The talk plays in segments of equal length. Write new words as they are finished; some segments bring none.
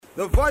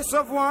The voice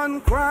of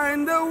one crying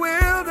in the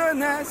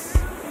wilderness,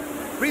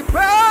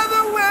 prepare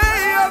the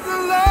way of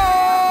the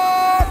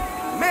Lord,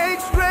 make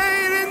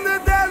straight in the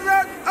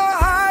desert a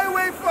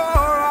highway for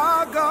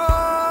our God.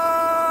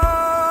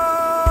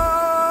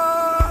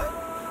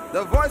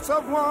 The voice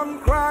of one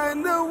crying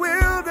in the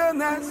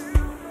wilderness,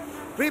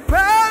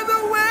 prepare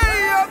the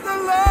way of the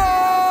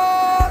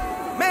Lord,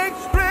 make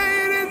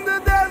straight in the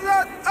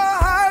desert a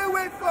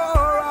highway for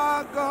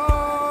our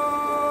God.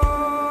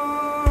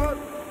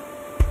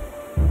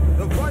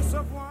 The voice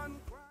of one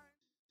crying.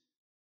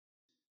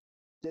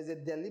 There's a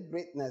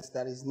deliberateness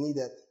that is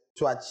needed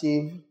to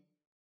achieve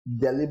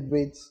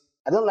deliberate.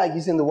 I don't like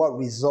using the word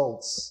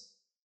results.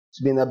 It's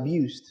been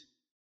abused,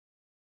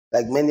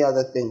 like many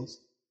other things.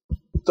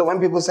 So when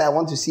people say, I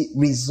want to see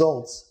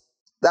results,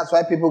 that's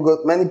why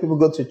many people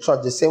go to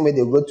church the same way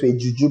they go to a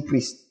juju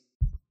priest.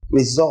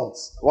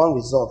 Results. I want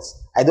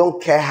results. I don't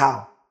care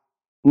how.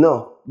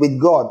 No, with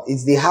God,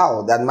 it's the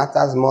how that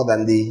matters more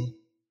than the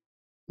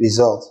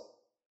result.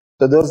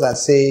 So those that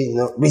say,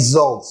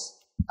 results,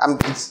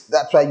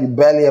 that's why you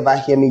barely ever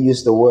hear me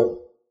use the word.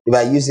 If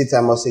I use it,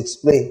 I must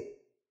explain.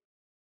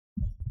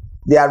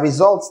 There are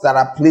results that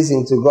are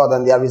pleasing to God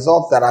and there are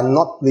results that are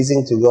not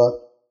pleasing to God.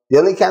 The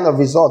only kind of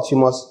results you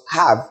must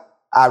have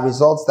are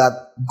results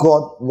that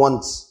God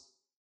wants,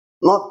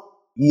 not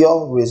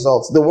your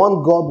results. The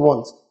one God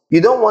wants. You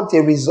don't want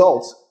a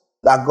result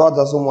that God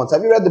doesn't want.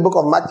 Have you read the book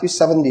of Matthew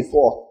 7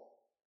 before?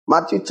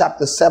 Matthew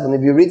chapter 7,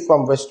 if you read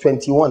from verse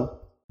 21.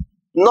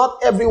 Not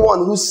everyone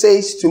who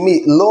says to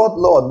me, Lord,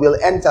 Lord, will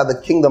enter the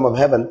kingdom of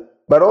heaven,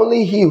 but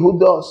only he who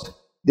does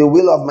the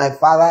will of my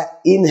Father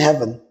in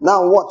heaven.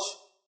 Now watch.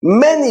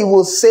 Many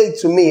will say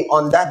to me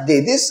on that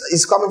day, this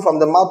is coming from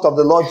the mouth of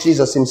the Lord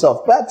Jesus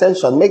himself. Pay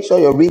attention. Make sure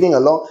you're reading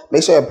along.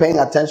 Make sure you're paying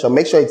attention.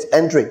 Make sure it's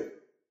entering.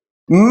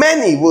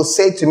 Many will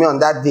say to me on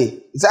that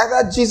day. It's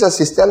either Jesus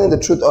is telling the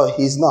truth or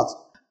he's not.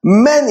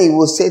 Many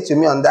will say to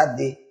me on that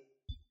day.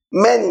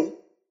 Many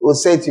will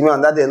say to me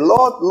on that day,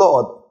 Lord,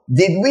 Lord,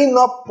 did we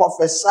not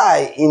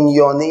prophesy in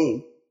your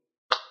name?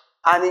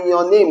 And in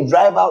your name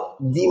drive out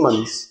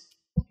demons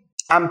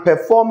and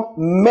perform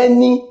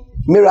many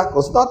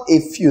miracles, not a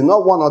few,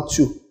 not one or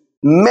two,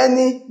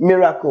 many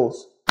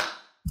miracles.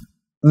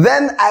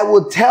 Then I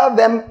will tell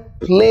them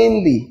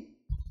plainly,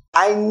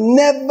 I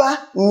never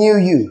knew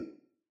you.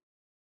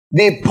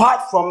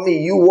 Depart from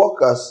me, you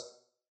workers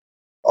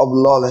of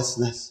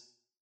lawlessness.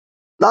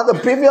 Now the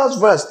previous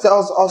verse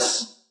tells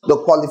us the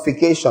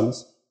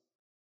qualifications.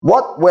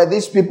 What were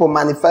these people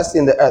manifesting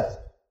in the earth?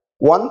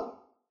 1,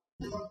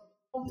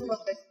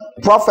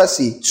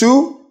 prophecy.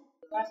 2,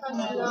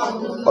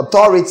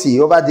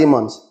 authority over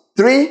demons.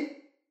 3,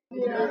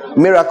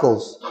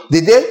 miracles.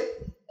 Did they?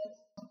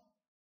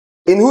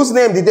 In whose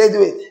name did they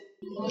do it?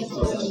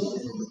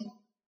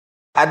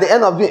 At the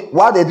end of it,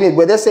 while they did it,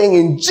 were they saying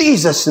in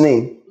Jesus'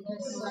 name?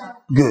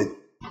 Good.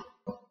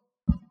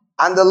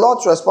 And the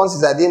Lord's response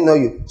is, I didn't know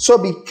you. So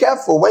be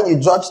careful when you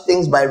judge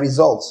things by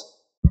results.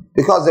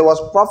 Because there was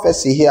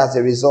prophecy here as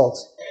a result.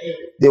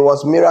 There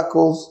was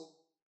miracles.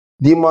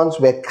 Demons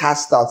were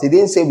cast out. He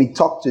didn't say we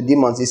talked to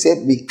demons. He said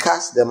we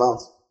cast them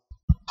out.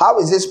 How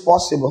is this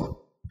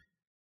possible?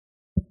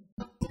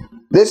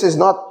 This is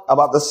not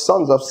about the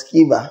sons of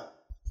Sceva.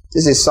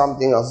 This is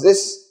something else.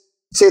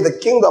 The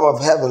kingdom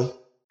of heaven,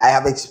 I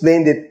have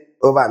explained it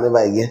over and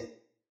over again.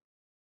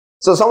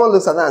 So someone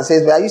looks at that and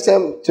says, well, are you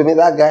saying to me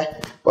that guy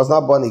was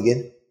not born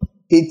again?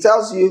 He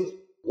tells you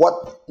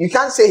what, you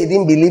can't say he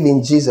didn't believe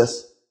in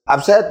Jesus.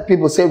 I've heard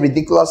people say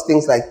ridiculous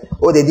things like,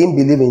 oh, they didn't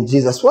believe in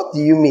Jesus. What do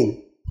you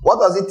mean? What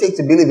does it take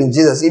to believe in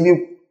Jesus? If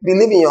you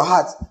believe in your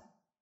heart,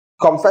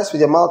 confess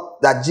with your mouth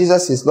that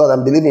Jesus is Lord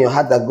and believe in your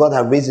heart that God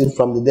has raised him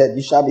from the dead,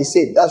 you shall be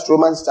saved. That's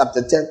Romans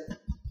chapter 10.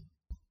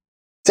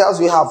 Tells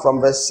you how from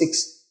verse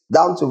 6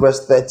 down to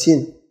verse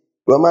 13.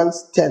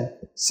 Romans 10,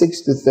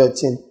 6 to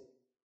 13.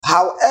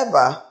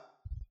 However,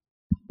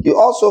 you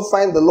also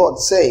find the Lord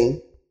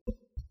saying,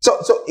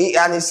 he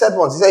said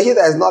once, he said, he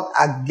that is not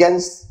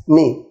against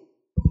me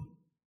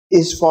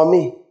is for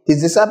me.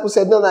 His disciples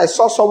said, no, I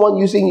saw someone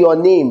using your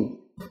name.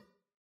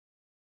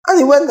 And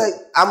he went like,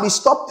 and we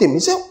stopped him. He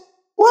said,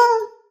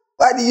 what?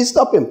 Why did you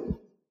stop him?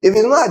 If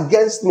he's not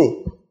against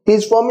me,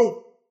 he's for me.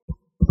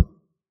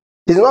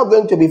 He's not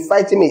going to be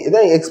fighting me.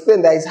 Then he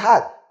explained that it's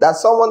hard that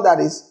someone that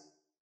is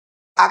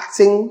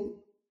acting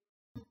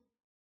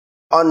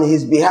on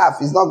his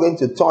behalf is not going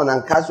to turn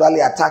and casually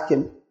attack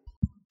him.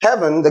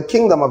 Heaven, the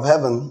kingdom of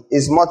heaven,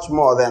 is much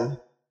more than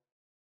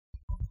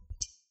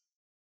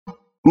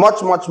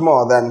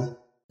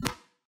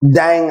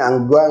dying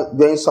and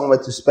going somewhere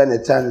to spend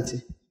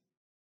eternity.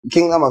 The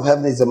kingdom of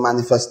heaven is a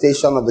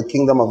manifestation of the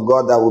kingdom of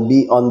God that will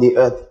be on the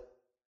earth.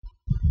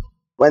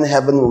 When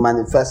heaven will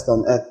manifest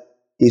on earth,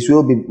 His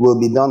will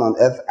be done on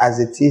earth as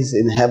it is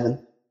in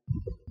heaven.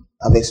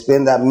 I've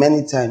explained that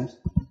many times.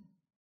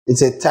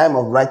 It's a time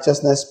of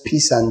righteousness,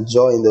 peace, and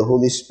joy in the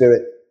Holy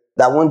Spirit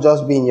that won't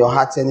just be in your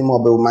heart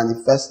anymore, but will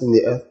manifest in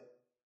the earth.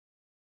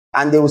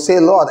 And they will say,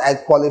 Lord, I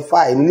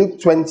qualify. In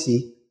Luke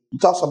 20, it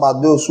talks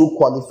about those who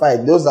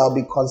qualified, those that will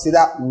be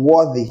considered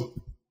worthy.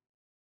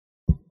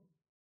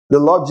 the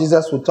Lord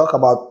Jesus will talk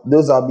about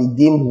those that will be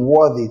deemed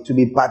worthy to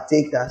be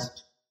partakers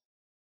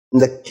in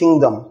the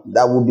kingdom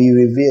that will be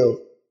revealed.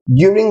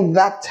 During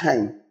that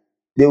time,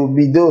 there will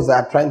be those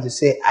that are trying to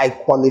say, I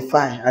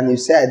qualify. And you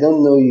say, I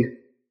don't know you.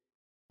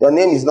 Your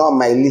name is not on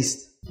my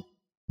list.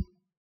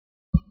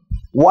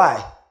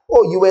 Why?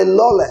 Oh, you were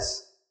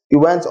lawless. You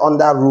went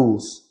under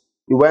rules.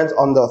 You went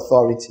under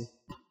authority.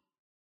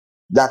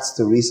 That's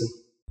the reason.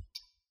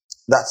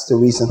 That's the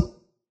reason.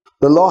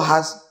 The Lord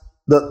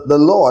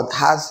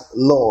has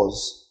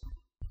laws.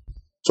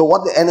 So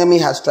what the enemy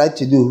has tried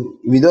to do,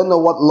 if you don't know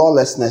what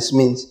lawlessness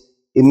means,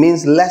 it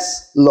means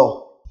less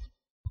law.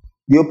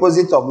 The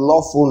opposite of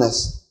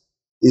lawfulness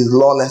is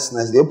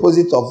lawlessness. The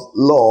opposite of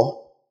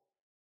law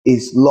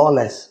is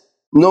lawless.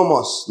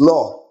 Nomos,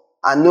 law.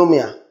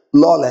 Anomia,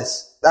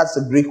 lawless. That's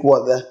the Greek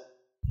word there.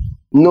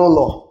 No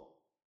law.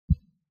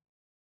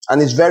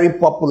 And it's very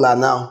popular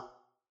now.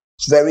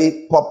 It's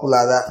very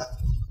popular that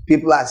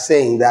people are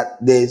saying that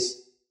there's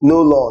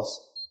no laws.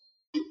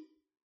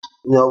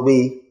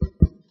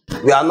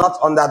 We are not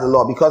under the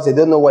law because they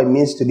don't know what it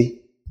means to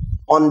be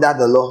under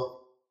the law.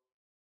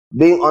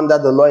 Being under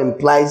the law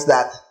implies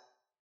that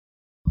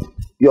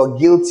you're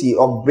guilty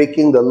of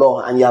breaking the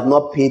law and you have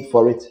not paid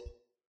for it.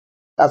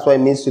 That's what it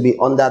means to be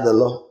under the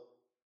law.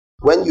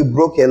 When you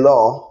broke a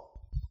law,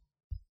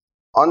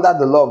 under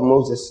the law of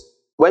Moses,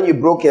 when you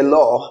broke a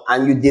law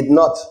and you did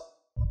not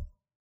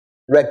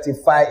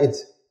rectify it,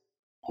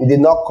 you did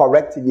not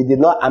correct it, you did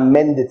not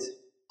amend it.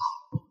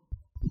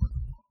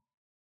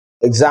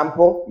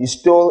 Example, you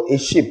stole a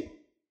sheep.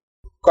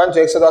 According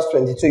to Exodus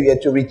 22, you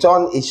have to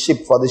return a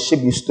sheep for the sheep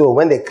you stole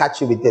when they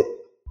catch you with it.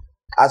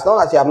 As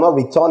long as you have not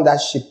returned that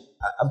sheep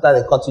after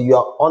they caught you, you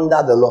are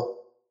under the law.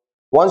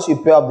 Once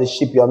you pay off the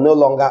sheep, you are no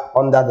longer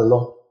under the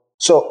law.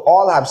 So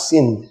all have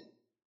sinned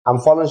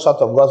and fallen short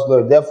of God's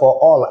glory. Therefore,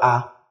 all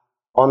are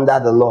under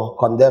the law,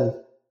 condemned.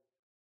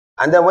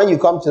 And then when you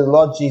come to the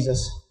Lord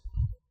Jesus,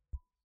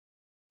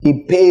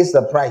 He pays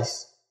the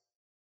price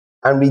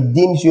and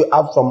redeems you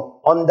out from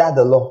under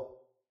the law.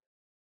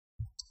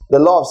 The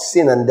law of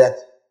sin and death,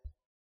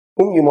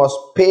 whom you must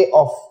pay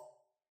off,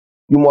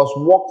 you must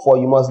work for,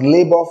 you must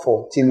labor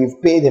for till you've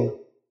paid him.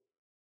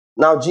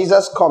 Now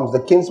Jesus comes,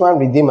 the kinsman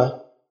redeemer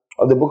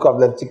of the book of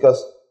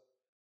Leviticus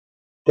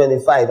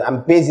 25,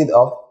 and pays it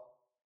off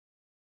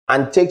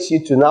and takes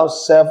you to now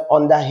serve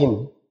under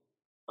him,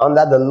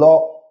 under the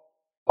law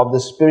of the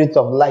Spirit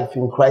of life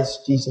in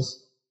Christ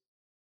Jesus.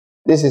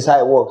 This is how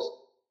it works.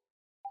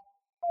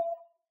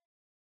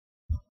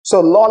 So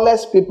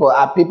lawless people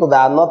are people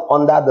that are not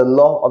under the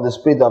law of the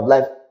Spirit of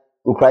life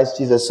in Christ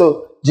Jesus.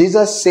 So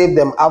Jesus saved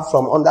them out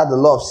from under the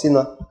law of sin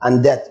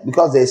and death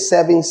because they're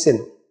serving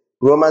sin.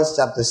 Romans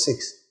chapter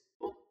 6.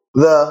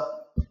 The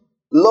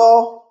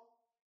law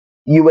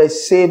you were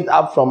saved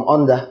out from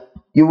under,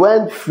 you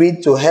weren't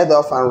free to head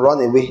off and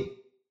run away.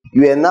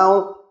 You are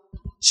now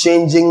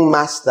changing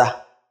master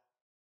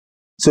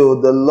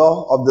to the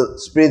law of the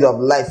Spirit of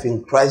life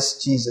in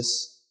Christ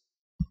Jesus.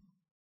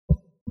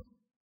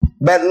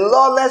 But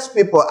lawless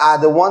people are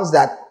the ones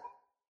that,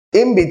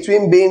 in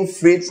between being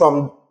freed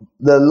from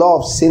the law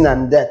of sin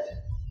and death,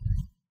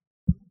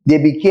 they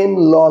became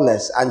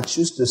lawless and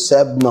choose to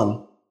serve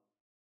none.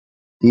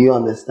 Do you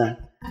understand?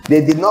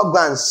 They did not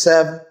go and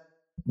serve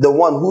the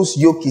one whose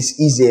yoke is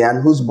easy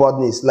and whose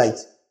burden is light.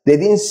 They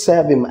didn't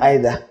serve him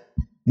either.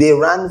 They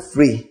ran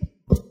free.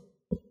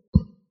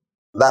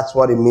 That's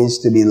what it means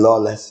to be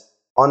lawless,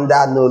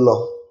 under no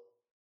law.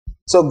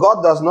 So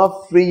God does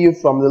not free you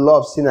from the law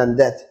of sin and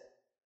death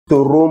to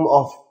roam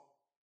off.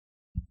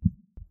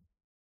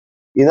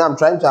 You know, I'm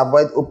trying to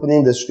avoid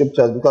opening the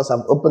scriptures because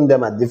I've opened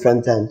them at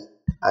different times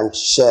and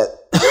shared.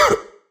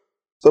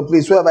 So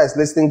please, whoever is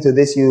listening to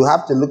this, you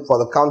have to look for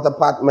the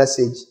counterpart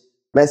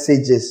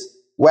messages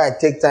where I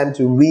take time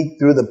to read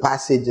through the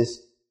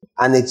passages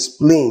and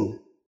explain,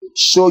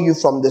 show you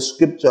from the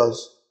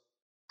scriptures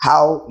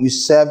how you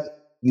serve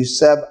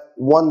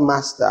one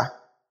master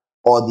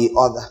or the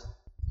other.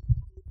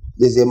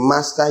 There's a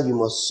master you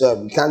must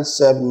serve. You can't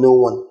serve no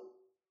one.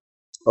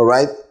 All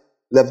right?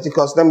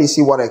 Leviticus, let me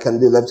see what I can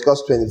do.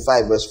 Leviticus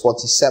 25, verse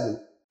 47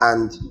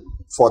 and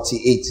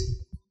 48.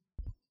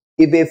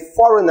 If a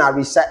foreigner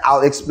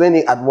I'll explain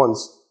it at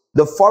once.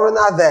 The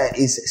foreigner there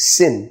is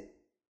sin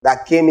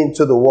that came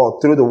into the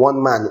world through the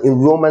one man in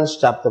Romans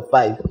chapter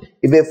 5.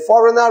 If a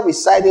foreigner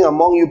residing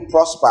among you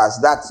prospers,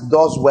 that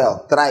does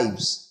well,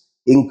 thrives,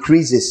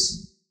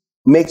 increases,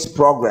 makes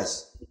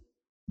progress.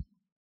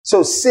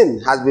 So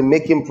sin has been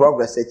making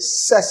progress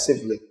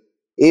excessively.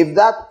 If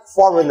that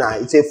foreigner,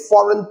 it's a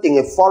foreign thing,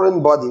 a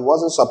foreign body,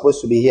 wasn't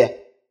supposed to be here,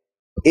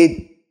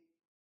 it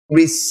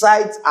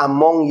resides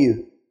among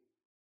you.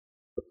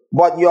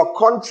 But your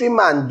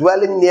countryman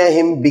dwelling near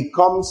him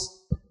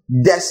becomes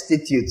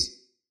destitute,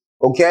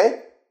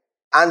 okay?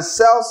 And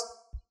sells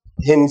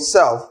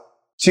himself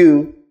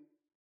to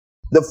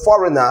the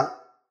foreigner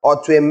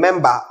or to a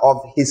member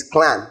of his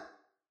clan.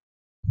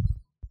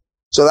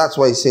 So that's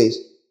what it says.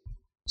 It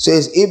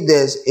says, if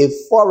there's a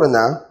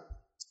foreigner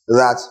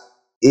that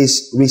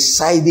is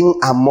residing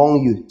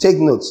among you, take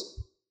notes.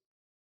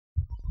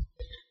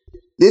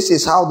 This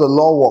is how the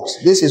law works.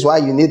 This is why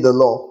you need the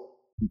law.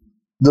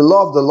 The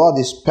law of the Lord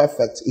is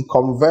perfect. It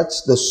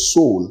converts the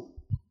soul.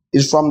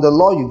 It's from the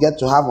law you get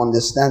to have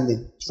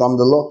understanding. It's from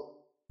the law.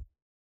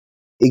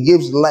 It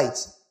gives light.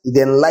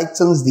 It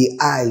enlightens the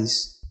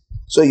eyes.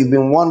 So you've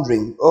been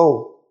wondering,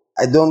 oh,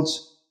 I don't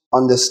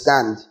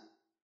understand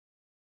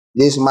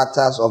these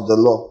matters of the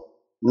law.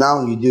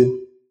 Now you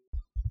do.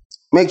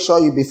 Make sure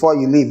before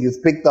you leave,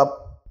 you've picked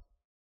up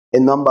a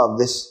number of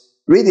this.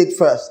 Read it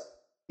first.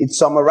 It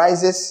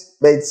summarizes,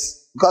 but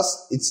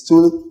because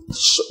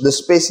the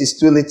space is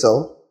too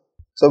little,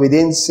 so we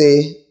couldn't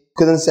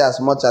say as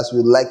much as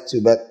we'd like to,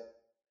 but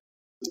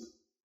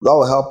God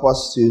will help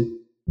us to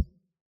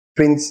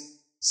print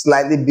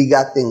slightly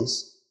bigger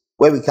things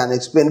where we can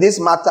explain this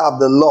matter of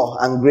the law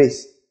and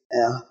grace.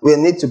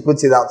 We'll need to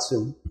put it out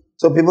soon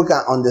so people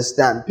can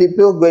understand.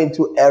 People go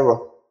into error.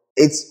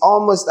 It's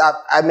almost,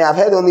 I've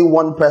heard only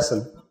one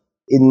person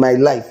in my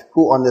life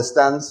who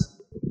understands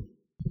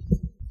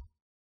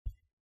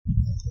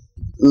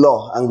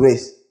law and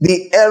grace.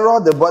 The error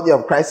the body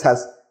of Christ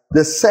has,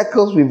 the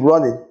circles we've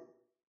run in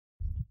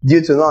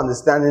due to not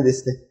understanding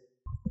this thing.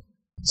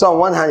 So on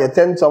one hand, you're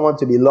telling someone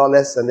to be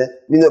lawless, and then,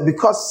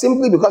 because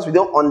we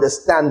don't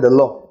understand the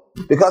law,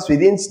 because we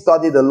didn't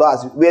study the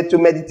law, we were to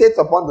meditate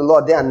upon the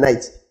law day and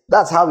night.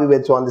 That's how we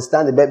were to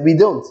understand it, but we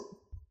don't.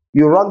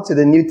 You run to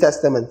the New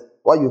Testament,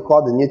 what you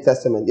call the New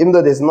Testament, even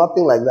though there's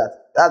nothing like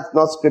that. That's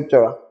not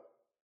scriptural.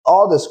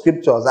 All the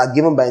scriptures are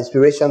given by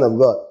inspiration of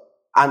God,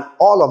 and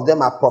all of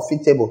them are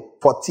profitable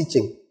for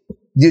teaching.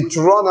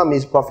 Deuteronomy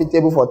is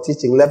profitable for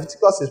teaching.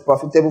 Leviticus is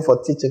profitable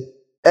for teaching.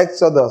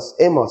 Exodus,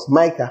 Amos,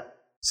 Micah,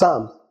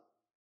 Psalms.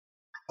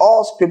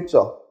 All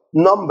scripture,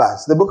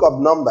 Numbers, the book of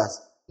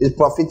Numbers, is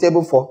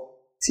profitable for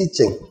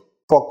teaching,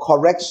 for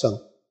correction,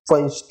 for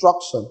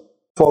instruction,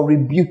 for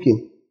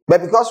rebuking.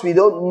 But because we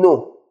don't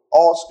know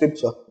all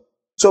scripture,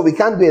 so we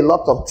can't do a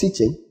lot of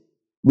teaching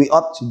we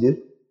ought to do.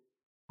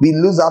 We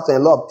lose out on a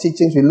lot of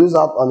teachings. We lose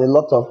out on a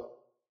lot of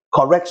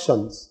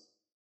corrections.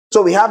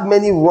 So we have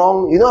many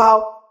wrong, you know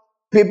how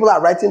people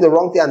are writing the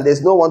wrong thing and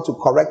there's no one to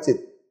correct it.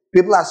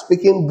 People are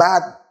speaking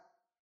bad,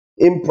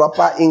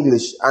 improper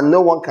English and no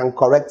one can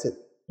correct it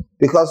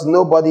because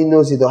nobody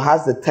knows it or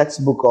has the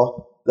textbook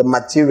or the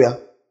material.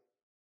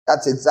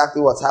 That's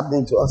exactly what's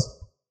happening to us.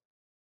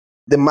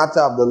 The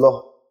matter of the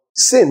law.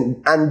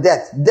 Sin and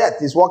death.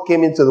 Death is what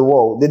came into the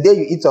world. The day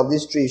you eat of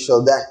this tree, you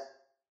shall die.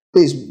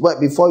 Please,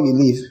 before you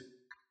leave,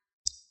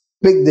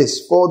 pick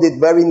this, fold it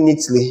very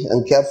neatly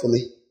and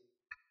carefully,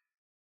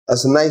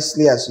 as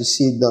nicely as you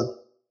see it done,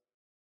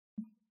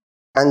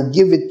 and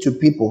give it to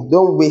people.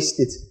 Don't waste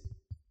it.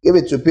 Give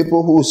it to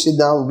people who will sit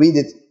down, read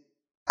it,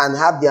 and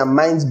have their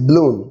minds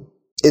blown.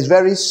 It's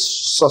very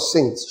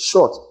succinct,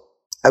 short.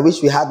 I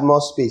wish we had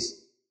more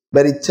space.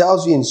 But it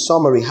tells you in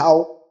summary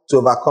how to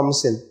overcome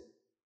sin.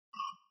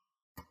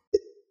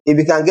 If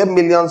you can get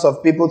millions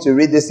of people to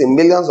read this, and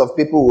millions of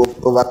people will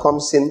overcome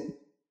sin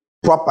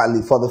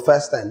properly for the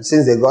first time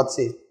since they got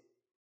saved.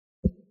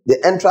 The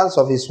entrance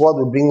of His word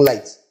will bring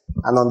light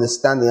and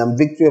understanding, and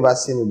victory over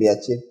sin will be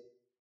achieved.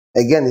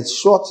 Again, it's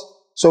short,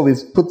 so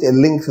we've put a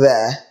link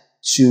there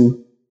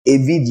to a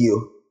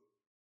video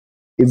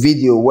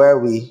where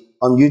we,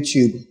 on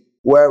YouTube,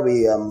 where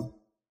we,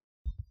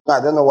 I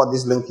don't know what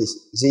this link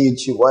is. Is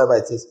it YouTube, whatever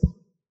it is.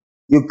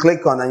 You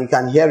click on and you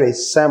can hear a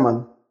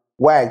sermon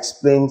where I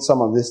explain some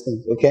of these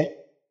things, okay?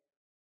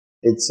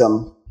 It's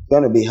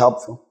going to be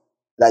helpful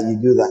that you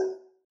do that.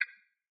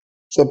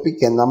 So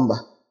pick a number.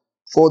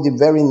 Fold it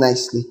very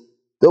nicely.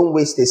 Don't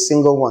waste a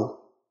single one.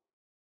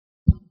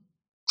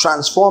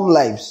 Transform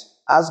lives.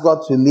 Ask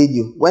God to lead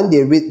you. When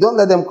they read, don't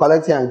let them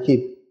collect here and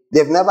keep.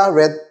 They've never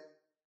read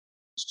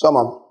some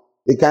of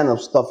the kind of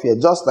stuff here,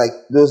 just like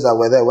those that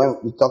were there when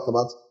we talked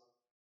about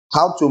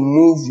how to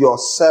move your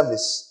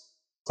service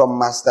from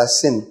master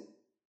sin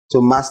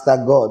to master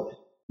God.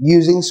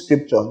 Using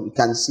scripture, you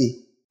can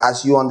see.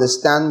 As you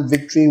understand,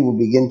 victory will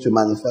begin to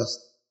manifest.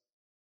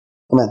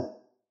 Amen.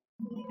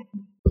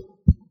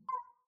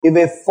 If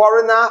a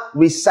foreigner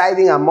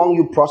residing among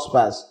you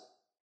prospers,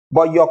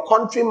 but your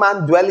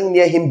countryman dwelling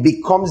near him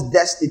becomes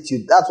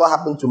destitute, that's what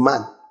happened to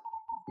man.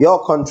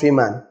 Your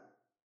countryman,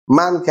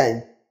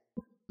 mankind,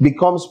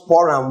 becomes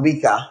poor and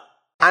weaker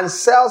and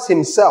sells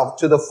himself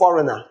to the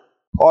foreigner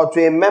or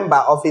to a member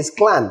of his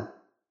clan.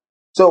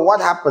 So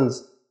what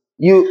happens?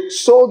 You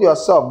sold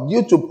yourself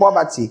due to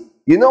poverty.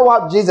 You know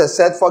what Jesus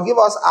said? Forgive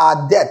us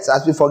our debts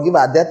as we forgive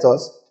our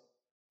debtors.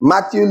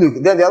 Matthew,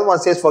 Luke. Then the other one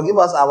says, forgive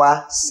us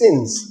our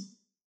sins.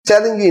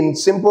 Telling you in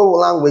simple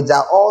language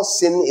that all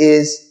sin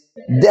is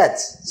debt.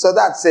 So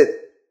that's it.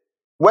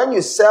 When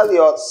you sell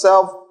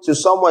yourself to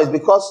someone, it's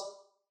because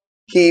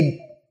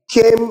he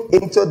came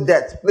into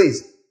debt.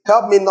 Please,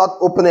 help me not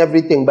open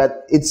everything,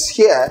 but it's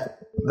here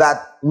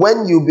that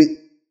when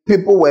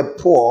people were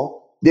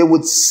poor, they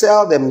would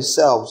sell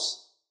themselves.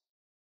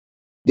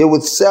 They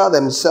would sell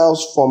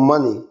themselves for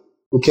money.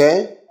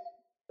 Okay?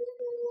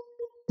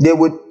 They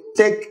would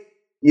take,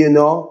 they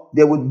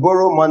would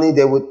borrow money,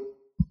 they would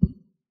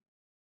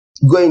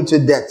go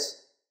into debt.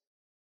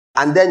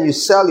 And then you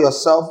sell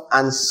yourself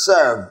and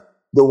serve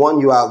the one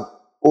you are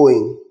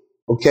owing.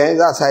 Okay,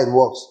 that's how it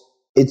works.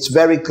 It's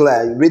very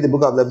clear. You read the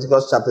book of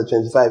Leviticus chapter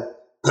 25.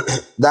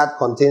 That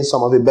contains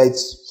some of it, but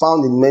it's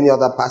found in many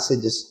other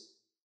passages.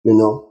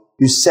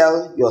 You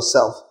sell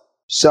yourself.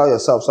 Sell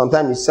yourself.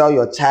 Sometimes you sell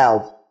your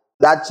child.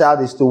 That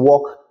child is to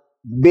work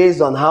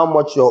based on how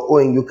much you're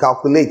owing. You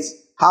calculate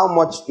how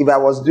much, if I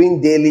was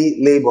doing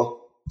daily labor.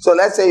 So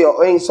let's say you're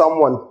owing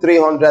someone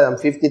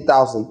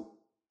 350,000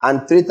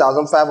 and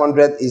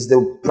 3,500 is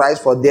the price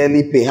for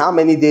daily pay. How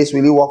many days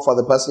will you work for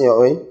the person you're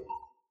owing?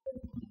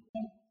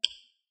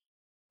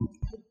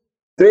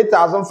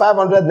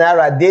 3,500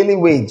 naira daily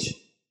wage.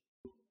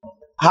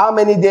 How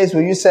many days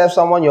will you serve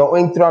someone you're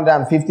owing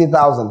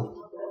 350,000?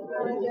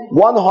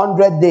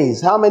 100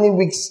 days. How many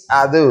weeks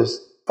are those?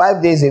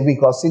 5 days a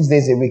week or 6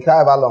 days a week,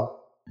 however long.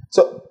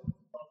 So,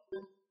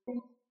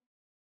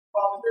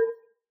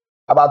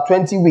 about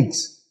 20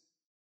 weeks.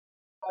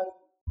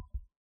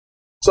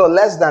 So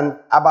less than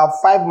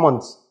about 5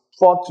 months,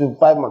 4 to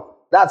 5 months.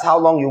 That's how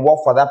long you work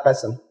for that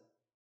person.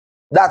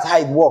 That's how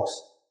it works.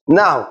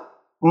 Now,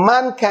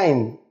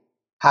 mankind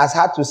has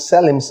had to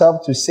sell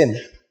himself to sin.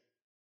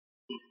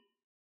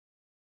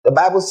 The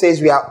Bible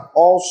says we are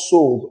all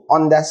sold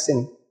under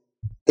sin.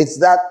 It's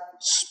that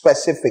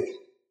specific.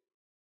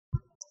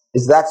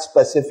 It's that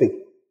specific.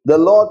 The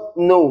Lord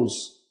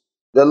knows.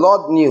 The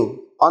Lord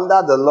knew.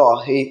 Under the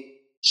law, He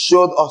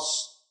showed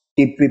us.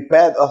 He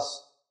prepared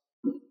us.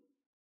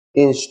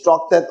 He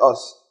instructed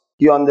us.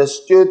 He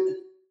understood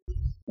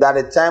that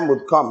a time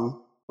would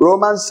come.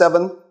 Romans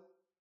 7,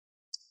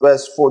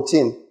 verse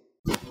 14.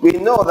 We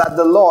know that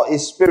the law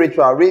is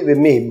spiritual. Read with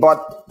me.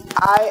 But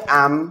I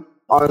am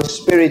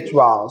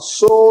unspiritual,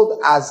 sold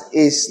as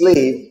a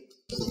slave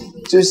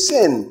to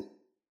sin.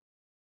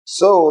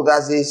 Sold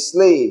as a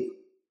slave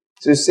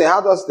to sin.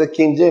 How does the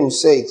King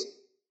James say it?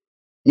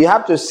 You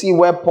have to see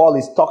where Paul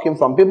is talking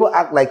from. People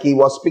act like he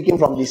was speaking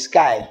from the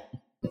sky.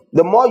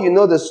 The more you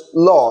know the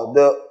law,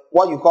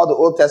 what you call the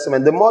Old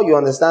Testament, the more you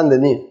understand the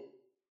New.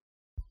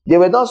 They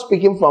were not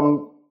speaking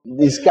from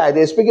the sky.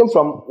 They were speaking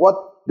from what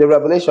the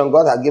revelation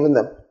God had given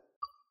them.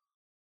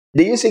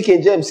 Do you see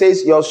King James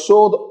says you're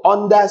sold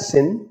under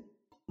sin?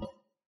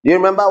 Do you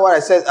remember what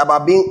I said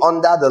about being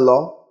under the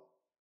law?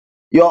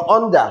 You're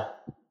under.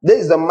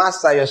 This is the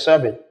master you're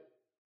serving.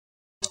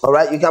 All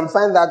right, you can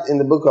find that in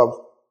the book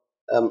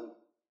of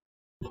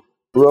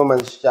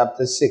Romans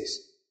chapter 6,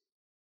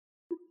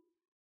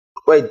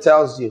 where it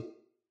tells you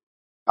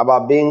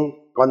about being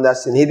under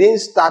sin. He didn't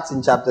start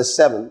in chapter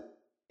 7.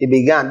 He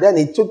began. Then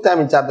he took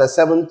time in chapter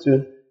 7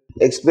 to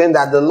explain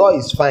that the law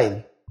is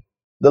fine.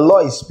 The law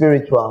is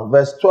spiritual.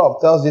 Verse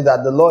 12 tells you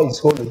that the law is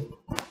holy.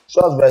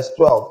 Shows verse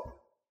 12.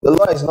 The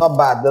law is not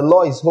bad. The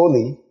law is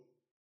holy.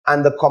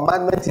 And the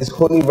commandment is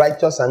holy,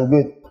 righteous, and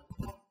good.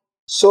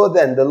 So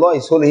then, the law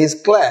is holy. He's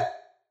clear.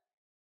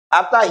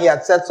 After he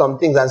had said some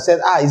things and said,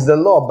 is the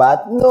law bad?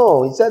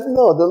 No. He said,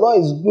 no, the law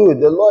is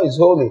good. The law is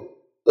holy.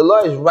 The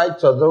law is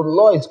righteous. The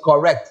law is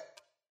correct.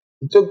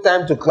 He took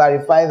time to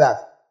clarify that.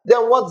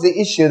 Then what's the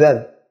issue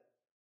then?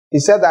 He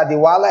said that the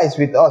wala is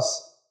with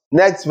us.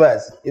 Next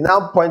verse. He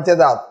now pointed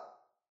out,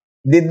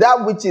 did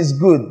that which is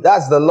good,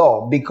 that's the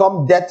law,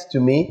 become death to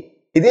me?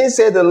 He didn't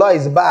say the law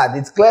is bad.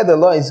 It's clear the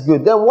law is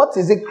good. Then what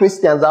is it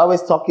Christians are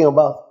always talking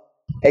about?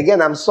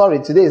 Again, I'm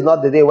sorry. Today is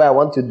not the day where I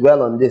want to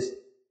dwell on this.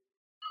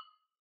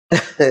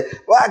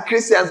 Why are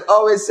Christians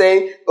always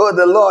saying,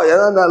 the law,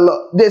 the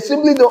law? They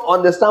simply don't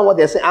understand what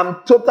they're saying.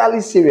 I'm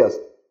totally serious.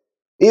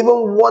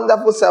 Even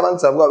wonderful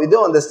servants of God, we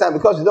don't understand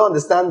because you don't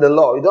understand the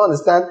law. You don't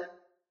understand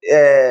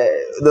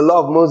the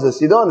law of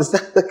Moses. You don't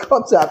understand the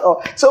culture at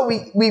all. So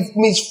we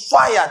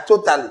misfire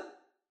totally.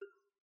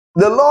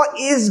 The law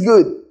is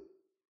good.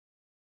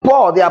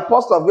 Paul, the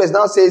apostle of grace,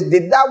 now says,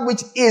 did that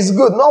which is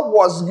good, not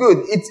was good,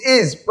 it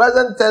is,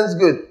 present tense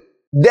good,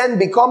 then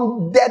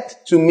become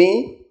death to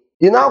me?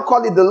 You now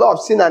call it the law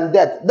of sin and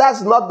death.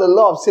 That's not the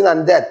law of sin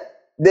and death.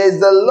 There's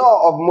the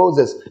law of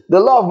Moses. The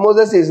law of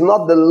Moses is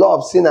not the law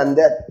of sin and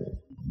death.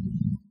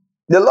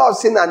 The law of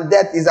sin and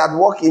death is at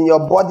work in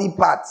your body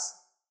parts.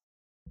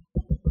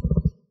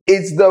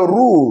 It's the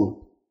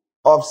rule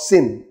of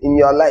sin in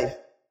your life.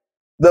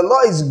 The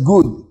law is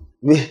good.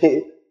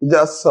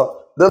 Just so.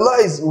 The law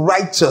is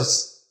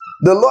righteous.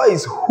 The law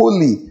is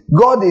holy.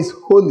 God is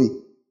holy.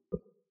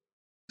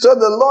 So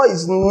the law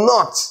is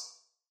not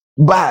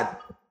bad.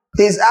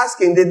 He's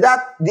asking, did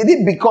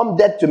it become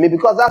death to me?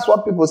 Because that's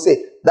what people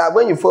say, that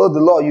when you follow the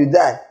law, you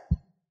die.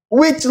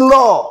 Which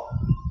law?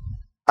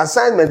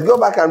 Assignment. Go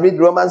back and read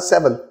Romans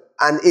 7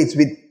 and 8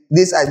 with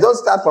this. I don't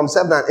start from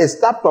 7 and 8.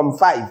 Start from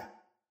 5.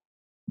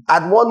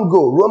 At one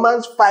go.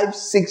 Romans 5,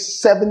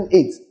 6, 7,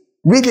 8.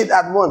 Read it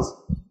at once.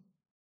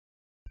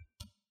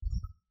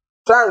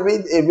 Try and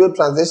read a real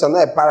translation,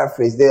 not a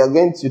paraphrase. They are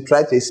going to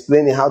try to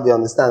explain it how they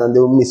understand and they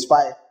will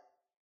misfire.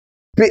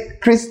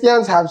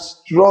 Christians have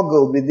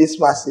struggled with this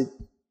passage.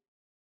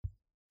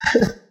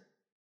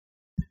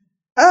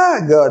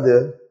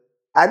 God.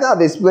 I know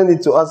I've explained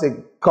it to us a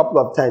couple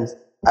of times.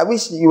 I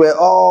wish you were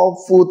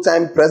all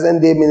full-time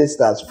present-day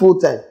ministers.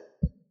 Full-time.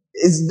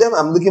 It's them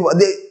I'm looking for.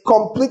 They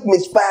complete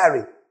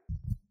misfiring.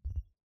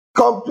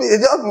 Complete. They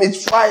just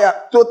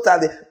misfire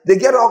totally. They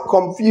get all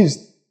confused.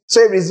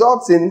 So it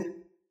results in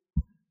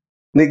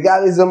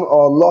legalism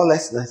or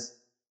lawlessness,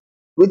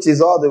 which is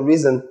all the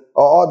reason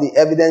or all the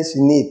evidence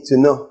you need to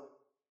know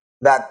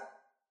that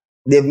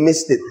they've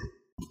missed it.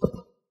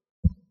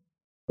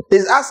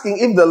 He's asking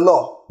if the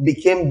law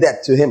became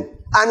death to him.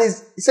 And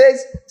he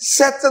says,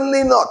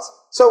 certainly not.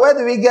 So where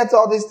do we get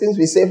all these things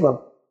we say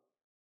from?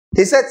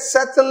 He said,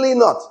 certainly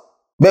not.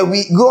 But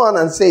we go on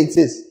and say it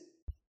is.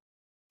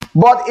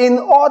 But in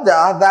order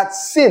that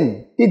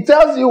sin, he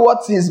tells you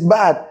what is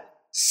bad.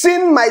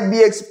 Sin might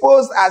be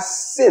exposed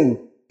as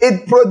sin.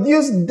 It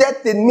produced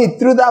death in me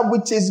through that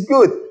which is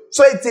good.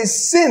 So it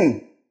is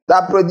sin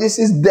that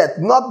produces death,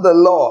 not the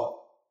law.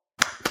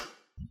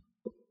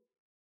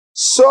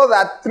 So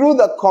that through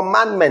the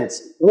commandment,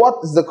 what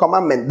is the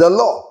commandment? The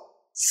law.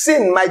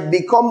 Sin might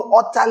become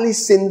utterly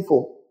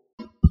sinful.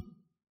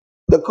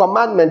 The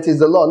commandment is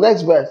the law.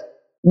 Next verse.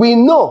 We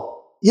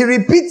know. He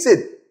repeats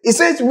it. He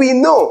says, we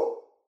know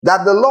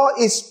that the law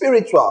is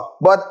spiritual,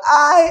 but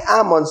I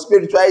am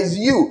unspiritual. Is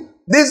you.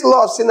 This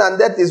law of sin and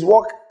death is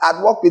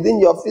at work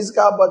within your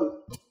physical body.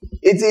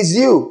 It is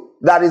you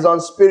that is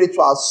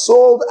unspiritual,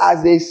 sold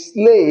as a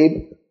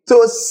slave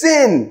to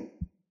sin.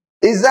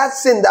 Is that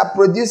sin that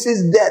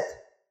produces death?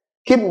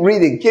 Keep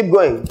reading, keep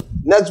going.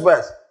 Next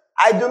verse.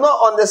 I do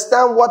not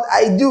understand what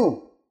I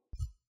do.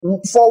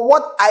 For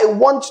what I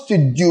want to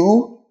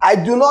do, I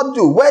do not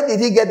do. Where did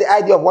he get the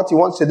idea of what he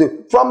wants to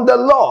do? From the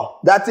law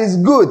that is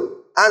good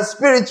and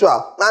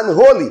spiritual and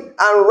holy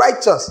and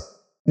righteous.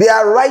 They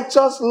are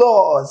righteous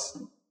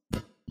laws.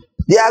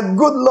 They are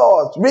good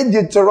laws. Read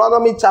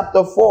Deuteronomy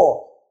chapter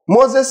 4.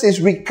 Moses is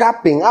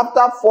recapping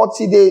after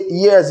 40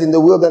 years in the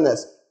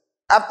wilderness.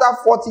 After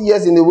 40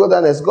 years in the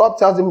wilderness, God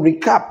tells him,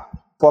 recap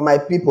for my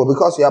people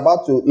because you're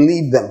about to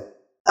leave them.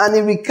 And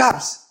he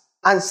recaps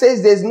and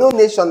says there's no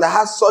nation that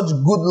has such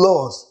good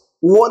laws,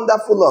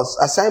 wonderful laws.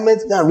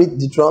 Assignment, go and read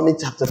Deuteronomy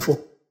chapter 4.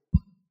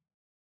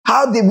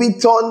 How did we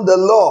turn the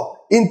law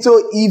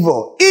into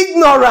evil?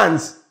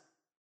 Ignorance.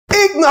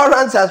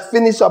 Ignorance has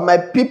finished up. My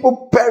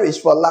people perish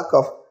for lack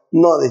of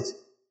knowledge.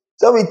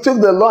 So we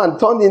took the law and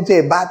turned it into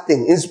a bad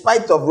thing in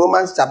spite of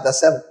Romans chapter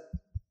 7.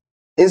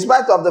 In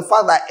spite of the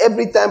fact that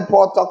every time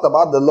Paul talked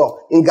about the law,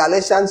 in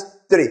Galatians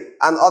 3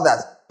 and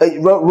others,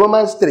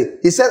 Romans 3,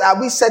 he said, are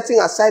we setting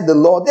aside the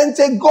law? Then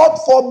say, God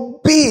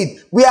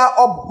forbid, we are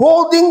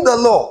upholding the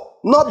law.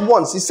 Not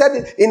once. He said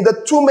it in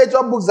the two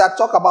major books that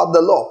talk about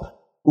the law,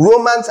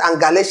 Romans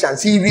and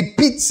Galatians. He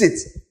repeats it,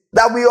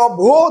 that we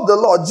uphold the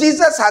law.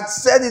 Jesus had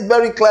said it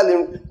very clearly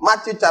in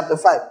Matthew chapter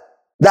 5,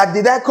 that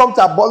did I come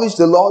to abolish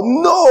the law?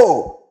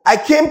 No, I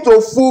came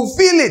to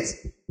fulfill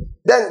it.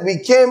 Then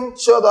we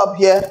showed up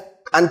here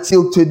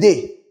until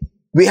today.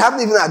 We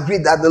haven't even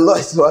agreed that the law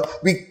is law.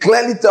 We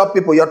clearly tell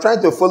people, you're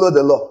trying to follow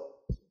the law.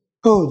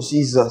 Oh,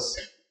 Jesus.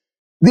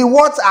 The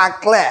words are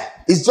clear.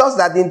 It's just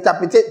that the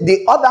interpretation,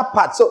 the other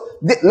part. So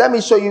let me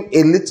show you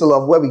a little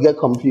of where we get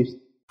confused.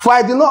 For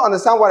I do not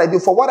understand what I do.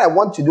 For what I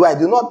want to do, I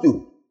do not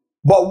do.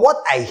 But what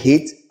I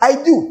hate,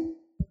 I do.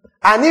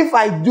 And if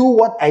I do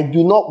what I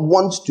do not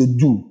want to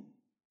do,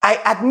 I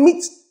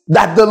admit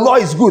that the law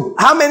is good.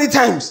 How many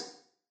times?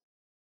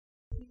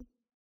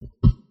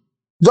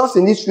 Just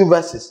in these few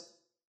verses.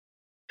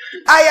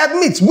 I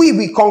admit,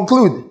 we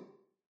conclude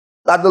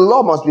that the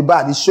law must be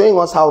bad. It's showing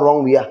us how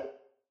wrong we are.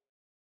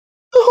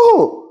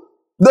 Oh,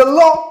 the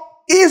law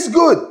is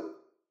good.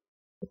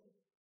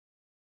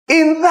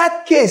 In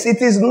that case,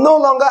 it is no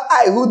longer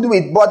I who do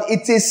it, but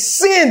it is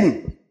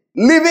sin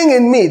living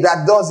in me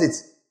that does it.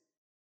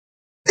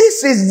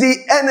 This is the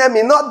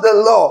enemy, not the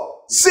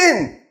law.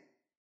 Sin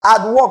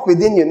at work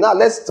within you. Now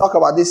let's talk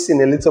about this sin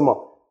a little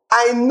more.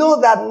 I know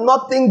that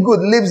nothing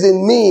good lives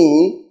in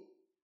me.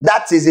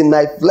 That is in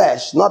my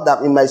flesh. Not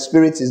that in my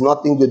spirit is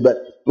nothing good, but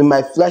in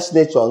my flesh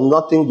nature,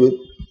 nothing good.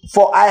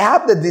 For I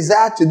have the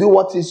desire to do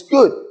what is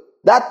good.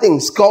 That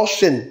thing,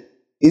 scorching,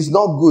 is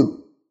not good.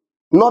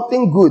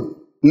 Nothing good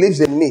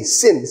lives in me.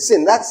 Sin,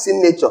 that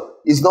sin nature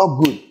is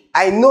not good.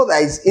 I know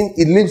that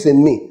it lives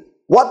in me.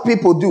 What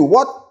people do,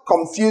 what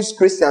confused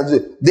Christians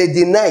do, they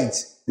deny it.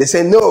 They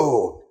say,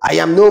 no, I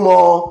am no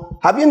more.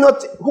 Have you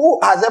not, who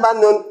has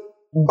ever known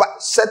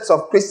sets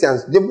of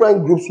Christians,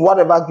 different groups,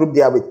 whatever group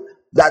they are with,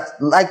 that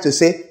like to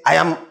say,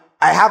 I'm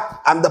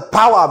the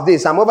power of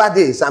this, I'm over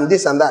this, I'm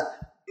this and that.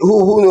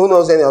 Who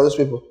knows any of those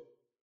people?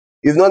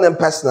 You've known them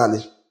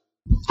personally.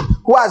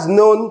 Who has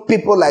known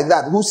people like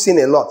that who sin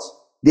a lot?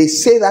 They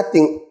say that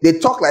thing, they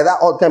talk like that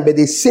all the time, but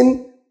they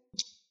sin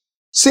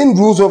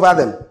rules over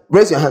them.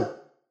 Raise your hand.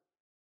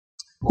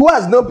 Who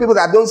has known people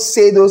that don't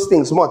say those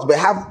things much, but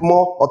have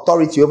more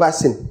authority over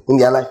sin in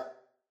their life?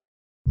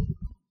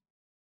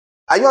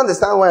 Are you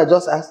understanding what I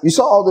just asked? You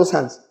saw all those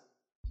hands.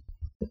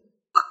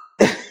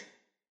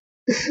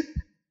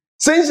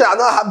 Sin shall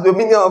not have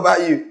dominion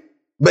over you,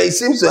 but it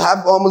seems to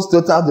have almost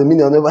total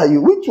dominion over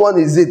you. Which one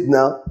is it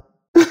now?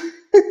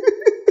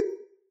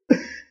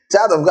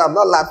 Child of God, I'm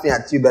not laughing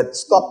at you, but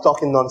stop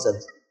talking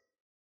nonsense.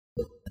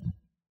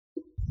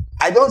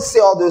 I don't say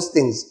all those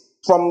things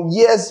from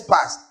years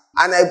past.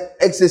 and I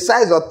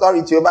exercise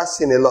authority over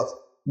sin a lot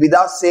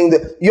without saying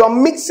that. You're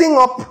mixing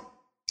up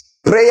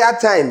prayer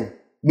time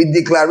with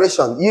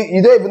declaration.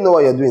 You don't even know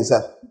what you're doing,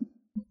 sir.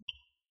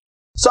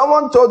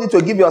 Someone told you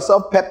to give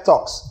yourself pep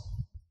talks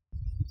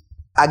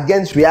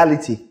against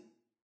reality.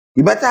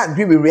 You better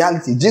agree with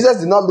reality. Jesus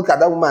did not look at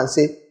that woman and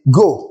say,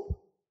 go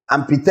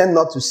and pretend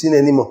not to sin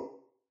anymore.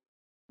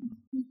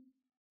 He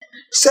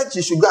said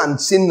you should go and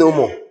sin no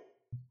more.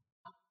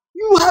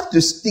 You have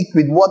to stick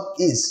with what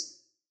is.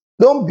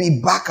 Don't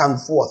be back and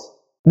forth.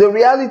 The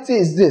reality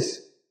is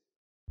this.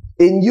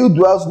 In you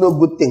dwells no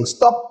good thing.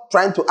 Stop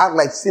trying to act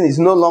like sin is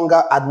no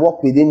longer at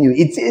work within you.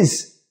 It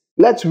is.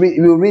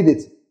 We'll read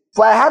it.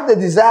 For I have the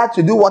desire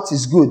to do what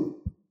is good.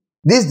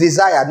 This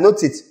desire,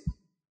 note it.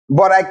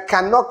 But I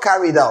cannot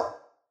carry it out.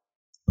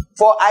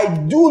 For I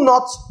do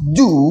not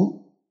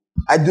do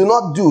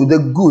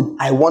the good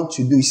I want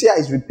to do. You see how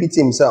he's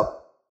repeating himself.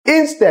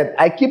 Instead,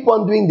 I keep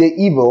on doing the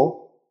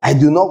evil I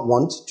do not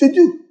want to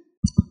do.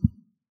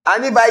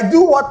 And if I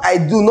do what I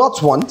do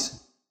not want,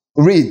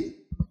 read.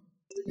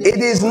 It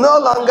is no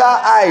longer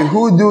I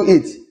who do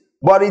it,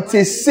 but it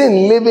is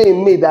sin living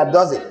in me that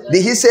does it.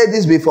 Did he say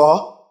this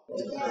before?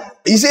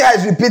 You see how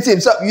he's repeating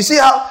himself. You see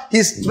how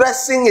he's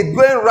stressing it,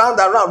 going round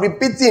and round,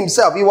 repeating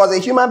himself. He was a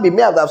human being.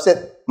 Me, I would have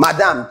said,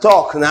 Madam,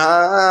 talk.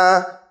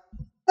 Nah.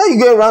 How you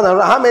going round and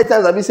round? How many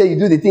times have you said you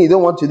do the thing you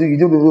don't want to do? You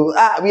do.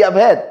 We have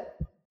heard.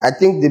 I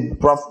think the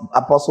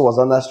apostle was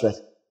under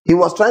stress. He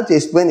was trying to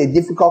explain a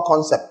difficult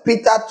concept.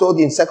 Peter told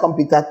in 2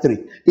 Peter 3.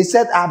 He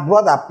said, our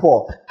brother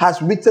Paul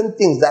has written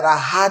things that are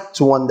hard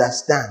to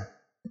understand,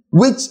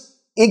 which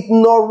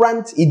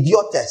ignorant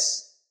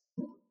idiotes.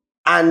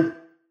 And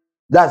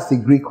that's the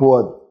Greek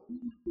word.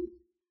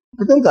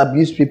 I don't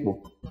abuse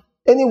people.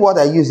 Any word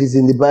I use is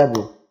in the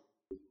Bible.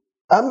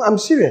 I'm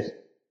serious.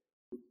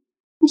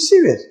 I'm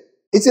serious.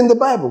 It's in the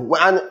Bible.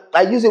 And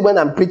I use it when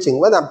I'm preaching,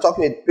 when I'm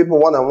talking with people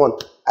one-on-one.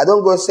 I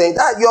don't go saying,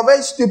 you're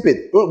very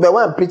stupid. But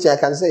when I'm preaching, I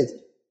can say it.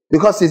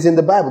 Because it's in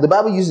the Bible. The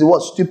Bible uses the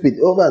word stupid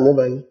over and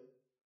over again.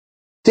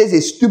 It says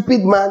a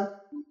stupid man,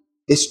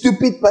 a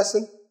stupid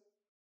person.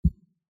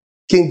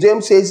 King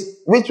James says,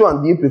 which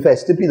one do you prefer,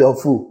 stupid or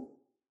fool?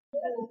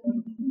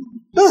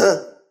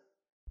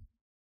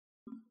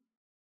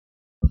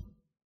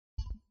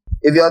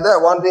 If you're there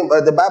wondering,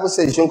 but the Bible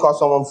says you shouldn't call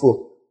someone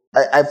fool.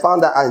 I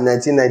found that out in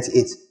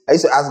 1998. I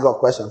used to ask God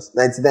questions.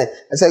 99.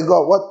 I said,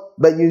 God, what?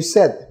 But you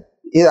said,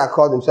 I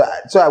called him.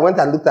 So I went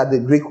and looked at the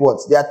Greek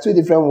words. There are two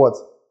different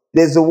words.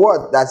 There's a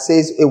word that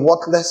says a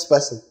worthless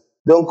person.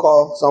 Don't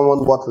call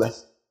someone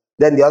worthless.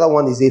 Then the other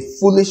one is a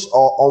foolish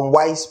or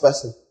unwise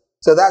person.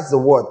 So that's the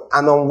word.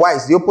 And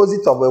unwise, the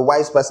opposite of a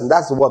wise person,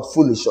 that's the word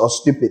foolish or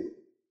stupid.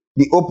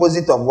 The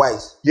opposite of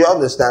wise. Do you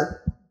understand?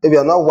 If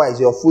you're not wise,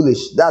 you're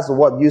foolish. That's the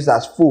word used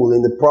as fool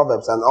in the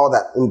Proverbs and all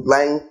that,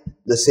 implying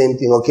the same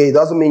thing. Okay, it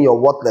doesn't mean you're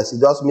worthless.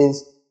 It just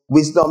means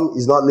wisdom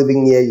is not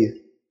living near you.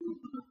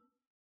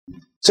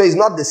 So it's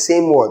not the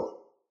same word.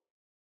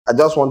 I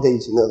just wanted you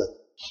to know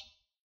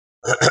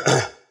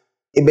that.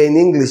 But in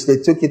English, they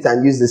took it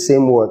and used the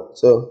same word.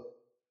 So,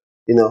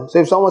 so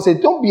if someone says,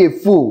 don't be a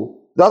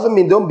fool, doesn't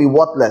mean don't be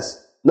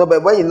worthless. No,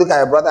 but when you look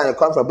at a brother and you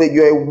come from it,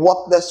 you're a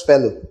worthless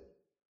fellow.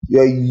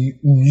 You're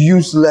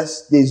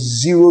useless.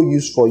 There's zero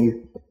use for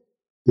you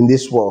in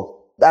this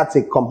world. That's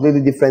a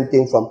completely different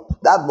thing from,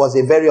 that was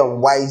a very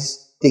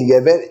unwise thing. You're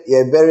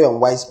a very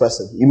unwise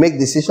person. You make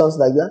decisions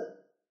like that.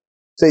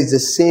 So it's the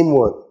same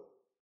word.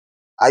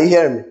 Are you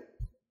hearing me?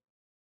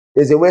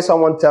 There's a way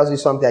someone tells you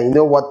something and you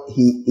know what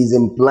he is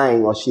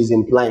implying or she's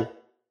implying.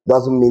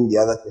 Doesn't mean the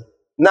other thing.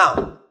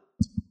 Now,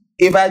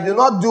 if I do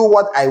not do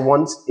what I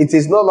want, it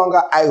is no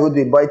longer I who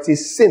do it, but it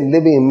is sin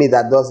living in me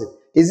that does it.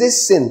 Is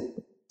this sin?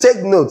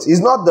 Take note,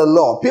 it's not the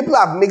law. People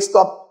have mixed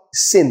up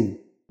sin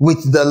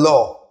with the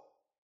law.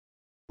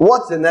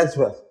 What's the next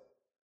verse?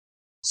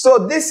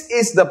 So this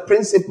is the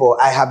principle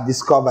I have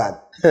discovered.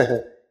 When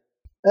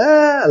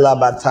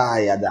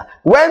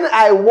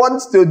I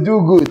want to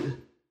do good,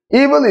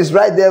 evil is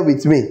right there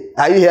with me.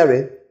 Are you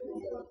hearing?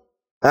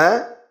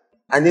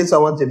 I need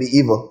someone to be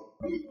evil.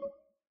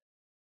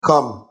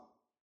 Come.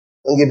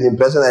 Don't give the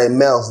impression that it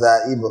males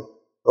that are evil.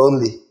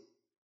 Only.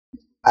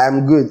 I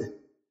am good.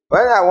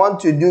 When I want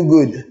to do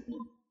good,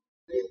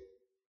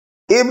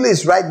 evil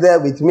is right there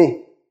with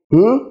me.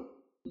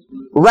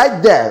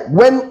 Right there.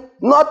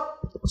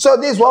 So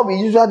this is what we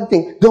usually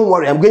think. Don't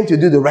worry, I'm going to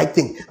do the right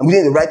thing. I'm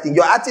doing the right thing.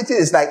 Your attitude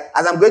is like,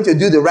 as I'm going to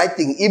do the right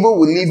thing, evil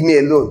will leave me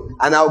alone.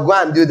 And I'll go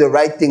and do the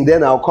right thing,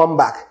 then I'll come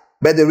back.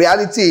 But the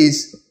reality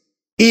is,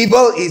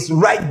 evil is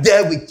right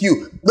there with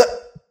you.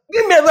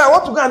 Give me a I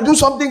want to go and do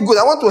something good.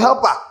 I want to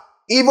help her.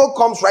 Evil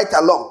comes right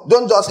along.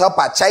 Don't just help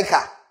her, check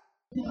her.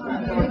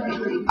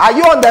 Are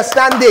you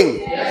understanding?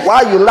 Yes.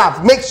 While you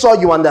laugh, make sure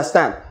you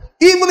understand.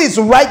 Evil is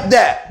right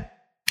there.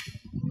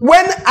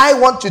 When I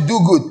want to do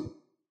good,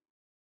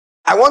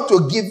 I want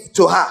to give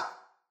to her.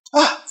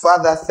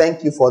 Father,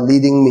 thank you for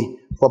leading me,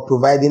 for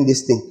providing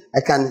this thing.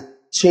 I can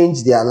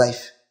change their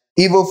life.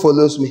 Evil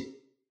follows me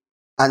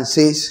and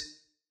says,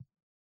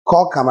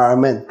 call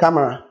cameras.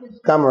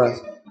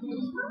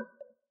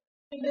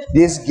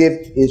 This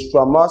gift is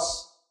from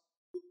us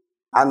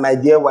and my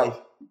dear wife.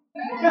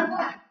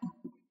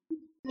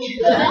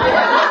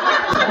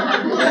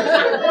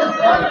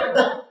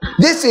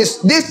 This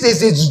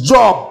is its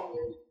job.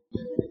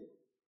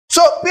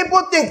 So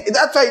people think,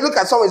 that's why you look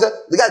at someone and say,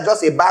 the guy is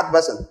just a bad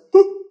person.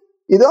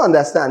 You don't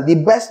understand. The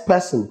best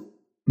person,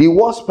 the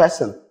worst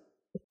person,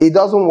 it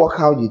doesn't work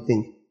how you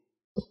think.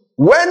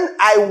 When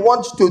I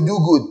want to do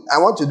good, I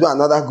want to do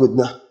another good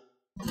now.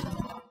 I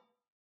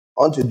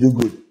want to do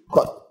good.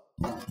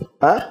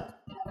 Huh?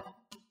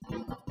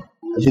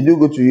 I should do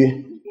good to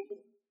you.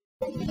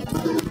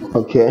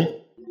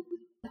 Okay.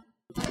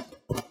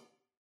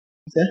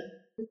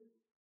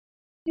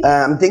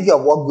 I'm thinking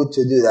of what good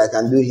to do that I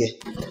can do here.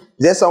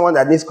 Is there someone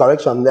that needs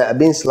correction there?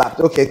 Being slapped.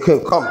 Okay, cool.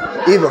 Come.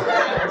 Evil.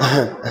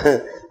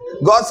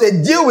 God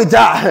said, deal with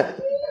her.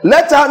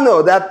 Let her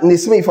know that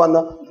it's me for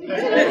now.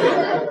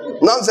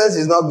 Nonsense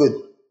is not good.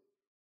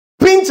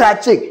 Pinch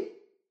her cheek.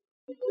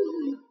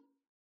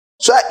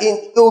 So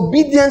in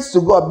obedience to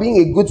God, being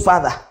a good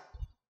father,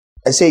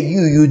 I say,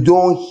 you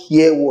don't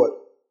hear what?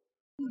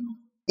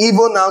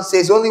 Evil now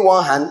says only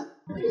one hand.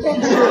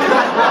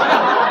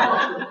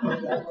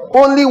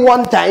 Only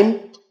one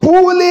time.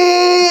 Pull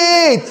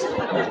it.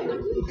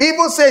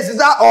 Evil says, is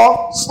that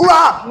all?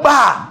 Slap.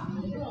 Bah.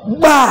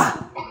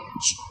 Bah.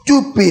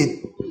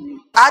 Stupid.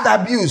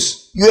 Add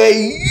abuse. You're a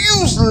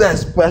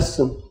useless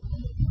person.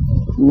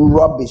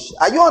 Rubbish.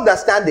 Are you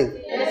understanding?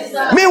 Yes,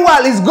 sir.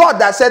 Meanwhile, it's God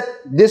that said,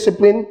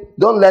 discipline.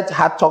 Don't let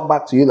her talk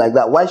back to you like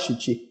that. Why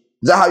should she?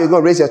 Is that how you're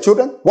going to raise your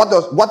children?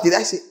 What did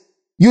I say?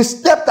 You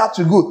stepped out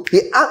to good.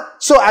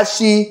 So as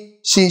she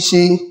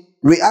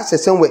reacts the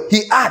same way,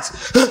 he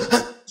acts.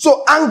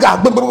 So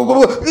anger.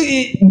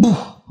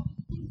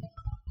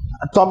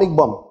 Atomic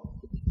bomb.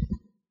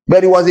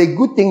 But it was a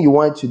good thing you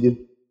wanted to do.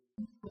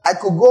 I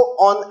could go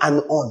on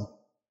and on.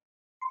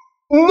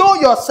 Know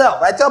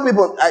yourself. I tell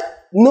people,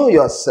 know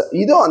yourself.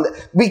 You don't.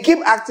 We keep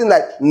acting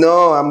like,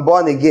 no, I'm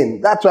born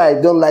again. That's why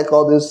I don't like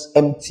all those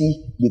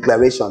empty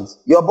declarations.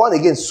 You're born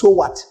again, so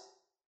what?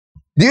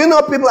 Do you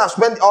know people have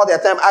spent all their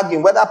time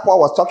arguing whether Paul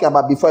was talking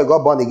about before he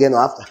got born again or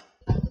after?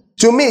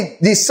 To me,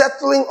 the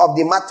settling of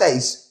the matter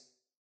is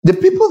the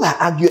people that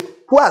argue.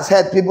 Who has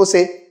heard people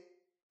say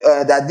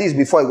that this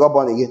before he got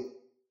born again?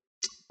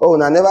 Oh,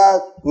 and I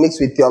never mix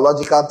with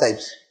theological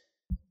types.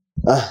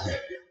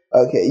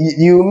 Okay,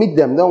 you meet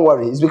them, don't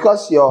worry. It's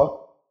because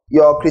your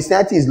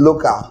Christianity is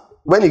local.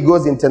 When it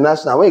goes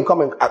international, when you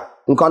come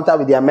in contact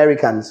with the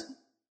Americans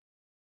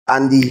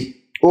and the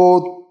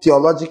old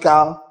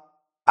theological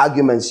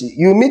arguments,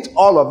 you meet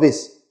all of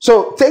this.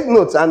 So take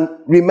notes and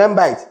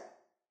remember it.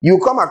 You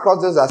come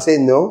across those that say,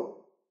 no,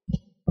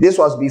 this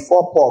was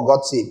before Paul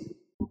got saved.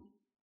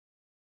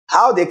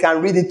 How they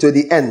can read it to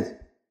the end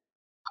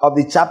of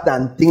the chapter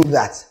and think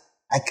that,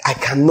 I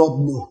cannot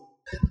know.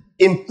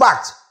 In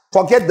fact,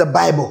 forget the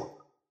Bible.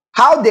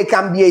 How they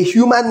can be a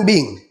human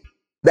being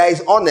that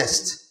is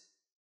honest,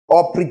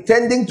 or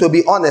pretending to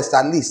be honest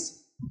at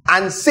least,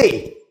 and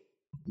say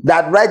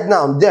that right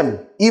now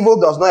evil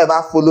does not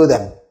ever follow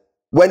them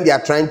when they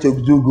are trying to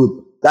do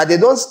good. That they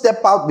don't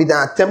step out with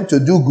an attempt to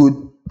do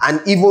good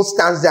and evil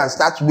stands there and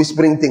starts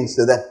whispering things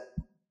to them.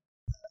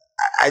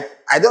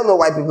 I don't know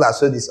why people are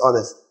so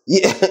dishonest.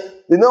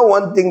 You know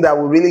one thing that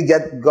will really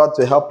get God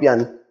to help you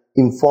and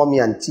inform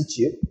you and teach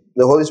you?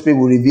 The Holy Spirit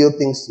will reveal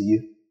things to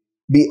you.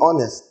 Be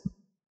honest.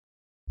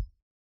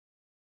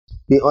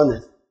 Be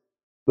honest.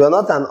 You are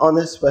not an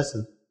honest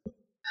person.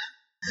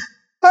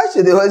 How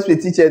should the Holy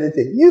Spirit teach you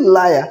anything? You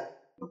liar.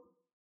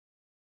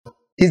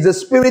 He's the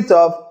spirit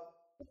of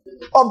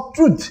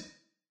truth.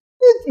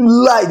 If you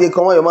lie, they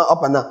come on your mouth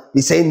up and down.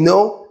 He say,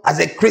 no, as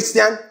a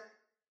Christian,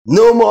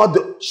 no more.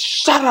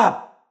 Shut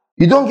up.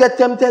 You don't get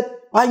tempted.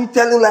 Why are you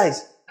telling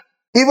lies?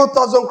 Evil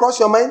thoughts don't cross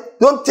your mind.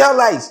 Don't tell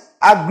lies.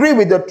 Agree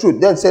with the truth.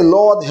 Then say,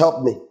 Lord,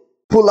 help me.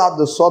 Pull out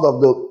the sword of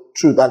the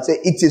truth and say,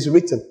 it is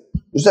written.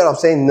 Instead of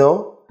saying,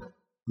 no,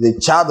 the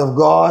child of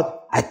God,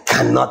 I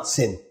cannot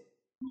sin.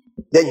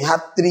 Then you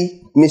have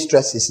 3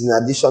 mistresses in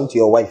addition to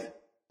your wife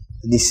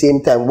at the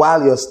same time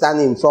while you're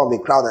standing in front of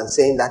the crowd and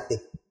saying that thing.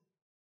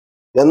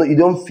 You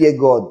don't fear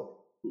God.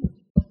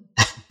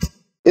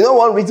 You know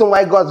one reason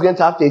why God's going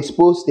to have to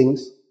expose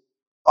things?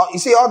 You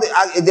see,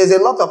 there's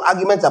a lot of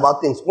arguments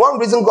about things. One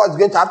reason God's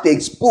going to have to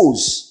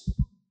expose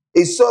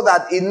is so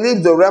that it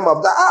leaves the realm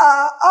of that.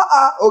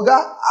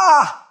 Oga,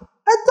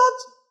 I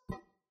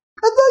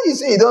thought you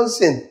say you don't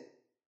sin.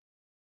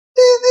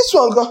 This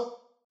one got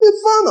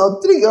you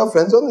found 3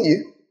 girlfriends, only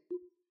you.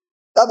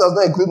 That does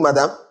not include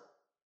madam.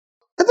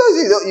 I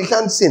thought you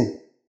can't sin.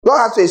 God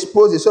has to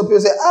expose it so people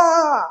say,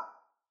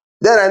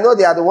 Then I know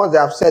they are the ones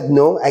that have said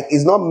no.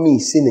 It's not me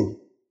sinning.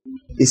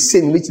 It's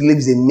sin which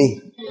lives in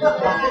me.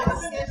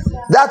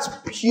 That's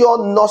pure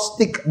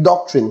Gnostic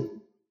doctrine.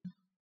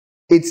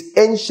 It's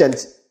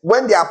ancient.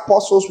 When the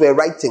apostles were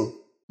writing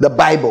the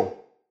Bible,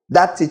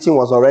 that teaching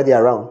was already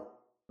around.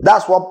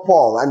 That's what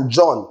Paul and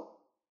John,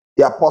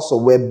 the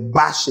apostle, were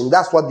bashing.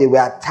 That's what they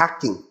were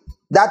attacking.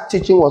 That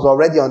teaching was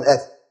already on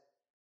earth.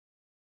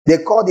 They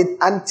called it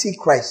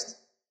Antichrist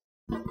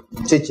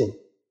teaching.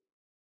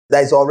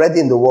 that is already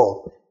in the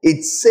world.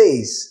 It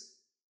says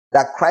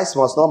that Christ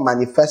must not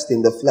manifest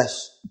in the flesh.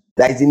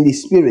 That is in the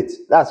spirit.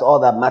 That's all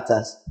that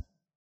matters.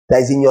 That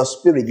is in your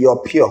spirit.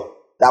 You're pure.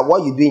 That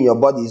what you do in your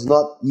body is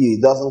not you.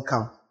 It doesn't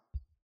count.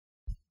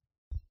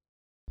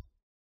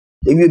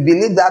 If you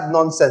believe that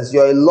nonsense,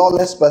 you're a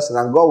lawless person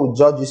and God will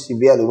judge you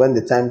severely when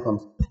the time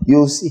comes.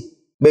 You'll see.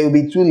 But it'll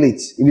be too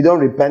late if you don't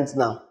repent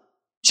now.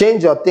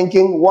 Change your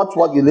thinking. Watch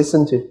what you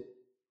listen to.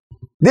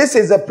 This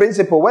is the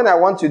principle. When I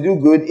want to do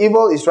good,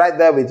 evil is right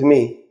there with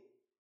me.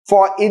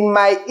 For in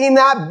my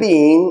inner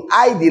being,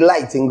 I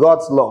delight in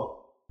God's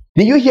law.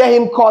 Did you hear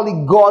him call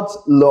it God's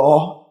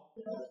law?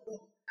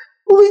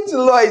 Which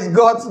law is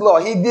God's law?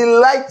 He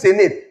delights in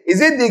it.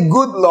 Is it the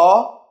good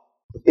law?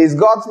 Is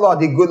God's law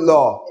the good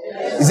law?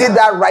 Yes. Is it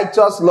that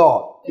righteous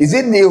law? Is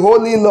it the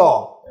holy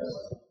law?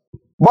 Yes.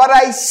 But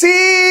I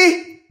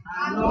see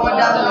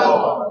another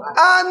law.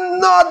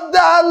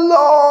 Another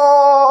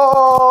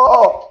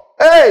law.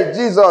 Hey,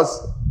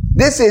 Jesus.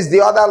 This is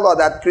the other law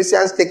that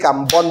Christians take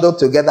and bundle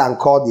together and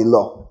call the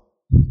law.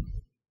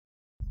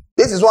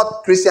 This is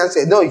what Christians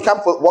say. No, you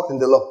can't walk in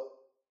the law.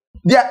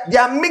 They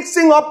are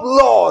mixing up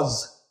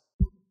laws.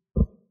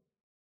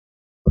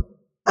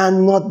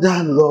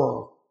 Another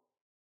law.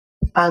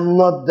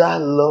 Another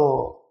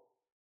law.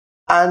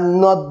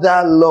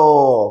 Another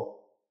law.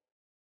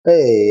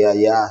 Hey,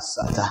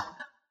 Sata.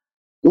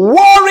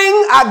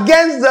 Warring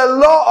against the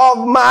law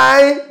of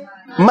my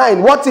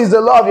mind. What is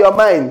the law of your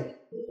mind?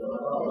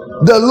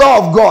 The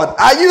law of God.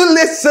 Are you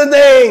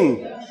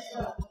listening?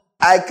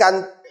 I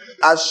can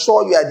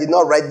assure you I did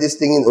not write this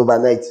thing in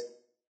overnight.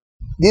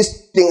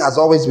 This thing has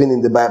always been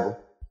in the Bible.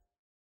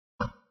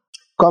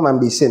 Come and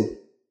be sin.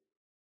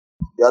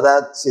 The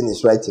other sin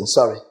is writing.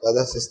 Sorry, the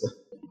other sister.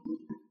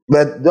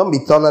 But don't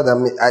be taller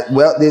than me.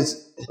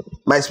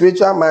 My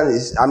spiritual man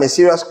is, I'm a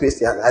serious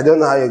Christian. I don't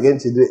know how you're going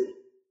to do it.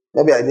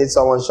 Maybe I need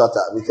someone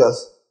shorter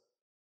because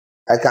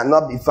I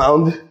cannot be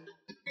found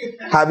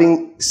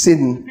having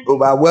sin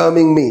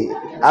overwhelming me.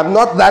 I'm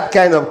not that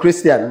kind of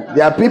Christian.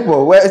 There are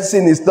people where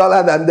sin is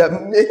taller than the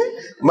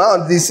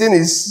mount. The sin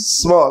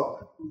is small.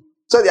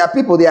 So there are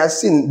people, they are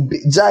sin,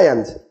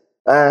 giant.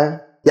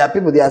 There are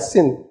people, they are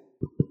sin.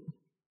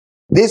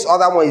 This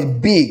other one is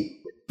big.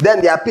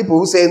 Then there are people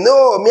who say,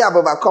 no, me have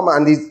overcome,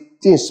 and this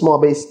thing is small,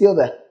 but it's still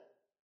there.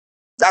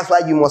 That's why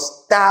you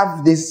must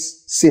starve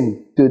this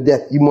sin to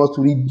death. You must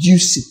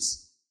reduce it.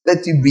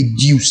 Let it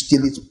reduce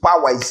till its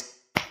power is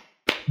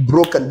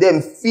broken.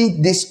 Then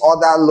feed this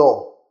other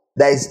law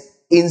that is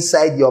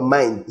inside your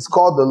mind. It's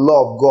called the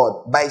law of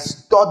God. By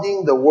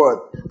studying the word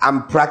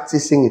and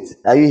practicing it.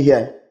 Are you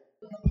here?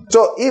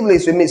 So evil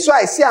is with me. So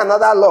I see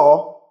another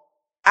law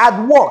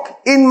at work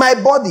in my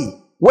body.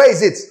 Where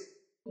is it?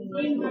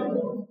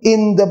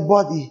 In the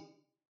body.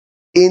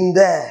 In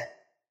there.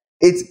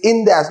 It's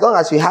in there. As long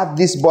as you have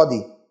this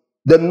body,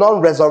 the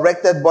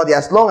non-resurrected body,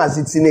 as long as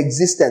it's in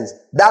existence,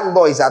 that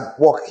law is at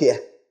work here.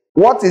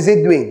 What is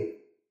it doing?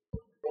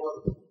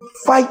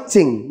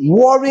 Fighting,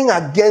 warring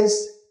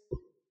against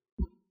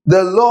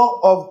the law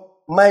of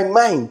my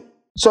mind.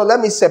 So let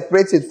me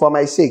separate it for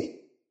my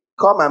sake.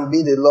 Come and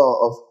be the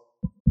law of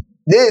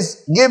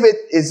this. Give it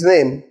its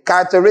name.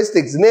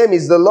 Characteristics. Name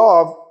is the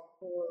law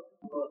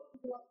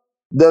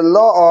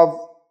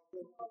of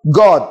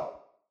God.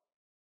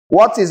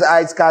 What is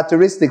its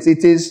characteristics?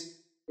 It is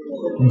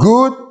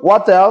good.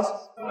 What else?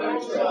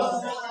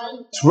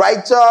 It's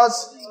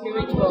righteous.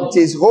 It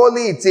is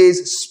holy. It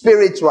is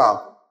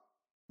spiritual.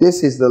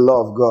 This is the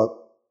law of God.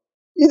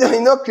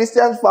 You know,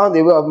 Christians found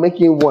a way of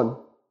making one.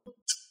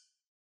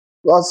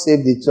 God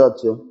save the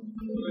church.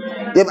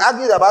 They've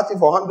argued about it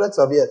for hundreds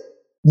of years.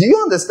 Do you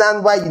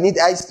understand why you need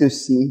eyes to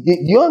see? Do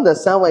you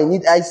understand why you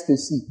need eyes to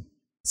see?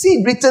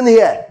 See, written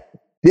here.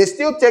 They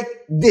still take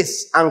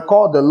this and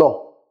call the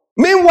law.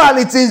 Meanwhile,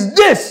 it is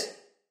this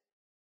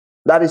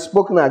that is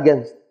spoken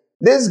against.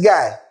 This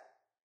guy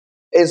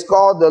is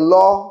called the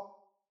law.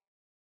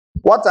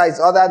 What are its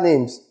other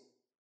names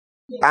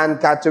and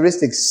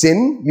characteristics?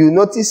 Sin. You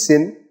notice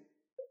sin.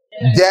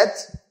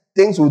 Death.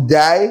 Things will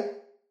die.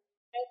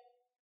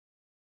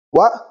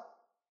 What?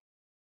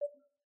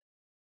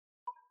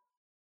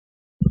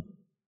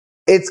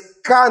 It's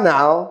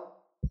carnal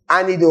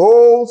and it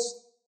holds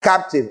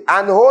captive.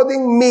 And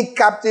holding me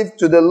captive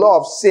to the law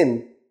of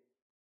sin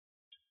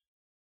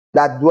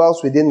that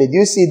dwells within me. Do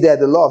you see there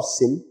the law of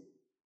sin?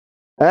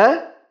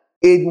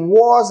 It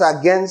wars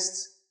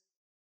against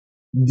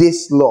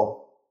this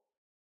law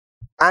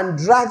and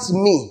drags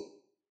me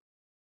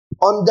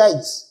under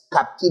its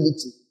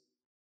captivity.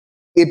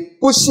 It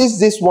pushes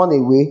this one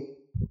away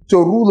to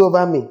rule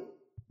over me.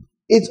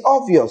 It's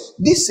obvious.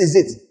 This is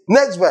it.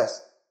 Next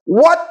verse.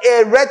 What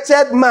a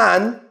wretched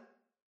man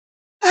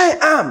I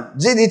am.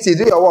 GDT,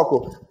 do your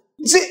work.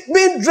 See,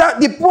 being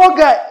dragged, the poor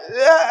guy.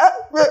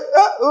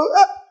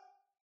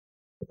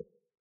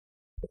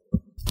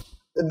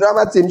 The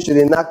drama team should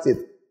enact it.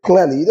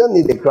 Clearly, you don't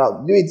need a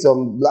crowd. Do it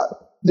on black.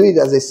 Do it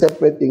as a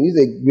separate thing. Use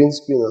a green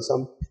screen or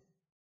something.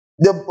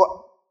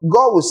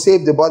 God will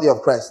save the body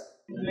of Christ.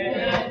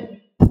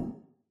 Amen.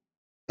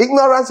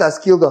 Ignorance has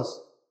killed us.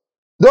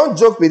 Don't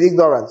joke with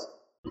ignorance.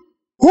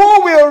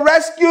 Who will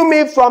rescue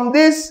me from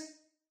this?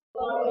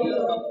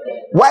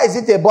 Why is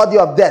it a body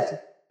of death?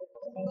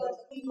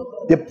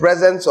 The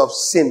presence of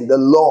sin, the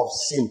law of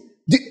sin.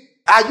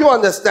 Are you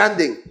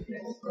understanding?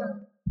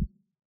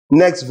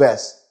 Next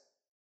verse.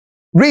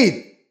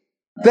 Read.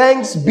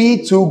 Thanks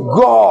be to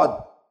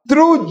God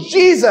through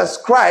Jesus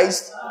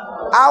Christ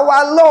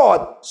our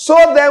Lord. So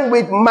then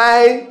with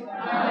my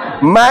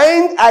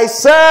mind I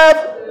serve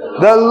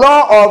the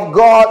law of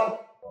God,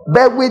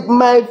 but with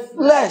my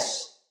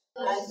flesh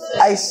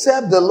I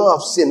serve the law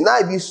of sin. Now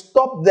if you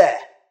stop there,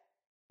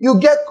 you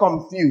get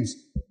confused.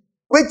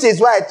 Which is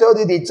why I told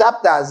you the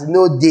chapters,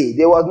 no day.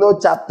 There was no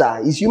chapter.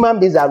 It's human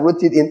beings that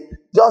wrote it in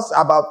just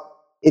about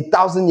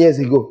 1,000 years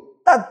ago.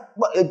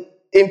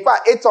 In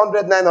fact,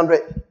 800,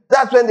 900.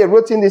 That's when they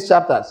wrote in these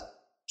chapters.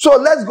 So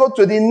let's go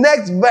to the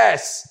next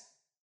verse.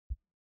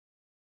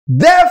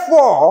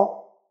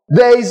 Therefore,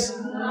 there is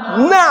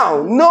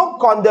now no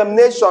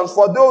condemnation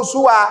for those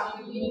who are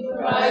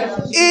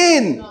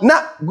in.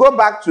 Now, go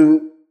back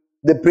to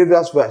the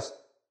previous verse.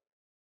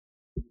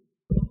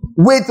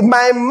 With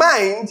my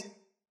mind,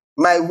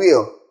 my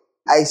will,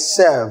 I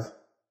serve.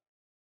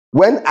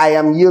 When I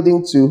am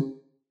yielding to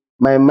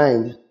my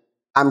mind,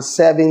 I'm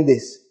serving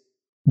this.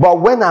 But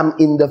when I'm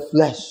in the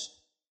flesh,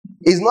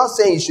 it's not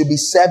saying you should be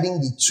serving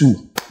the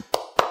two.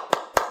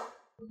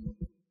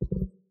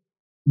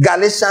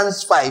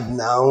 Galatians 5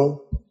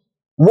 now.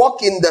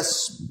 Walk in the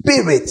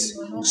spirit,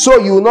 so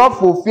you will not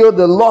fulfill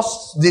the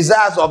lust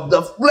desires of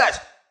the flesh.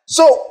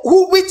 So,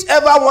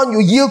 whichever one you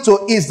yield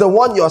to is the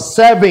one you're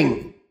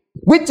serving.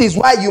 Which is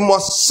why you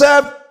must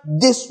serve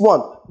this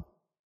one.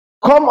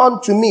 Come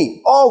unto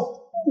me,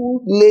 all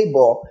who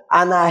labor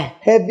and are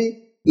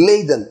heavy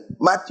laden.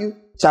 Matthew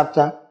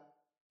chapter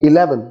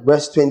 11,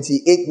 verse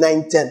 28,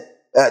 9, 10,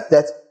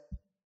 30.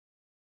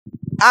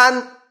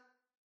 And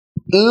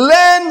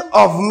learn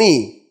of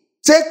me.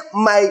 Take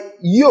my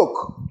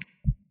yoke.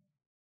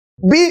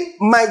 Be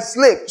my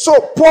slave.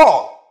 So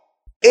Paul,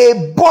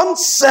 a bond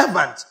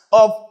servant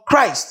of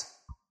Christ.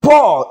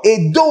 Paul,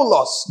 a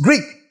doulos,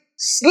 Greek,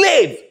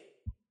 slave.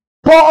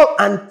 Paul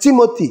and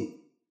Timothy.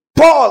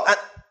 Paul and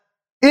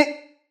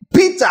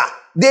Peter.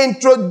 They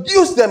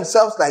introduced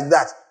themselves like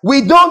that.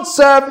 We don't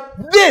serve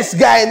this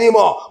guy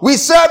anymore. We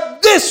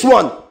serve this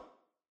one.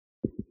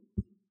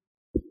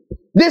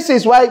 This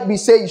is why we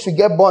say you should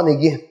get born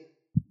again.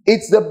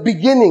 It's the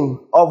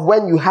beginning of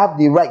when you have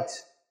the right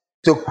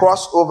to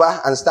cross over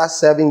and start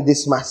serving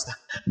this master.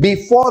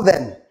 Before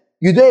then,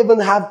 you don't even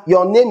have,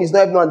 your name is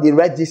not even on the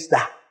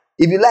register.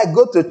 If you like,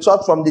 go to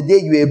church from the day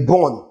you were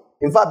born.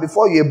 In fact,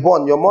 before you were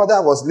born, your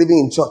mother was living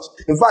in church.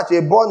 In fact, you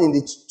were born in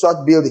the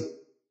church building.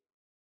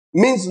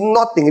 Means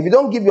nothing. If you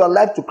don't give your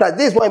life to Christ,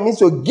 this is what it means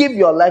to give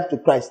your life to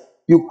Christ.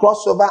 You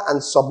cross over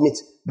and submit.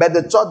 But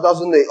the church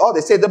doesn't know it. Oh,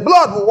 they say the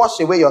blood will wash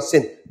away your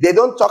sin. They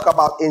don't talk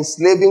about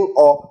enslaving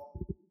or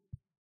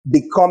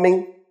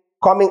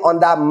coming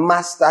under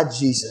Master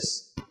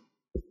Jesus.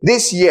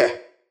 This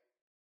year,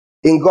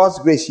 in God's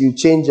grace, you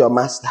change your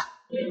master.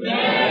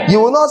 Amen.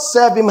 You will not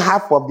serve him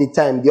half of the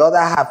time. The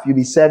other half, you'll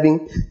be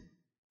serving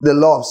the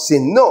law of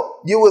sin. No,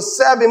 you will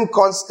serve him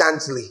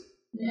constantly.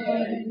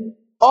 Amen.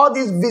 All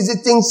this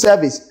visiting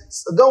service.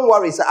 So don't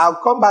worry, sir. I'll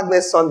come back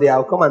next Sunday.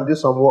 I'll come and do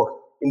some work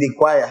in the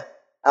choir.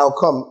 I'll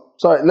come.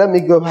 Sorry, let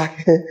me go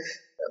back.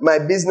 My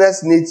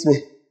business needs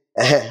me.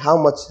 How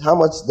much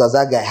does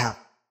that guy have?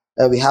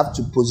 And we have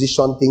to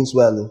position things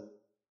well.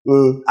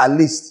 At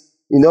least,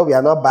 we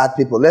are not bad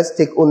people. Let's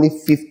take only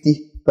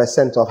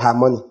 50% of her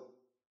money.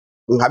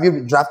 Have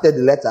you drafted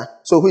the letter?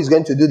 So who is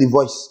going to do the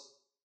voice?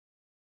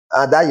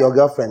 That your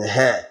girlfriend.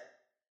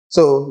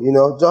 So,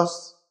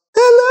 just,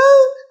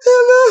 hello,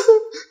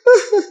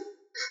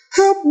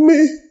 help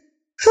me.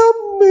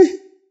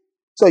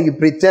 So you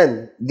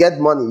pretend, get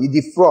money, you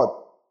defraud,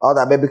 all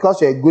that. But because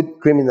you're a good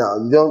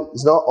criminal,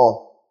 it's not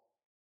all.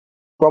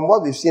 From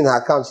what we've seen in her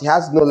account, she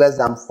has no less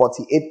than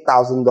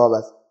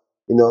 $48,000.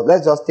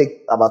 Let's just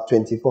take about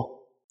 24.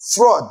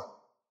 Fraud.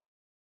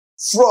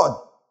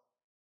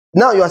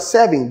 Now you're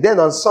serving. Then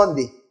on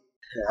Sunday,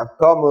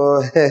 come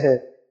on.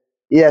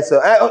 Yeah, so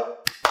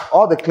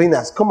all the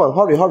cleaners, come on,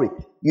 hurry.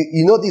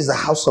 You know this is the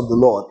house of the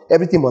Lord.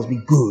 Everything must be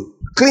good.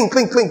 Clean.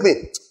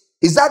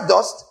 Is that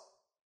dust?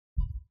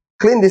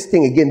 Clean this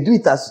thing again. Do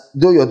it as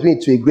though you're doing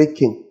it to a great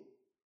king.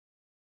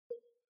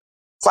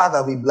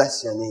 Father, we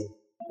bless your name.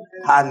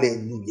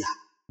 Hallelujah.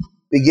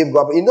 We give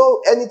God.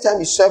 Anytime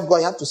you serve God,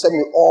 you have to serve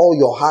Him all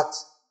your heart.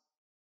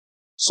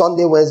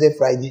 Sunday, Wednesday,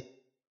 Friday,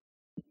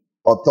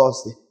 or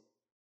Thursday.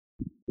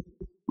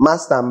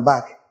 Master, I'm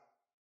back.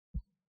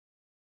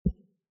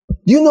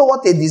 Do you know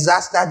what a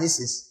disaster this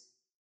is?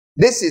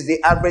 This is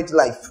the average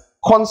life.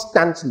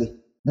 Constantly.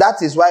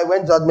 That is why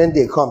when Judgment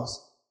Day comes,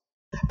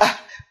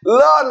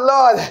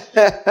 Lord,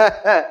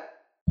 I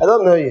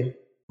don't know you.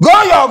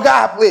 Go your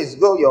Oga, please.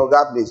 Go your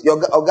Oga, please. Your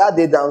Oga,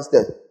 they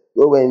downstairs.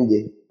 Go when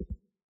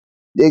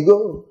they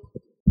go.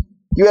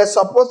 You are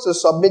supposed to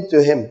submit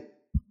to him.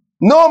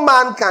 No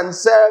man can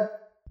serve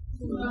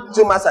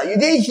two masters. You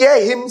didn't hear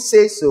him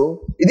say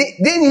so.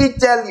 Didn't he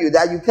tell you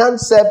that you can't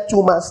serve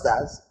two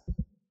masters?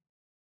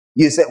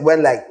 You said,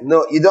 well, like,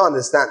 no, you don't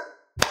understand.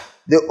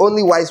 The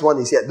only wise one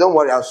is here. Don't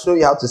worry, I'll show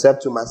you how to serve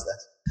two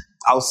masters.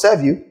 I'll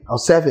serve you, I'll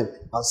serve him.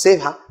 I'll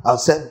save her, I'll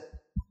serve him.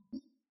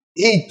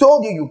 He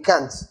told you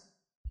can't.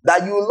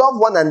 That you love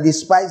one and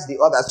despise the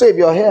other. So if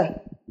you're here,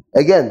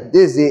 again,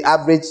 this is the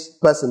average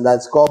person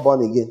that's called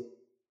born again.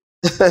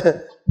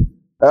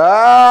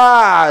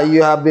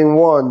 You have been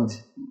warned.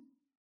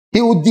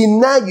 He will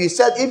deny you. He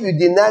said, if you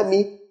deny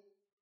me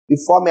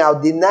before me,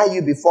 I'll deny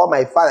you before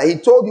my Father. He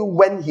told you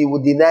when he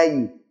will deny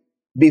you.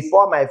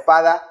 Before my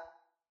Father,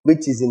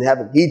 which is in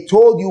heaven. He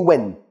told you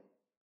when.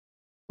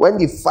 When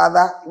the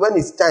Father, when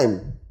it's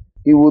time,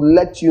 he will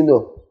let you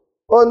know.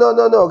 Oh, no,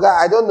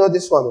 God, I don't know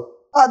this one.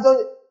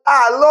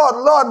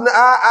 Lord,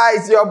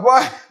 it's your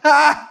boy.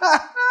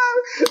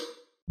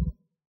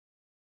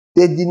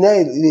 They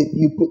deny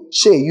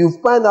you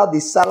find out the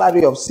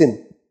salary of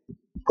sin.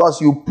 Because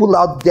you pull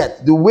out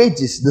debt. The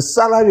wages, the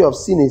salary of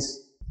sin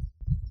is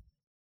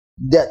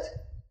debt.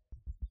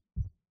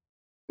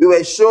 We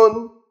were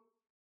shown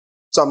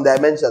some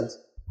dimensions.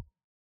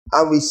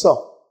 And we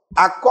saw,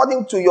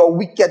 according to your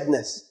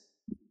wickedness,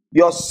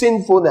 your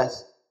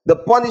sinfulness, the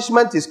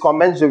punishment is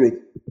commensurate.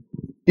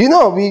 You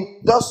know, we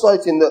just saw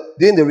it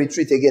during the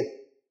retreat again.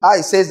 How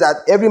it says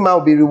that every man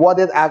will be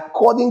rewarded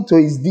according to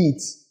his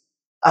deeds.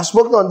 I've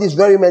spoken on this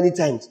very many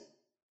times.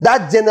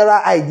 That general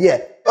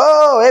idea.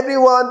 Oh,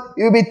 everyone,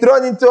 you'll be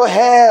thrown into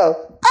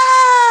hell.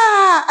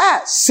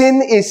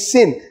 Sin is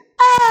sin.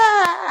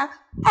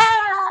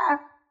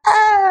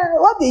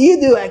 What did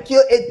you do? I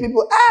killed 8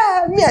 people.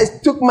 Me, I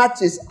took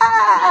matches.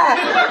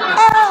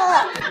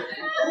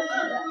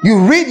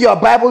 You read your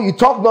Bible, you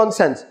talk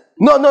nonsense.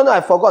 No,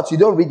 I forgot. You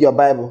don't read your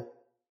Bible.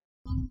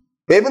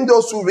 But even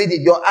those who read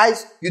it, your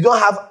eyes, you don't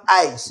have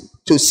eyes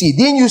to see.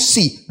 Didn't you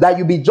see that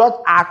you be judged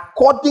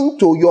according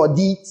to your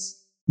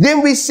deeds?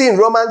 Didn't we see in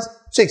Romans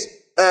 6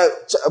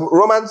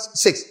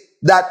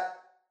 that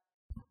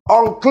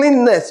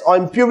uncleanness or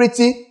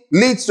impurity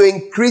leads to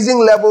increasing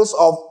levels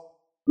of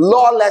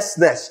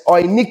lawlessness or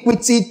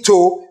iniquity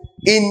to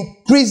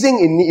increasing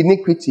in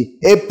iniquity?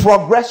 A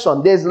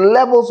progression. There's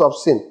levels of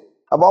sin.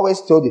 I've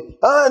always told you.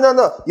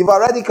 No. You've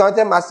already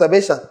committed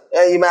masturbation.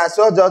 You might as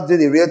well just do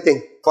the real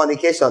thing.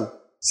 Fornication.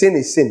 Sin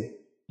is sin.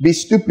 Be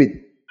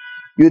stupid.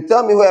 You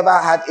tell me whoever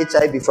had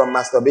HIV from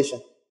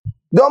masturbation.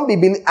 Don't be...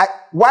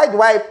 why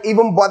do I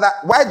even bother?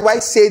 Why do I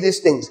say these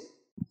things?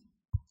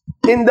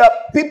 In the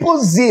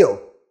people's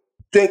zeal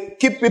to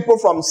keep people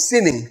from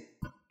sinning,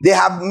 they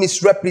have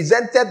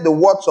misrepresented the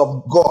words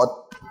of God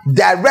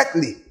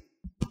directly.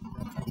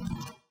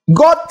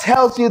 God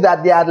tells you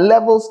that there are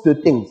levels to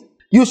things.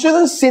 You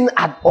shouldn't sin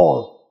at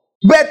all.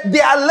 But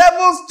there are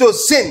levels to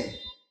sin.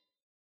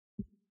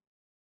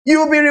 You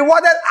will be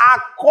rewarded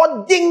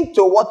according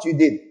to what you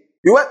did.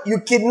 You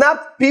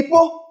kidnapped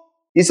people.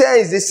 You say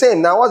it's the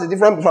same. Now what's the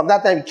difference from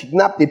that time you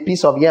kidnapped a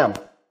piece of yam?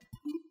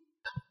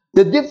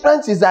 The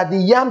difference is that the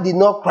yam did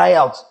not cry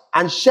out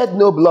and shed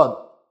no blood.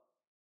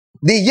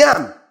 The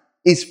yam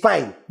is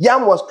fine.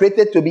 Yam was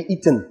created to be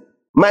eaten.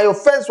 My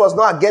offense was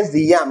not against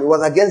the yam. It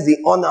was against the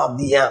honor of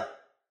the yam.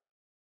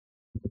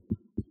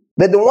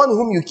 But the one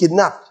whom you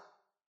kidnapped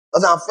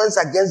was an offense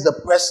against the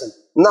person.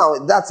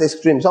 Now, that's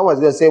extreme. Someone's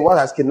going to say, what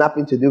has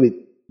kidnapping to do with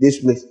this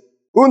place?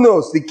 Who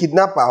knows? The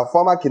kidnapper, or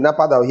former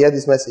kidnapper that will hear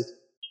this message.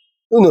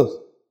 Who knows?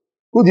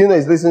 Who do you know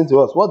is listening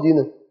to us? What do you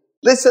know?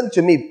 Listen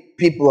to me,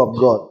 people of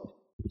God.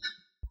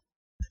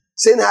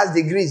 Sin has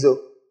degrees, though.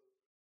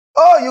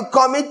 Oh, you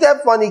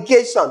committed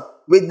fornication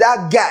with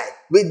that guy,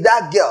 with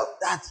that girl.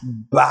 That's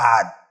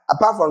bad.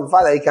 Apart from the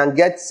fact that you can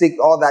get sick,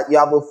 all that, you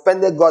have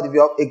offended God. If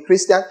you're a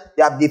Christian,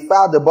 you have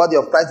defiled the body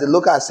of Christ, the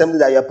local assembly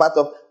that you're part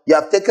of. You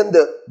have taken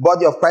the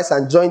body of Christ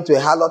and joined to a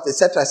harlot,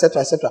 etc.,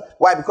 etc., etc.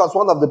 Why? Because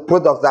one of the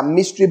products that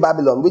Mystery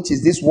Babylon, which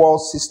is this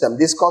world system,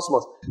 this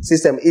cosmos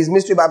system, is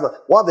Mystery Babylon.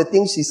 One of the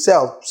things she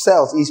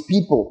sells is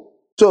people.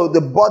 So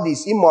the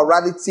bodies,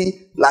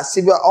 immorality,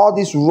 lascivia, all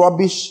this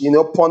rubbish,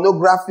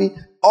 pornography,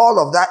 all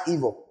of that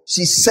evil.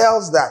 She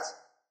sells that.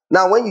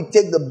 Now, when you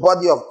take the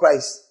body of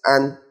Christ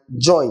and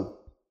join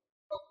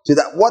to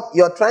that, what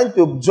you're trying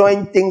to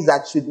join things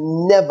that should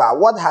never.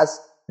 What has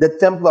the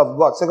temple of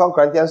God, 2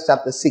 Corinthians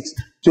chapter 6,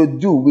 to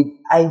do with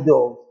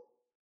idols?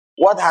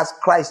 What has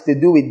Christ to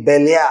do with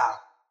Belial?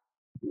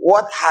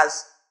 What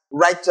has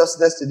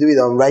righteousness to do with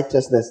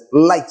unrighteousness?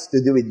 Light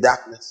to do with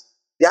darkness?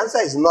 The answer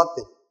is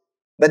nothing.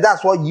 But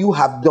that's what you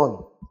have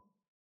done.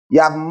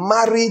 You have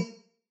married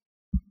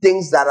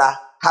things that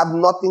have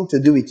nothing to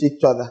do with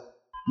each other.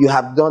 You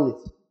have done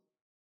it.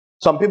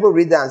 Some people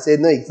read that and say,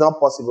 no, it's not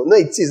possible. No,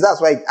 it is.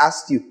 That's why it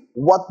asked you,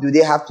 what do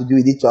they have to do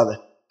with each other?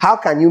 How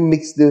can you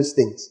mix those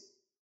things?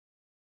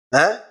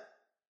 Huh?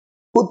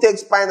 Who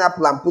takes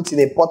pineapple and puts in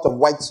a pot of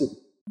white soup?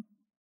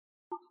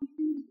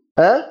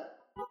 Huh?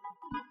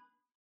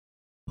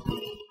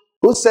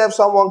 Who serves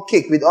someone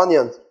cake with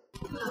onions?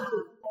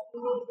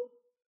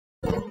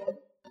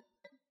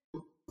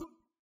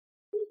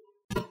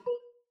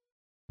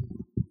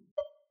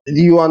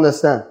 Do you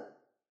understand?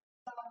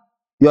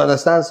 You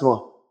understand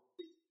small?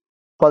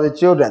 For the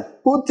children.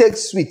 Who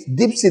takes sweet,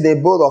 dips in a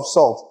bowl of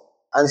salt,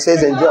 and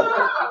says enjoy?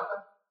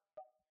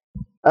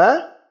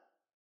 Huh?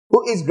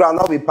 Who eats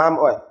groundnut with palm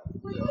oil?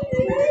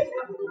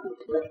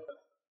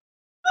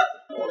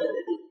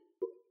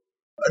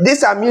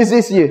 This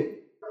amuses you.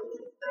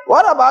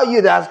 What about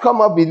you that has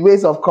come up with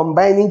ways of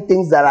combining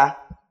things that are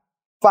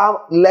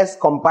far less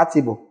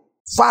compatible?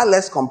 Far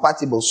less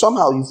compatible.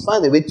 Somehow you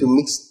find a way to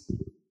mix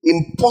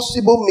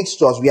impossible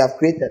mixtures we have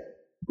created.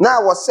 Now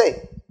I was saying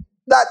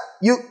that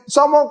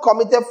someone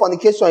committed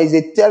fornication is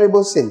a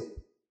terrible sin.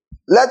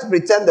 Let's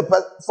pretend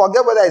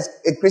forget whether it's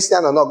a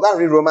Christian or not. Go and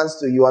read Romans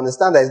 2. You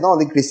understand that it's not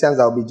only Christians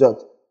that will be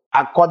judged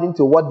according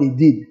to what they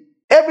did.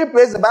 Every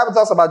place the Bible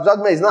talks about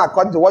judgment is not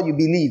according to what you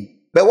believe,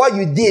 but what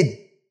you did.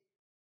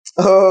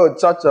 Oh,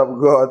 Church of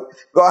God,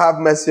 God have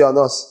mercy on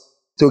us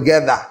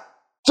together.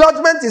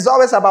 Judgment is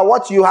always about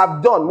what you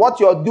have done, what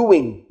you're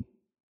doing,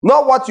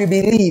 not what you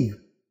believe.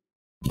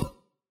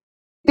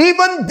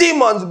 Even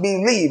demons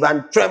believe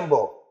and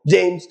tremble.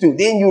 James 2.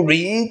 Didn't you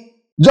read?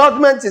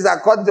 Judgment is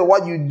according to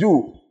what you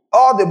do.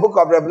 All the book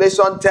of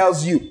Revelation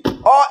tells you.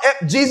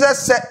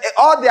 Jesus said,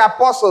 all the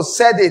apostles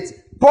said it.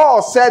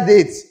 Paul said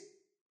it.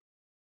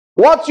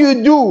 What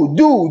you do.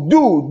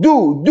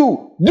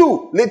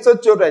 Little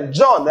children,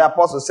 John the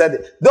apostle said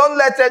it. Don't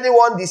let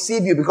anyone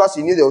deceive you because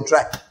you knew they will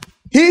try.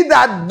 He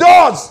that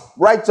does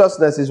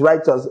righteousness is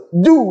righteous.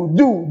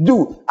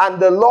 Do. And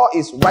the law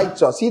is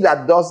righteous. He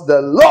that does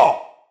the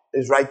law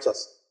is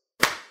righteous.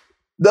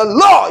 The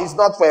law is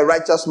not for a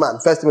righteous man.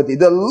 1 Timothy.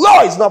 The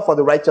law is not for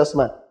the righteous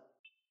man.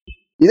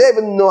 You don't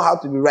even know how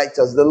to be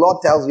righteous. The law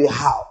tells you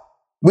how.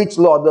 Which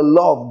law? The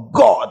law of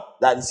God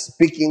that is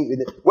speaking with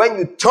it. When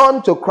you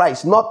turn to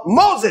Christ, not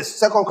Moses,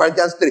 2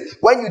 Corinthians 3.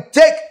 When you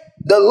take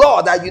the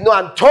law that you know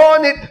and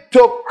turn it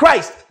to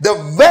Christ, the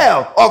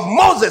veil of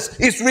Moses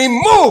is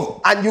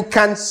removed and you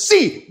can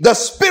see the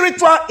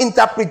spiritual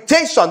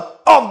interpretation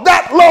of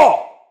that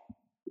law.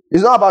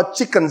 It's not about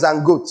chickens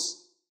and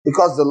goats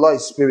because the law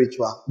is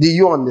spiritual. Do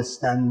you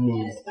understand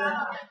me?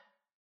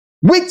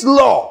 Which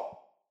law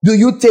do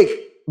you take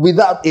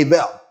without a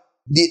veil?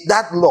 This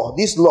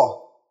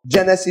law,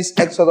 Genesis,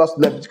 Exodus,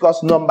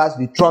 Leviticus, Numbers,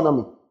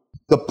 Deuteronomy,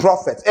 the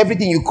prophets,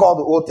 everything you call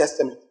the Old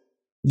Testament.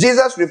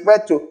 Jesus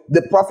referred to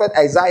the prophet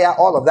Isaiah,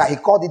 all of that. He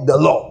called it the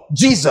law.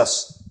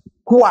 Jesus,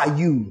 who are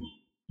you?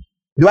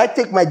 Do I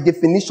take my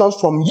definitions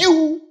from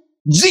you?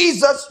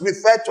 Jesus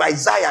referred to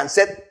Isaiah and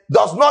said,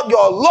 does not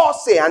your law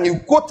say? And you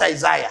quote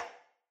Isaiah.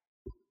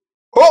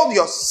 Hold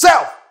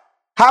yourself.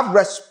 Have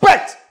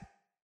respect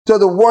to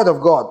the word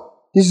of God.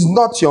 This is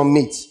not your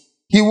mate.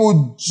 He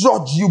will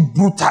judge you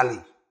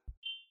brutally.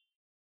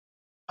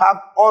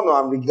 Have honor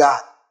and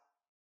regard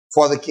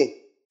for the king.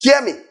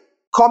 Hear me.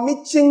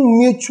 Committing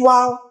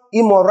mutual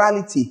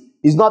immorality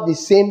is not the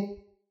same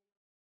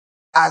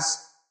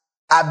as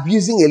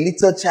abusing a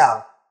little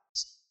child.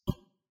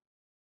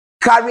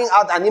 Carrying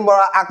out an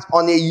immoral act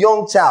on a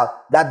young child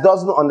that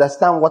doesn't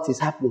understand what is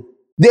happening.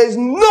 There is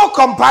no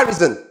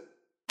comparison.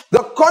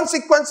 The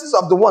consequences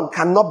of the one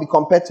cannot be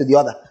compared to the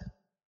other.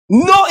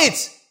 Know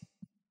it.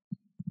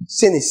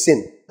 Sin is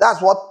sin.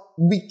 That's what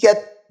wicked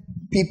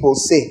people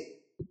say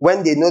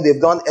when they know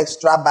they've done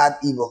extra bad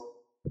evil.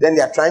 Then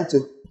they are trying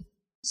to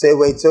say,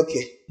 well, it's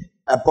okay.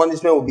 A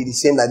punishment will be the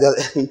same.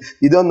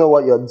 You don't know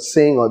what you're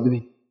saying or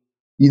doing.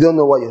 You don't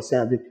know what you're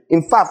saying or doing.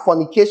 In fact,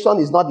 fornication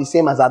is not the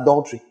same as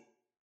adultery.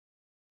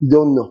 You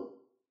don't know.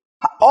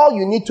 All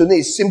you need to know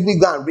is simply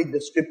go and read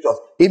the scriptures.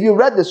 If you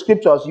read the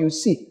scriptures, you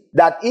see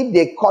that if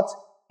they caught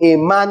a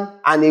man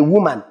and a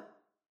woman,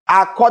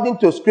 according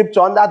to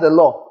scripture under the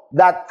law,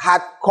 that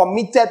had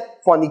committed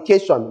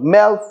fornication,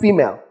 male,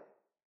 female,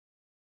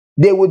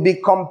 they would be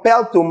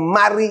compelled to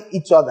marry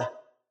each other,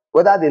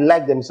 whether they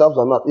like themselves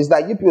or not. It's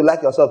like you people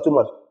like yourself too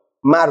much.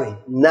 Marry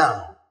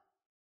now.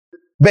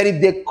 But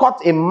if they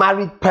caught a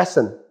married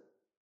person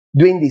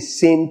doing the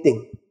same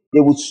thing,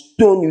 they would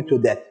stone you to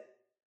death.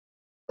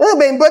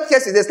 But in both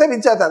cases, they sleep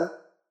in church.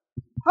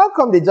 How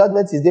come the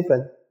judgment is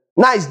different?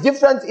 Now, it's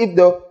different if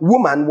the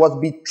woman was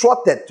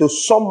betrothed to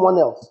someone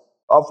else,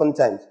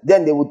 oftentimes.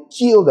 Then they would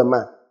kill the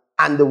man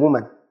and the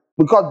woman,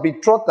 because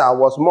betrothal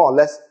was more or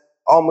less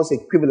almost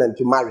equivalent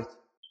to marriage.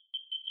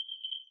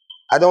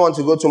 I don't want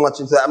to go too much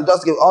into that. I'm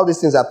just giving all these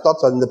things I've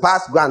taught in the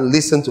past. Go and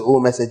listen to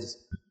old messages.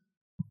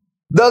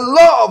 The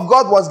law of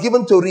God was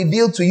given to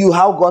reveal to you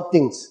how God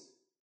thinks.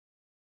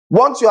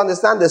 Once you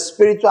understand the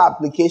spiritual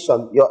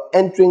application, you're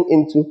entering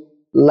into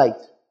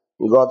light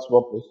in God's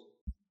purpose.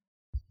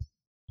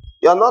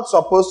 You're not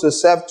supposed to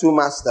serve two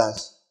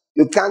masters.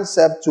 You can't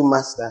serve two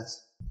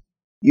masters.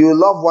 You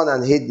love one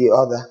and hate the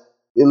other.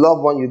 You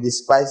love one, you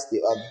despise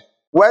the other.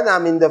 When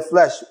I'm in the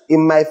flesh,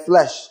 in my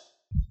flesh,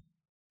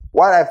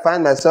 what I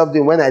find myself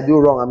doing when I do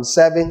wrong, I'm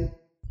serving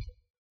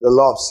the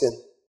law of sin.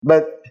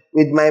 But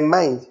with my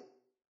mind,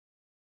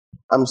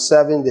 I'm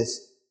serving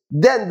this.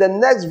 Then the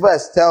next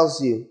verse tells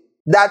you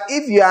that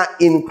if you are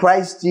in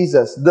Christ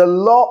Jesus, the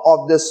law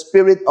of the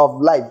Spirit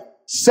of life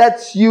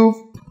sets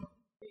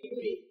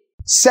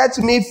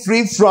me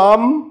free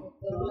from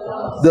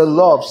the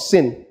law of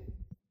sin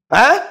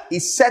He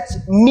sets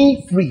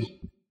me free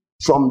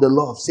from the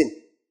law of sin.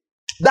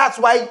 That's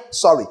why,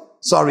 sorry,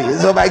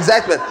 it's over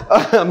excitement.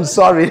 I'm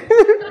sorry.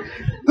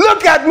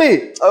 Look at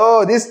me.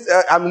 Oh,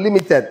 I'm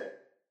limited.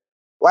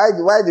 Why is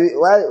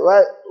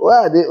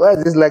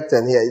this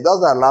lectern here? It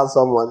doesn't allow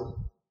someone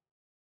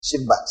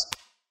shift back.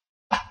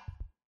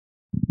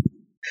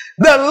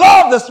 The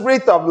law of the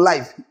Spirit of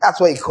life. That's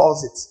what he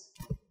calls it.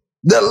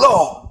 The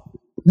law.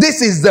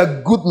 This is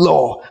the good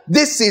law.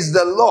 This is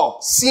the law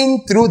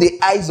seen through the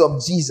eyes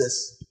of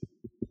Jesus.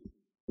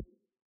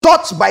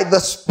 Taught by the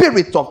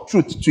Spirit of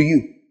truth to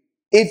you.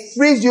 It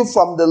frees you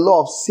from the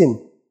law of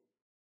sin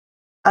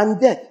and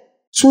death.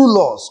 Two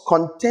laws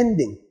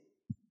contending.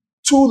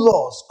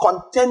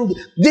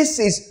 This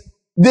is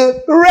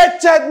the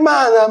wretched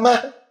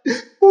man.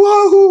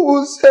 Who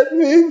will set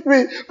me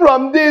free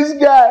from this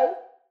guy?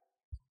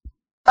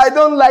 I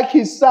don't like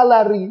his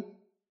salary.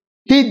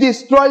 He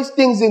destroys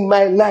things in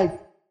my life.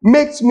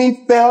 Makes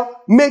me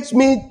fail. Makes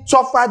me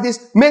suffer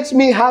this. Makes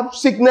me have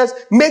sickness.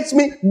 Makes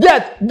me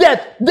death.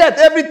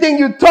 Everything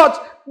you touch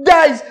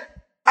dies.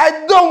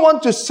 I don't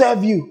want to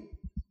serve you.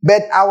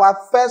 But our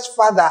first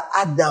father,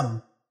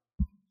 Adam,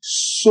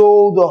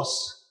 sold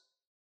us.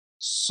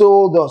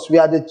 We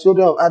are the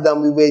children of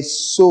Adam. We were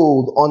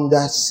sold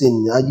under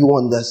sin. Are you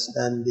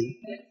understanding?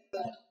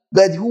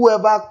 That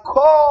whoever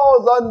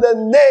calls on the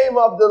name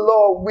of the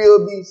Lord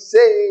will be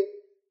saved.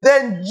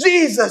 Then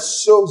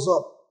Jesus shows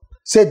up.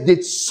 Said,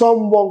 did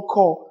someone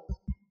call?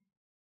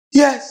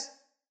 Yes.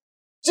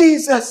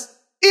 Jesus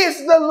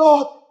is the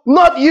Lord,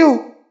 not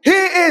you. He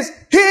is.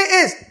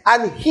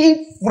 And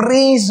he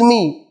frees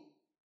me.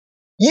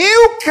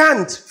 You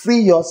can't free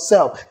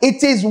yourself.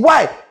 It is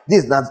why.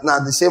 This not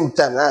the same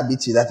time. I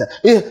beat you that time.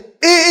 It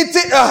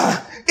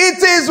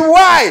is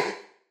why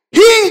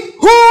he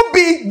who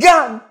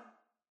began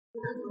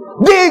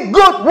the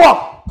good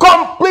work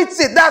completes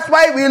it. That's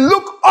why we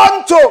look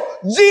unto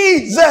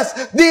Jesus,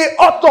 the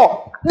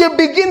author, the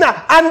beginner,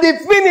 and the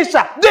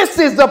finisher. This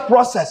is the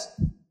process.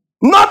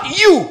 Not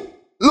you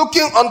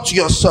looking unto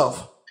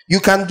yourself. You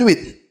can do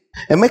it.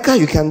 Emeka,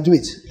 you can do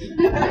it.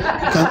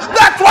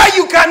 That's why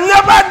you can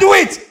never do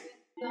it.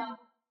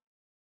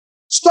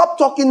 Stop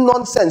talking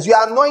nonsense. You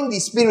are annoying the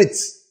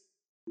spirits.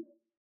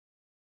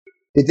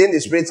 You think the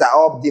spirits are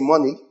all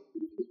demonic?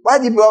 Why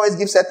do people always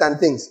give certain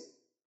things?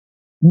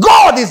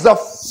 God is the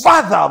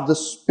father of the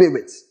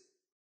spirits.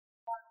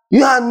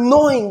 You are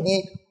annoying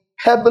the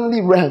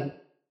heavenly realm.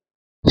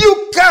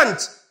 You can't.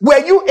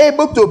 Were you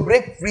able to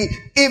break free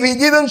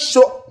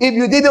if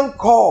you didn't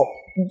call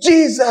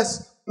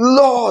Jesus,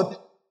 Lord,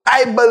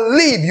 I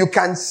believe you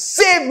can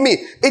save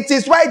me. It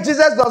is why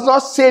Jesus does not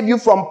save you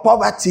from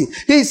poverty.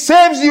 He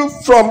saves you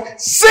from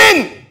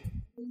sin.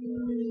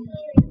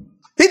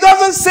 He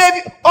doesn't save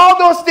you all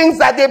those things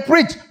that they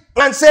preach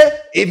and say,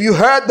 if you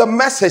heard the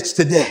message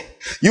today,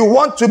 you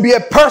want to be a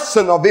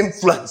person of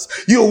influence.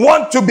 You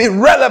want to be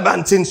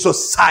relevant in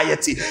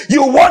society.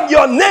 You want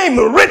your name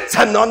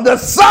written on the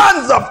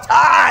sands of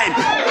time.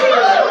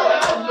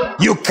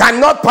 You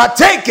cannot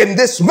partake in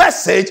this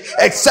message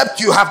except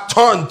you have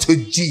turned to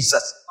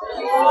Jesus.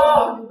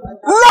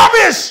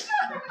 Rubbish!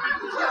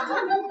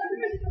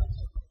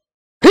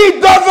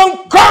 He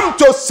doesn't come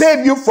to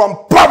save you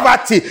from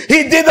poverty.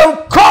 He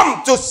didn't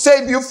come to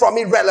save you from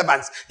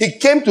irrelevance. He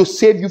came to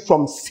save you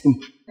from sin.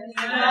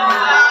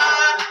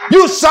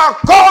 You shall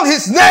call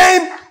his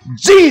name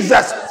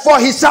Jesus, for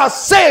he shall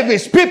save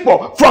his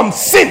people from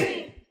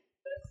sin.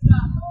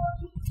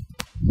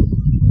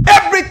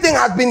 Everything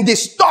has been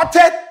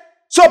distorted.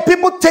 So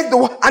people take the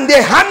word and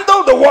they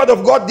handle the word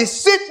of God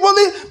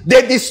deceitfully.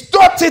 They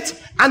distort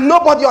it and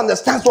nobody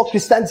understands what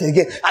Christianity is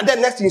again. And then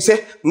next thing you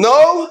say,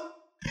 no,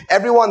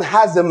 everyone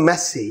has a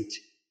message.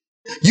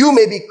 You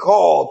may be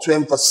called to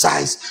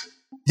emphasize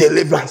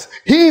deliverance.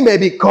 He may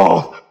be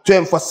called to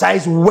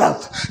emphasize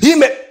wealth.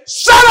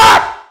 Shut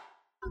up!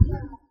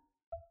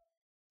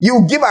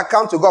 You give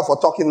account to God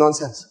for talking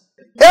nonsense.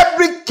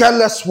 Every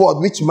careless word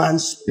which man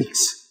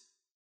speaks,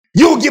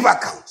 you give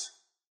account.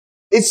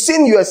 It's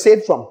sin you are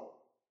saved from.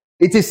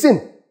 It is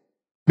sin.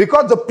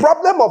 Because the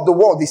problem of the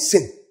world is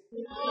sin.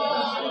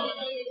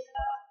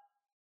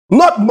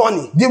 Not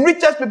money. The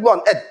richest people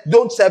on earth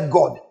don't serve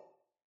God.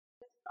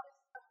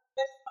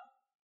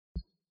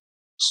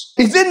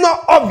 Is it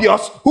not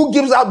obvious who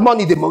gives out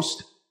money the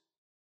most?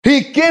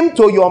 He came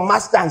to your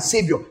master and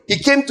savior. He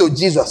came to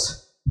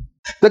Jesus.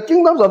 The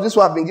kingdoms of this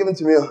world have been given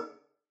to me.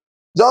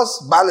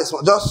 Just balance,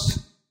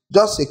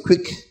 just a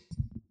quick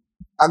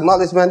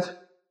acknowledgement.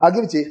 I'll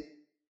give it to you.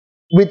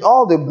 With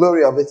all the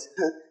glory of it.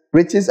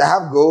 Riches, I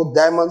have gold,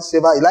 diamonds,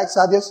 silver. You like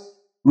sardius,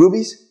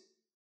 rubies,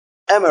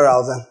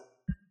 emeralds, and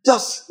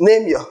just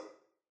name your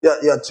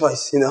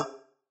choice,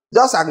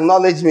 Just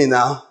acknowledge me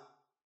now.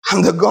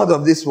 I'm the God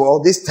of this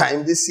world, this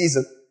time, this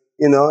season.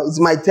 It's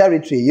my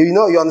territory.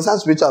 You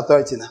understand spiritual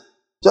authority now.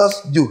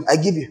 Just do. I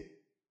give you.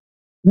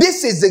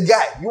 This is the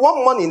guy. You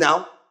want money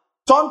now?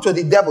 Turn to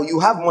the devil. You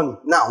have money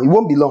now. It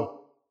won't be long.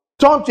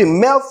 Turn to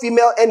male,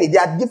 female, any.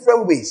 There are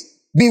different ways.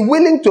 Be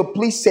willing to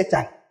please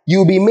Satan.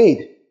 You'll be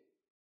made.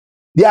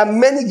 There are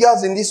many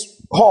girls in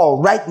this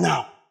hall right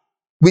now.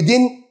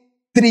 within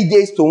 3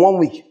 days to 1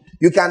 week.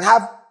 You can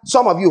have,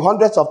 some of you,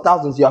 hundreds of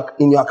thousands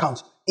in your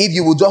account if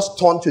you will just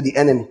turn to the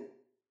enemy.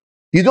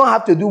 You don't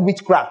have to do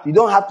witchcraft. You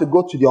don't have to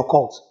go to the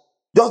occult.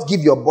 Just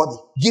give your body.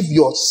 Give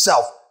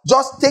yourself.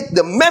 Just take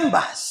the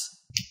members,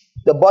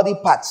 the body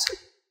parts.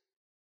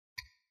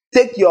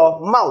 Take your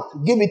mouth.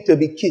 Give it to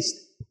be kissed.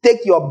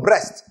 Take your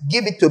breast.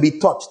 Give it to be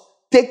touched.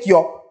 Take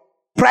your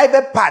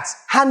private parts.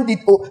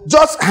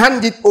 Just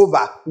hand it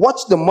over.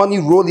 Watch the money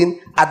roll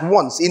in at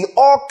once in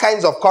all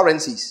kinds of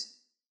currencies.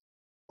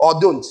 Or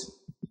don't.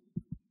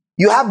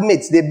 You have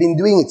mates. They've been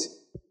doing it.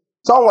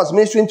 Someone was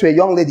ministering to a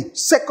young lady,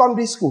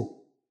 secondary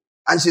school.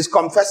 And she's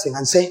confessing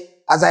and saying,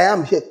 as I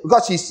am here,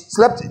 because she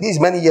slept, this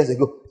many years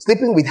ago,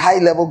 sleeping with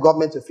high-level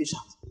government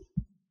officials.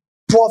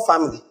 Poor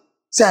family.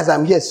 Say, as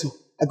I'm here, so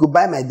I could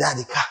buy my dad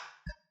a car.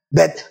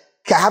 But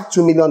I have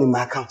 2 million in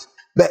my account.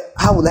 But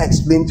how will I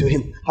explain to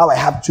him how I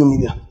have 2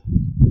 million?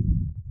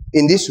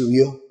 In this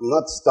review, I'm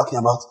not talking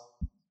about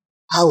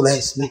how will I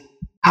explain.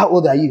 How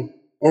old are you?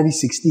 Maybe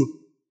 16,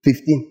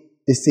 15,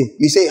 16.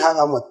 You say you have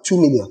how much? 2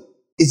 million.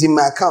 It's in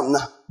my account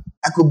now.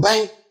 I could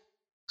buy,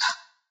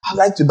 I'd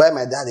like to buy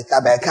my dad a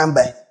car, but I can't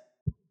buy it.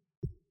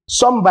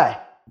 Some buy.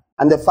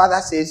 And the father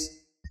says,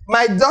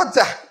 my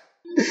daughter,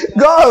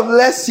 God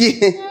bless you.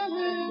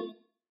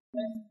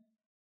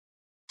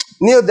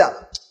 Kneel down.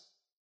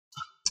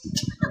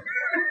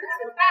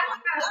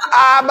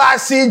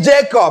 Abasi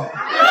Jacob.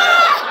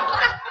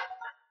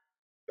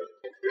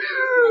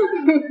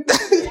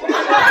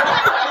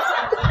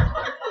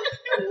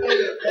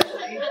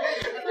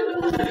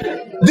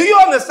 Do you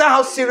understand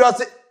how serious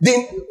it?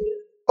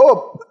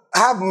 Oh,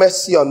 have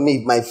mercy on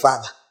me, my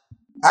father.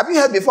 Have you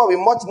heard before, with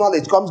much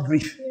knowledge comes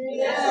grief?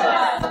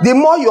 Yes. The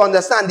more you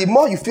understand, the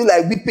more you feel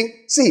like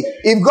weeping. See,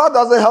 if God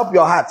doesn't help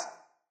your heart,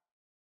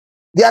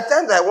 there are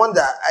times I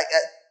wonder,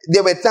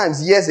 there were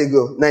times years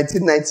ago,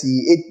 1998-9,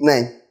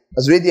 I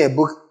was reading a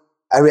book,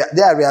 I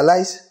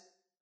realized,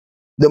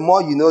 the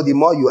more you know, the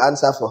more you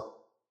answer for.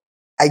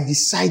 I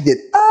decided,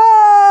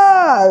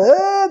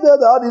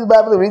 all these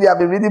Bible reading, I've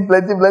been reading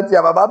plenty,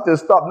 I'm about to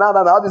stop. No,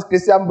 all these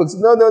Christian books,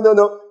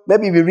 no.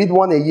 Maybe we read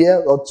one a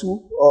year or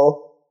two,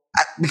 or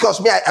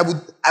because me,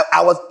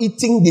 I was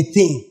eating the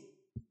thing.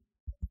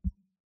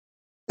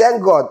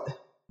 Thank God,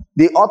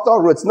 the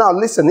author wrote. Now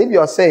listen, if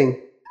you're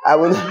saying, I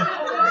will.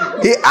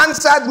 He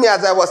answered me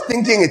as I was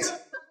thinking it,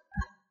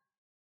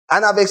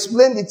 and I've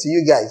explained it to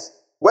you guys.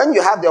 When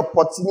you have the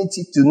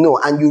opportunity to know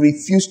and you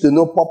refuse to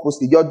know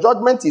purposely, your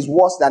judgment is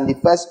worse than the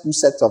first two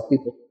sets of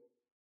people.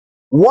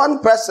 One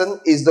person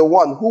is the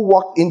one who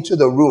walked into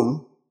the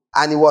room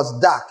and it was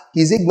dark.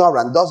 He's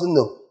ignorant, doesn't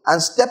know,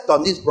 and stepped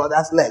on his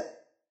brother's leg.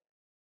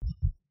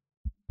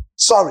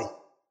 Sorry.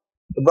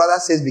 The brother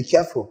says, be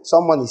careful.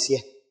 Someone is here.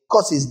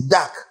 Because it's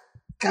dark.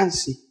 Can't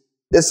see.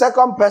 The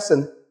second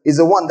person is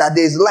the one that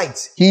there is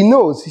light. He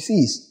knows, he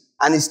sees,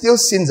 and he still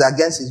sins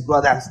against his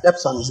brother and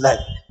steps on his leg.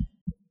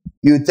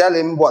 You tell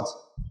him what?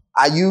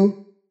 Are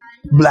you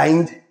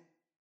blind?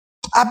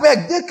 I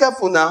beg, be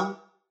careful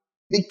now.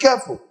 Be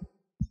careful.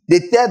 The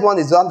third one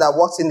is the one that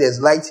walks in, there's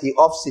light, he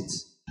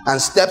offsits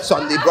and steps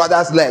on the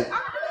brother's leg.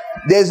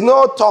 There's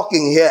no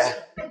talking here.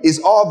 It's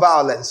all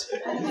violence.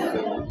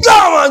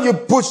 Come on, you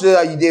push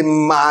it, you did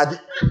mad.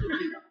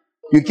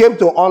 You came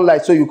to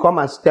online, so you come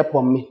and step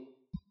on me.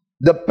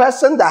 The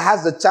person that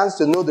has the chance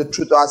to know the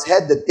truth or has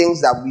heard the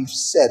things that we've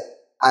said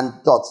and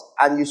thought,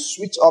 and you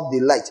switch off the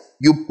light,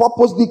 you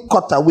purposely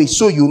cut away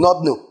so you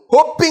not know,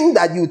 hoping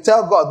that you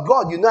tell God,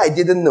 God, you know I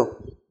didn't know.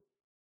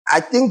 I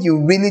think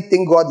you really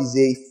think God is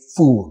a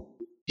fool.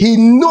 He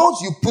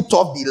knows you put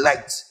off the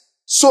light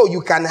so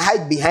you can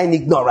hide behind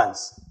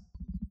ignorance.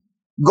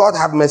 God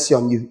have mercy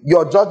on you.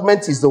 Your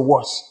judgment is the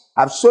worst.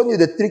 I've shown you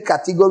the three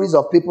categories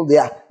of people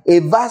there. A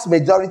vast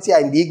majority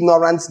are in the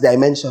ignorance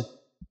dimension.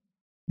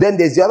 Then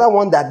there's the other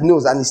one that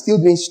knows and is still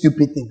doing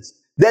stupid things.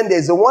 Then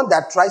there's the one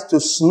that tries to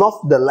snuff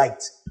the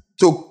light,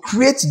 to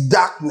create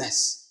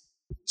darkness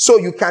so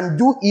you can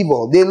do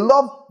evil. They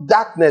love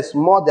darkness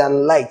more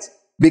than light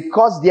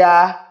because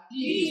their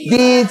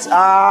deeds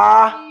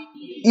are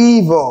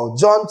evil.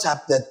 John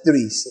chapter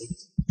 3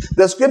 says.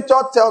 The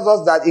scripture tells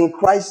us that in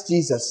Christ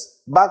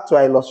Jesus, back to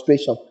our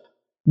illustration,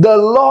 the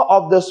law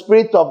of the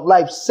Spirit of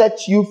life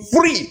sets you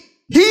free.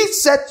 He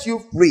sets you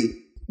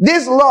free.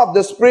 This law of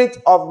the Spirit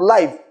of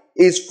life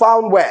is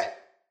found where?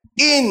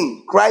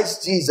 In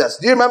Christ Jesus.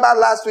 Do you remember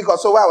last week or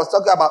so where I was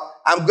talking about,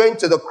 I'm going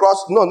to the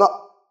cross? No, not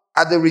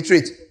at the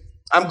retreat.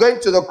 I'm going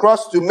to the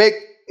cross to make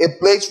a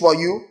place for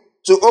you,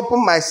 to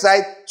open my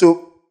side,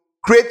 to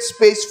create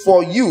space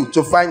for you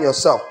to find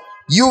yourself.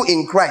 You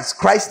in Christ,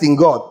 Christ in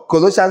God.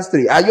 Colossians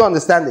 3. Are you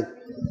understanding?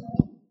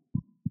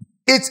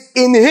 It's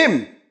in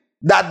Him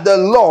that the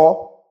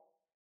law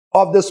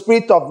of the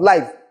Spirit of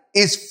life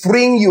is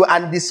freeing you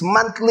and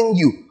dismantling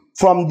you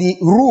from the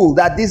rule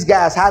that this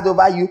guy has had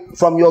over you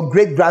from your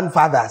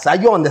great-grandfathers. Are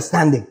you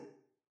understanding?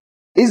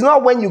 It's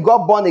not when you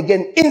got born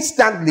again,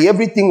 instantly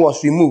everything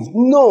was removed.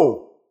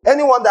 No.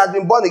 Anyone that has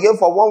been born again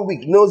for 1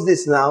 week knows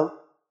this now.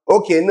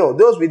 Okay, no.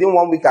 Those within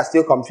 1 week are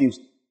still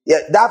confused. Yeah,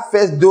 that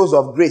first dose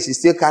of grace is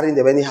still carrying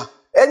them anyhow.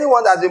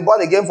 Anyone that's been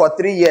born again for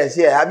 3 years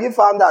here, have you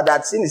found out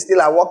that sin is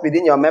still at work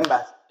within your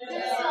members?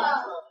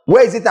 Yeah.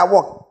 Where is it at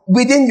work?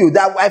 Within you.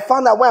 That I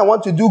found out when I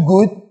want to do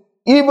good,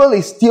 evil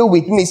is still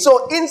with me.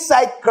 So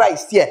inside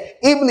Christ here,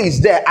 evil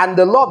is there, and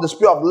the law of the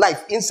spirit of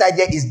life inside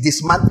there is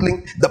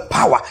dismantling the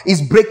power,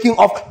 is breaking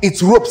off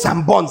its ropes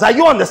and bonds. Are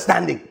you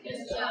understanding?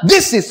 Yes,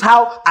 this is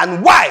how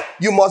and why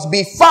you must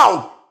be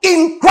found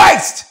in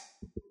Christ.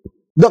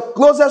 The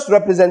closest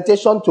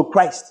representation to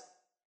Christ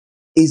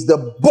is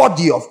the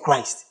body of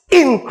Christ.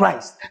 In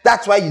Christ.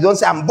 That's why you don't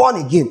say, I'm born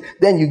again.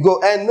 Then you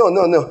go,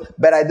 no.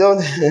 But I don't,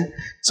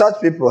 church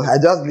people, I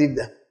just leave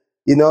them.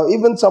 You know,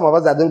 even some of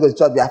us that don't go to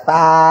church, we are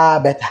far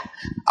better.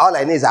 All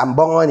I know is I'm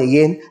born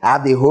again. I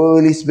have the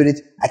Holy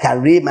Spirit. I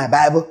can read my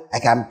Bible. I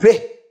can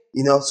pray.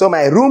 You know, so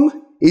my room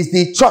is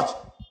the church.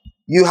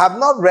 You have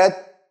not read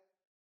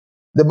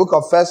the book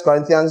of 1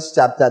 Corinthians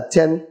chapter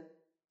 10,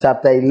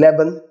 chapter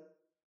 11,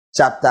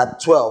 chapter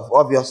 12,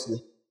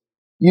 obviously.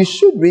 You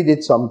should read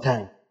it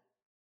sometime.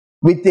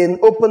 With an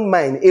open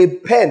mind, a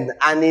pen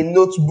and a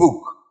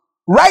notebook.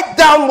 Write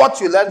down what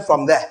you learned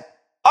from there.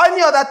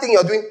 Any other thing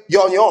you're doing,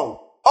 you're on your own.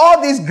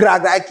 All this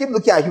gra-gra, I keep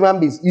looking at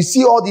human beings. You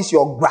see all this,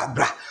 your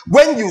gra-gra.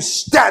 When you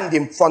stand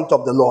in front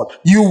of the Lord,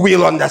 you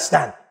will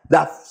understand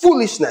that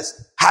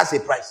foolishness has a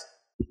price.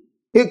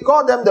 He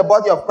called them the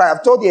body of Christ.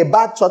 I've told you a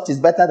bad church is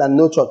better than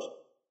no church.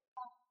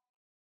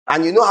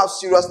 And you know how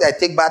seriously I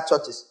take bad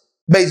churches.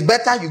 But it's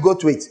better you go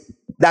to it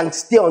than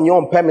stay on your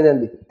own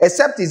permanently.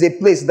 Except it's a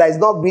place that is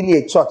not really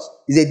a church.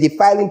 It's a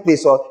defiling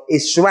place or a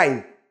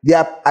shrine.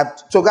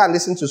 So go and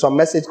listen to some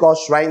message called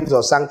Shrines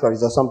or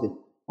Sanctuaries or something.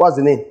 What's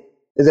the name?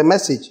 There's a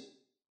message.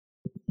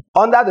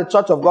 Under the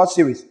Church of God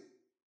series.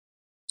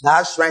 There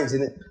are shrines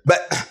in it.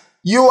 But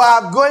you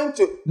are going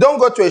to, don't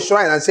go to a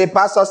shrine and say,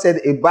 Pastor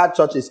said a bad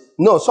churches.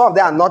 No, some of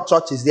them are not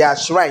churches. They are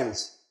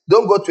shrines.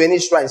 Don't go to any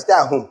shrine. Stay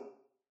at home.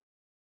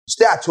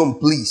 Stay at home,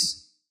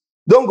 please.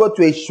 Don't go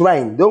to a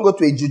shrine. Don't go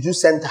to a juju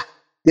center.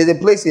 There's a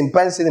place in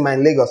Pennsylvania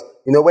in Lagos,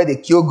 where they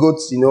kill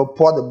goats,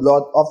 pour the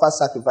blood, offer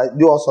sacrifice,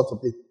 do all sorts of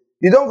things.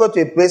 You don't go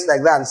to a place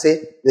like that and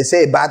they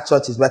say a bad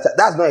church is better.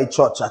 That's not a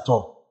church at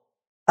all.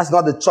 That's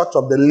not the church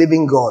of the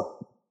living God,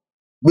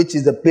 which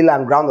is the pillar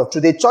and ground of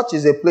truth. A church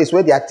is a place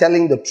where they are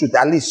telling the truth,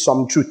 at least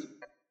some truth.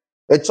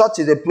 A church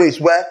is a place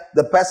where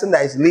the person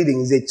that is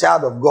leading is a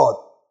child of God.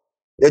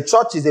 A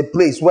church is a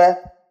place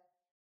where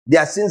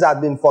their sins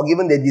have been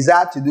forgiven. They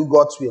desire to do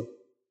God's will.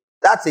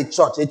 That's a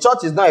church. A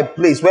church is not a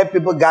place where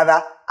people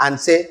gather and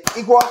say,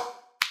 equal.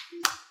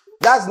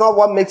 That's not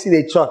what makes it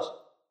a church.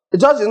 A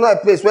church is not a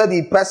place where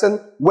the person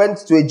went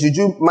to a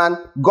juju man,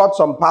 got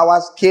some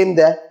powers, came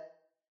there,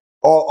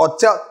 or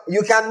tell.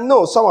 You can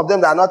know some of them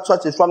that are not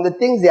churches from the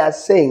things they are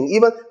saying,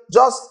 even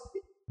just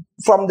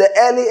from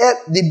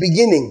the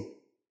beginning.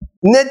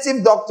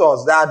 Native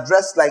doctors that are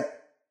dressed like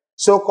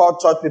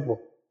so-called church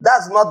people.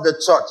 That's not the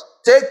church.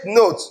 Take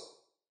note.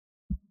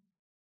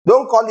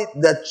 Don't call it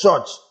the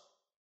church.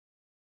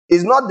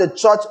 It's not the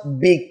church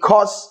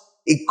because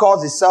it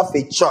calls itself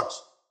a church.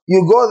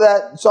 You go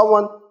there,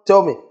 someone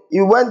told me,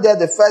 you went there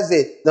the first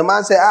day, the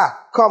man said,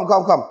 come.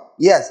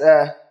 Yes,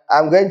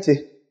 I'm going to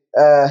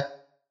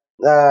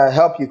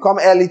help you. Come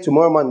early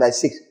tomorrow morning by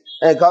 6.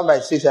 And come by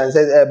 6 and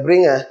says,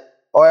 bring a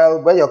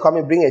oil. When you're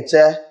coming, bring a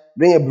chair,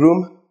 bring a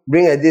broom,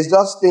 bring a this,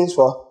 just things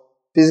for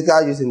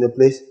physical use in the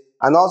place.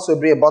 And also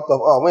bring a bottle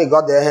of oil. When you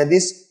got there,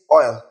 this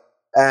oil,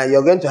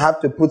 you're going to have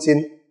to put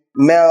in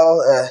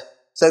male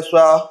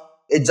sexual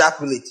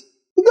ejaculate.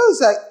 Because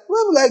it's like,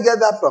 where will I get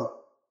that from?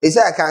 He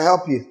said, I can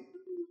help you.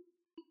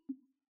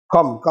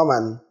 Come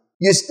and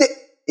you stay.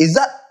 Is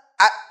that,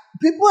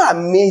 people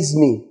amaze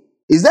me.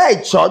 Is that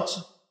a church?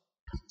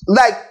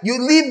 Like,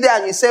 you live there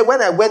and you say,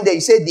 when I went there,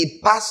 you say, the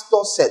pastor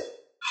said.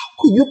 How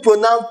could you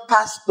pronounce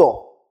pastor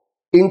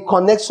in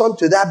connection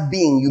to that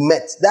being you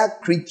met,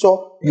 that creature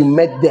you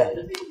met there?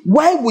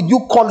 Why would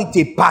you call it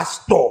a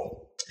pastor?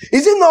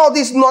 Isn't all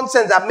this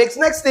nonsense that makes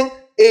next thing,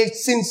 a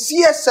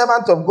sincere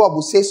servant of God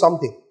will say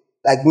something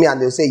like me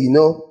and they'll say,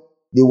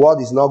 the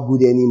world is not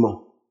good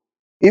anymore.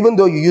 Even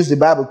though you use the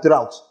Bible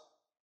throughout.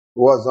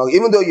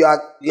 Even though you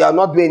are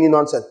not doing any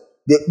nonsense.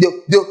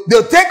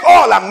 They'll take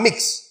all and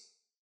mix.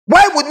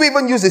 Why would we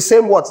even use the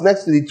same words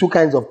next to the two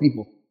kinds of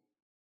people?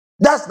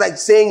 That's like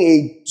saying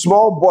a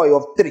small boy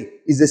of 3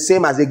 is the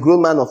same as a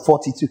grown man of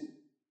 42.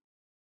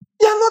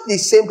 They are not the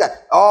same guy.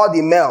 All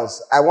the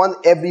males, I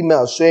want every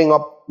male showing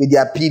up with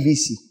their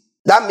PVC.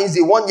 That means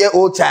the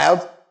 1-year-old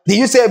child. Did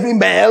you say every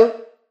male?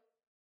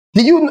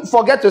 Did you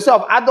forget to say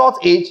of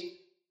adult age?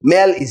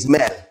 Male is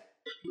male.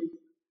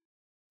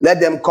 Let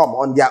them come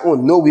on their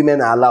own. No women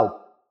are allowed.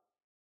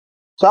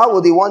 So how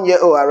will the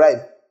 1-year-old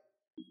arrive?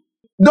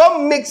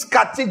 Don't mix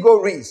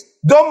categories.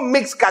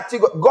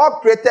 God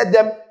created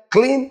them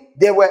clean.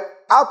 They were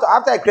out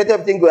after I created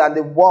everything good and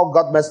the world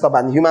got messed up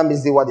and human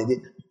beings did what they did.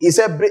 He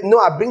said,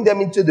 I bring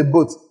them into the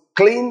boat.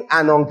 Clean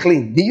and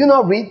unclean. Did you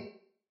not read?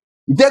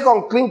 You take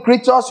unclean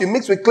creatures, you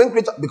mix with clean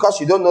creatures because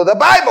you don't know the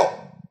Bible.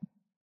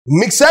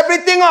 Mix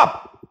everything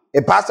up.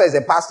 A pastor is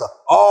a pastor.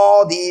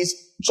 All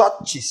these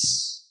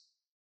churches.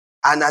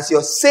 And as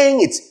you're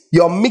saying it,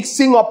 you're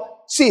mixing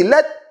up. See,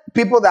 let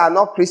people that are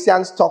not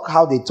Christians talk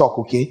how they talk,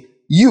 okay?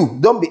 You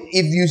don't be,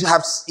 if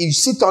you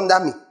sit under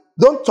me,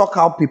 don't talk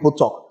how people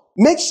talk.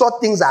 Make sure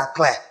things are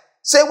clear.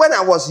 Say, when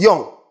I was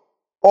young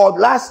or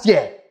last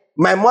year,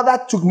 my mother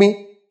took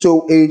me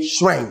to a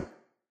shrine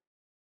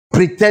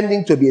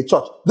pretending to be a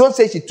church. Don't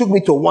say she took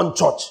me to one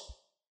church.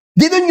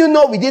 Didn't you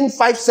know within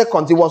 5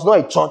 seconds it was not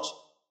a church?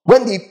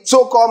 When the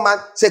so-called man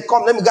said,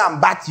 come, let me go and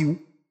bat you,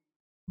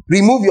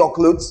 remove your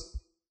clothes,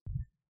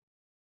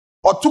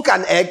 or took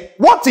an egg.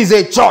 What is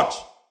a church?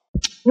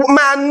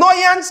 My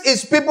annoyance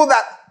is people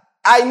that,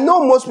 I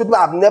know most people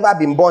have never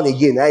been born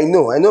again. I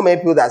know many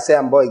people that say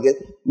I'm born again.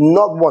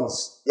 Not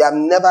once. They have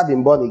never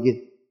been born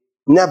again.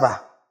 Never.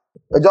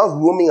 They're just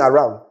roaming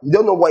around. You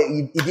don't know what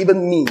it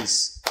even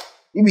means.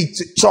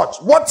 Church.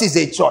 What is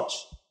a church?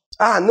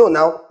 No,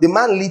 now, the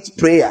man leads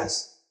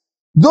prayers.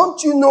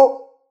 Don't you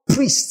know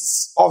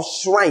priests of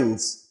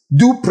shrines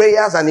do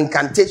prayers and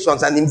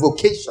incantations and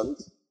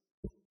invocations?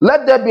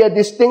 Let there be a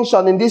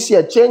distinction in this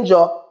year. Change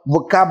your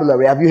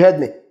vocabulary. Have you heard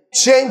me?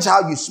 Change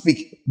how you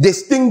speak.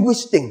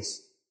 Distinguish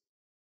things.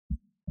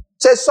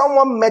 Say,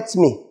 someone met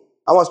me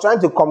and was trying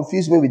to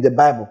confuse me with the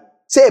Bible.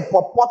 Say, a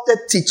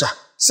purported teacher.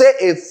 Say,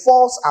 a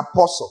false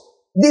apostle.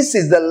 This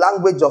is the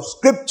language of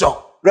scripture.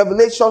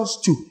 Revelations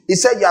 2. He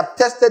said, you have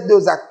tested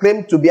those that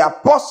claim to be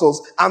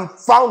apostles and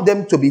found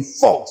them to be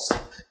false.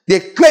 They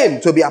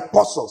claim to be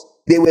apostles.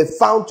 They were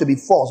found to be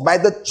false by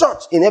the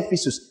church in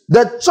Ephesus.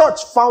 The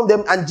church found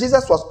them and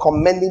Jesus was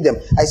commending them.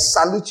 I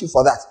salute you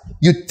for that.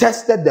 You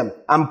tested them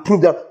and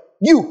proved them.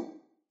 You,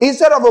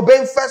 instead of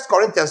obeying 1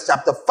 Corinthians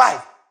chapter 5,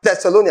 1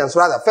 Thessalonians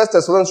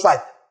 5,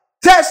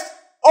 test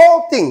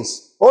all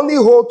things. Only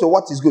hold to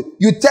what is good.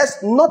 You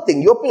test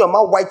nothing. You open your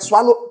mouth wide,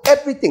 swallow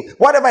everything.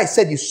 Whatever I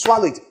said, you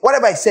swallow it.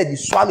 Whatever I said, you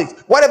swallow it.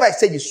 Whatever I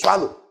said, you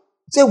swallow.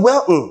 Say,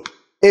 well,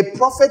 a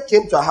prophet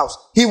came to a house.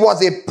 He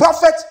was a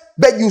prophet,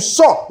 but you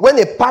saw when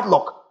a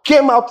padlock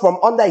came out from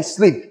under his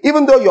sleeve.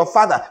 Even though your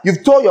father,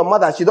 you've told your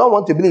mother she don't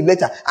want to believe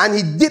later, and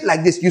he did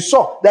like this. You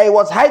saw that he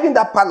was hiding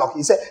that padlock.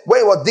 He said,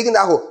 when he was digging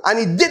that hole, and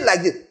he did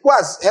like this. Who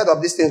has heard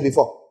of these things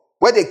before?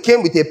 Where they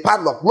came with a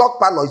padlock, lock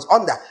padlock is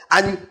under,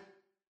 and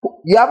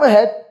you haven't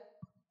heard?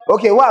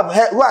 Okay, who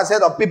has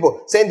heard of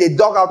people saying they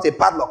dug out a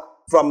padlock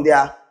from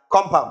their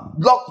compound?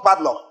 Locked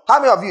padlock. How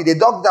many of you, they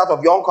dug it out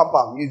of your own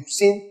compound? You've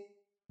seen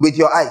with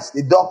your eyes.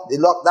 They locked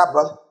that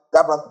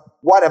brother,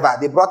 whatever.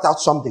 They brought out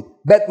something.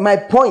 But my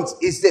point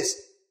is this.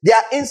 There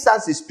are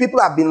instances, people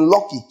have been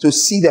lucky to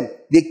see them.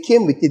 They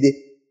came with it,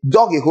 they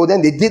dug a hole,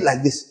 then they did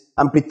like this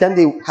and pretend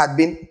they had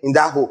been in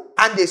that hole.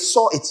 And they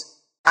saw it.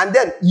 And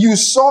then you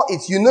saw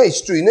it, you know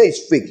it's true, you know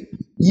it's fake.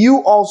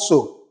 You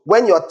also,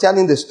 when you're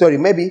telling the story,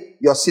 maybe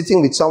you're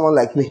sitting with someone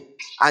like me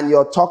and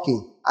you're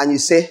talking and you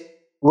say,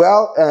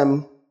 well,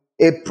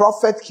 a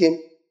prophet came.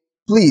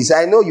 Please,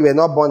 I know you were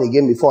not born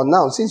again before.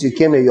 Now, since you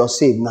came here, you're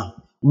saved now.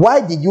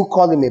 Why did you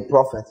call him a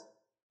prophet?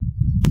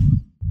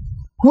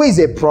 Who is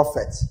a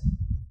prophet?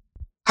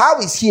 How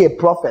is he a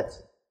prophet?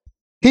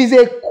 He's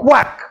a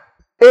quack,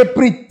 a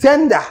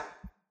pretender.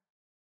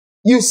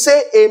 You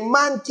say a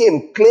man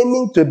came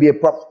claiming to be a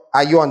prophet.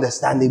 Are you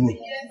understanding me?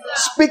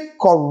 Yes, speak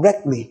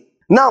correctly.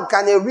 Now,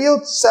 can a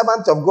real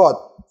servant of God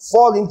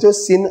fall into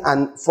sin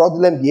and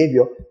fraudulent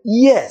behavior?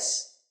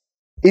 Yes.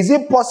 Is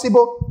it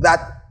possible that?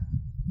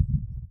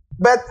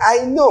 But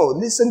I know,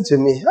 listen to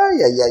me.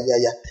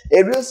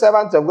 A real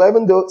servant of God,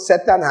 even though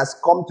Satan has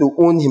come to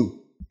own him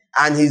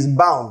and he's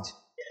bound,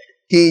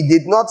 he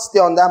did not stay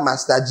under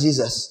Master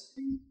Jesus.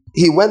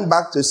 He went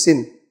back to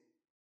sin.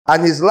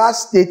 And his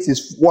last state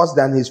is worse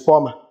than his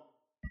former.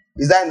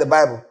 Is that in the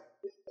Bible?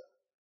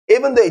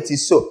 Even though it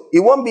is so,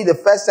 it won't be the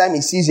first time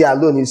he sees you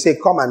alone. You say,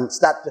 come and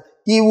start.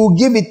 He will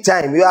give it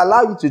time. He will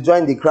allow you to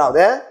join the crowd.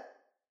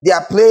 There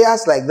are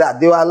players like that.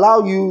 They will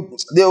allow you,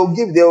 they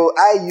will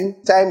eye you,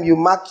 time you,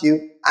 mark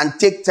you, and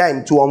take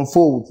time to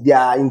unfold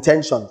their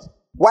intentions.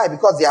 Why?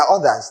 Because there are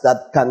others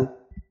that can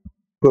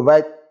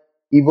provide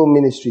evil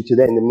ministry to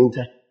them in the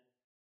meantime.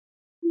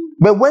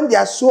 But when they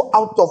are so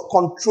out of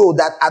control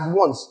that at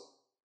once,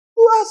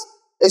 you ask,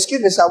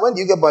 excuse me, sir, when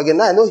do you get born again?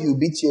 Now I know he'll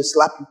beat you,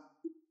 slap you.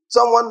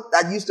 Someone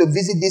that used to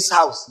visit this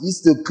house,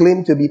 used to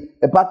claim to be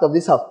a part of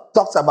this house,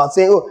 talks about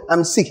saying, oh,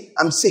 I'm sick,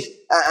 and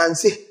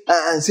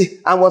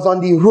was on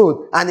the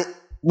road, and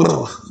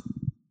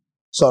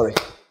sorry.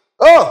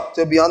 Oh,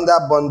 to be under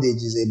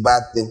bondage is a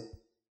bad thing.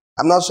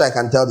 I'm not sure I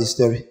can tell the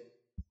story.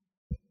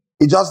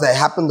 It just like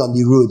happened on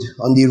the road,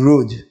 on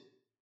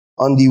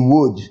the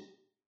wood.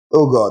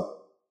 Oh God,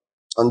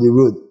 on the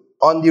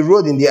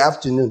road in the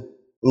afternoon,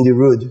 in the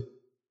road,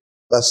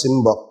 the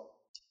symbol.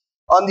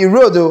 On the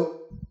road, though,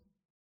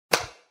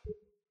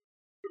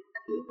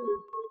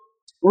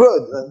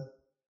 road.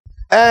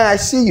 I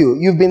see you.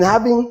 You've been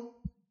having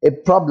a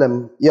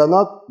problem. You're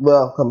not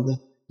welcome.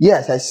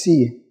 Yes, I see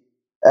you.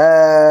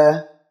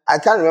 I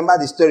can't remember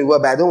the story well,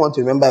 but I don't want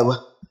to remember it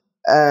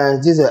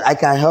well. Jesus, I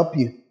can help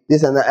you.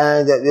 This and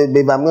that.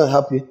 Babe, I'm going to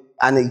help you.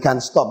 And it can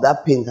stop.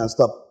 That pain can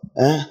stop.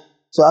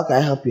 So how can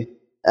I help you?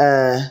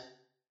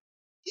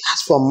 He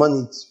asked for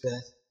money.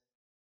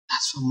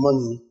 Ask for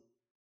money.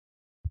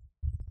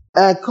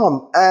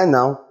 Come,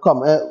 now,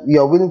 come, we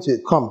are willing to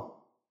come.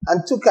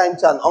 And took her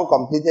into an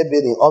uncompleted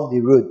building off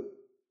the road.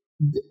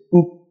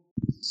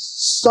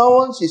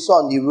 Someone she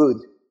saw on the road,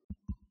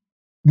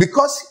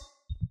 because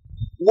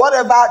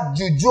whatever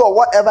juju or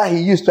whatever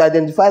he used to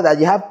identify that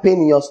you have pain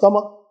in your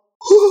stomach,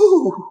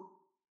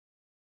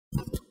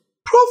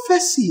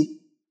 prophecy.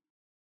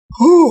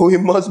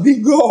 It must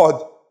be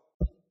God.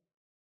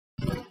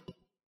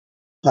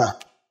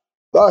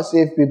 God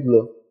save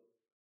people.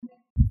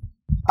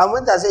 And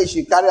when I say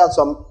she carry out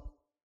some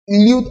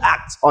lewd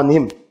acts on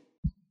him,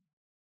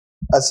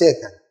 I say,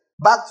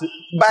 back to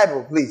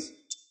Bible, please.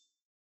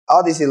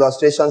 All these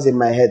illustrations in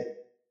my head.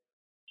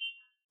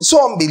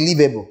 So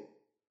unbelievable.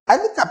 I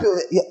look at people,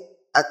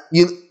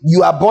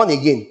 you are born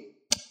again.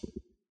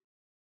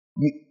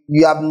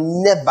 You have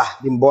never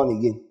been born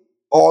again.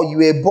 Or you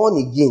were born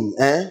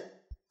again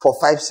for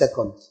 5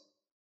 seconds.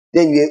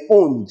 Then you were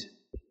owned.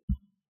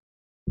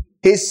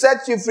 He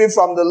set you free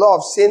from the law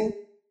of sin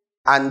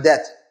and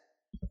death.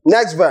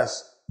 Next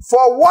verse.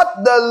 For what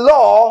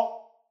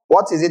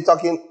is it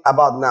talking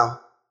about now?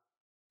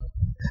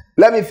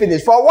 Let me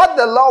finish. For what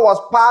the law was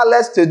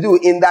powerless to do,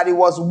 in that it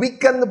was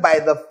weakened by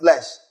the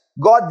flesh,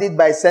 God did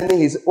by sending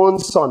his own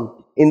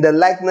son in the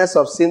likeness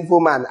of sinful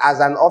man as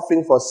an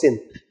offering for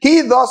sin.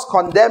 He thus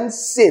condemned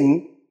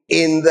sin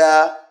in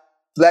the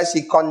flesh.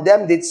 He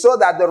condemned it so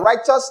that the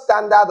righteous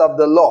standard of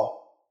the law,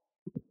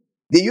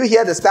 did you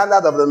hear the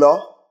standard of the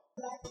law?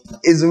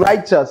 Is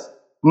righteous,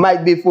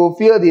 might be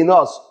fulfilled in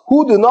us,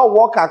 who do not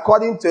walk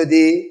according to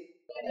the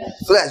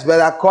flesh, but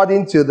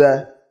according to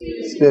the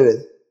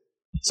Spirit.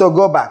 So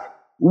go back.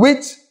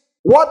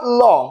 What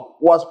law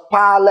was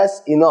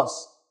powerless in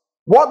us?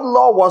 What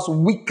law was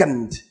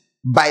weakened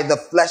by the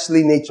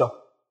fleshly nature?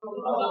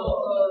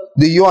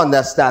 Do you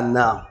understand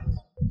now?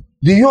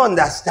 Do you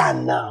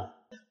understand now?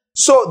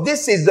 So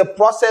this is the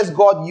process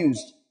God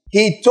used.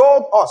 He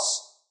told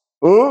us,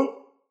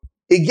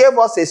 he gave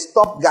us a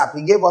stopgap.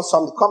 He gave us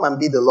something. Come and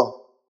be the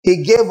law.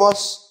 He gave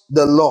us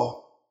the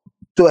law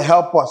to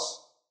help us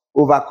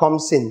overcome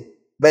sin.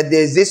 But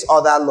there's this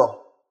other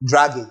law,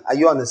 dragging. Are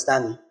you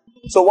understanding?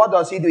 So what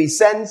does he do? He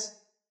sends.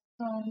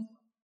 Do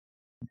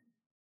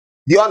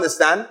you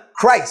understand?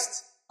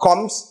 Christ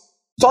comes,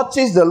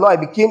 touches the law. It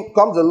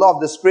becomes the law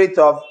of the Spirit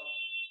of.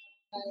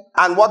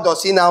 And what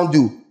does he now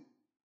do?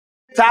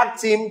 Tag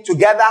team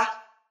together.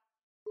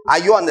 Are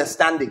you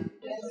understanding?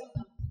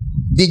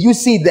 Did you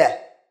see there?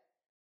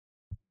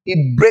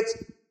 He breaks.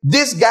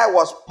 This guy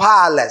was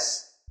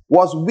powerless,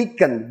 was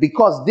weakened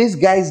because this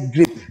guy's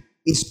grip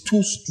is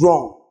too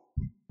strong.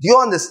 Do you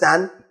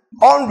understand?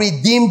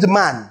 Unredeemed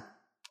man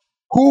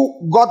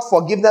who got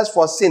forgiveness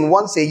for sin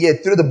once a year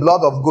through the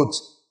blood of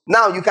goats.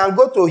 Now you can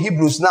go to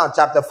Hebrews now,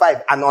 chapter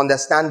 5, and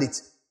understand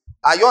it.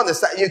 Are you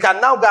understand? You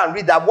can now go and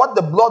read that what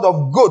the blood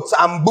of goats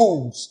and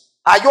bulls.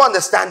 Are you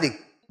understanding?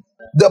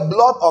 The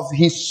blood of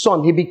his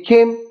son. He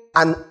became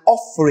an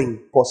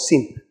offering for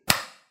sin.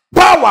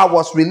 Power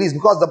was released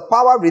because the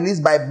power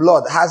released by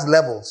blood has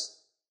levels.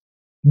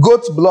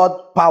 Goat's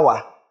blood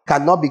power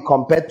cannot be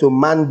compared to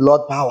man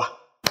blood power.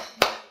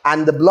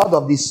 And the blood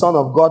of the Son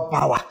of God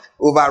power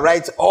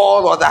overrides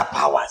all other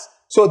powers.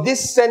 So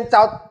this sent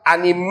out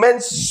an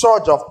immense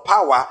surge of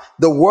power,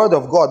 the word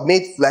of God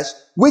made flesh,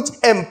 which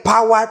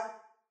empowered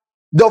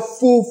the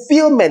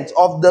fulfillment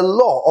of the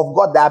law of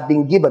God that had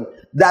been given.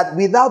 That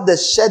without the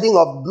shedding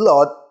of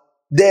blood,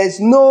 there is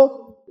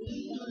no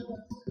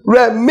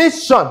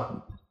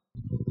remission,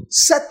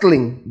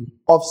 settling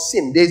of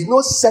sin. There is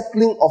no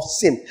settling of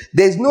sin.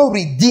 There is no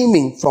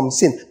redeeming from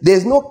sin. There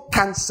is no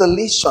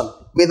cancellation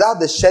without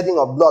the shedding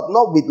of blood.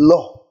 Not with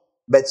law,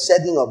 but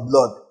shedding of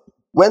blood.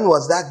 When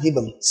was that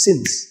given?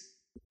 Since.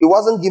 It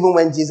wasn't given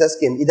when Jesus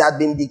came. It had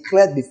been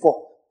declared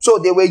before. So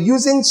they were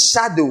using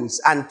shadows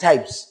and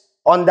types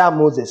under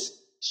Moses.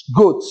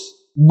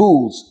 Goats,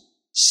 bulls,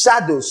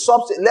 shadows,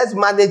 substance. Let's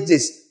manage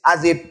this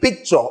as a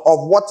picture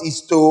of what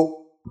is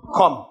to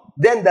come.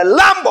 Then the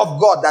Lamb of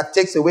God that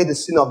takes away the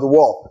sin of the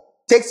world,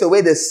 takes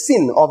away the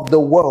sin of the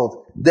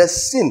world, the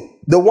sin,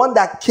 the one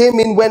that came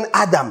in when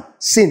Adam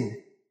sinned.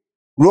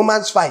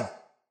 Romans 5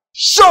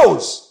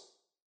 shows.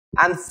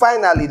 And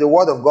finally, the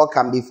word of God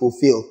can be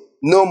fulfilled.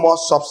 No more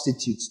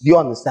substitutes. Do you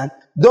understand?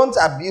 Don't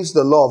abuse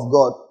the law of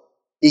God.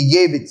 He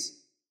gave it.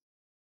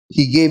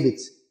 He gave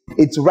it.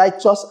 It's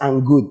righteous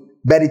and good,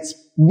 but it's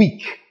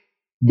weak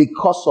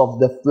because of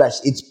the flesh.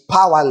 It's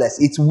powerless.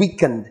 It's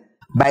weakened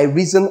by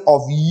reason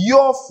of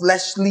your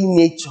fleshly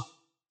nature,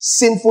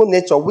 sinful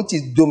nature, which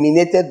is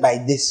dominated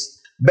by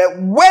this. But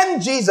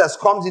when Jesus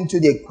comes into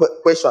the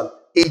equation,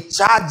 he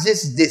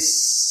charges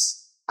this.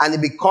 And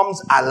it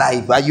becomes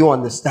alive. Are you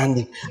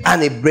understanding?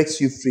 And it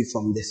breaks you free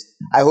from this.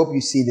 I hope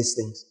you see these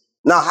things.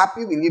 Now,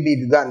 happy will you be if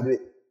you go and do it?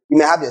 You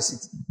may have your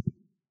seat.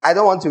 I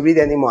don't want to read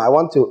anymore. I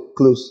want to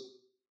close.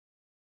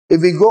 If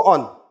we go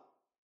on,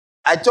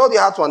 I told you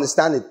how to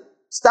understand it.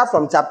 Start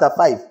from chapter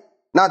 5.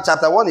 Now,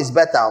 chapter 1 is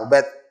better,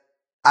 but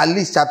at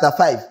least chapter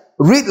 5.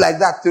 Read like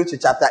that through to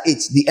chapter 8,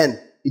 the end.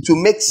 It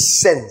will make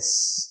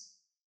sense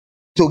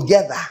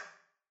together.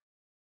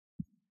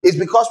 It's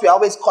because we are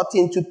always cut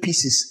into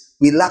pieces.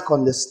 we lack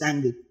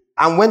understanding.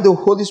 And when the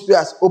Holy Spirit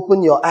has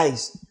opened your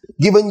eyes,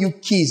 given you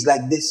keys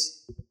like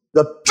this,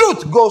 the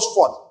truth goes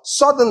forth.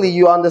 Suddenly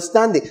you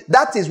understand it.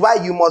 That is why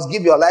you must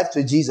give your life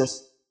to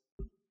Jesus,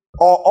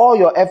 or all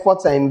your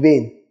efforts are in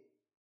vain.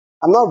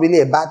 I'm not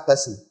really a bad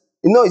person.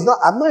 I'm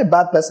not a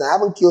bad person. I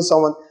haven't killed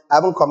someone. I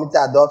haven't committed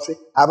adultery.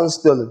 I haven't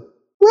stolen.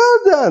 Well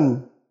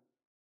done.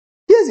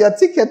 Here's your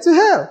ticket to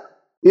hell.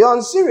 You're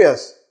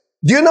unserious.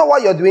 Do you know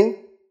what you're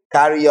doing?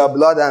 Carry your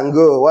blood and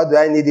go. What do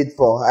I need it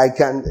for?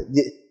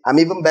 I'm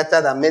even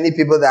better than many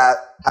people that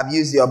have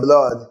used your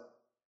blood.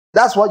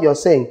 That's what you're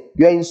saying.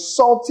 You're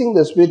insulting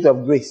the spirit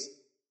of grace,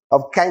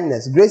 of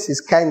kindness. Grace is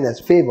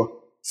kindness, favor.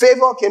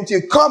 Favor came to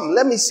you. Come,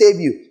 let me save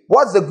you.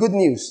 What's the good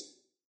news?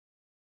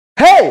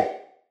 Hey!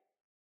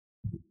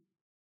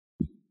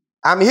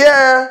 I'm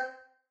here.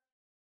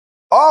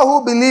 All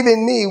who believe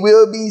in me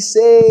will be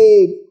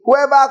saved.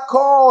 Whoever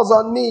calls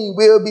on me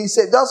will be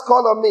saved. Just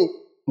call on me.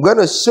 I'm going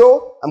to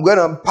show. I'm going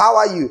to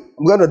empower you.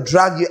 I'm going to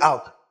drag you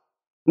out.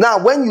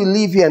 Now, when you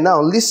leave here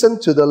now,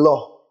 listen to the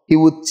law. He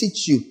will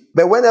teach you.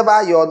 But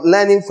whenever you're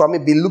learning from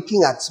it, be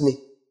looking at me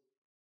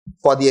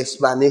for the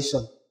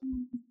explanation.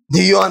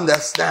 Do you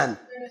understand?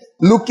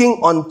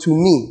 Looking unto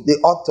me, the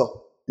author,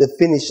 the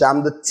finisher.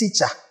 I'm the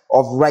teacher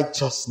of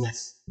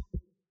righteousness.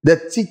 The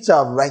teacher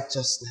of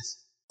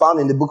righteousness. Found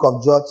in the book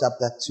of John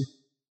chapter 2.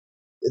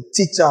 The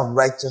teacher of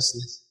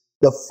righteousness.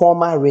 The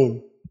former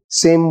rain.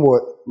 Same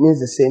word. Means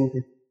the same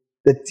thing.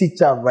 The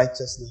teacher of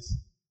righteousness.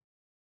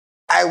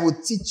 I will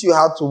teach you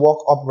how to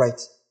walk upright.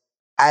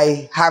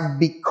 I have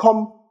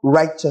become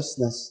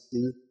righteousness to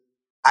you.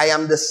 I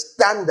am the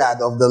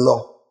standard of the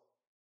law.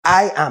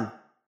 I am.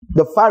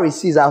 The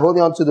Pharisees are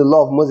holding on to the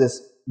law of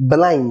Moses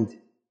blind,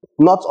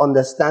 not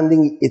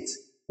understanding it.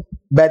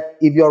 But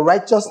if your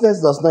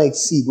righteousness does not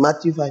exceed,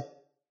 Matthew 5,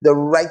 the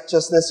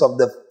righteousness of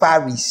the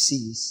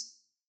Pharisees.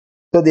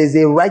 So there's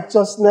a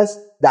righteousness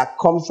that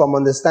comes from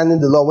understanding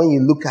the law when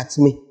you look at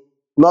me,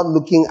 not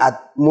looking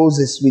at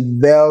Moses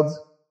with veiled,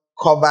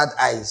 covered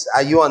eyes.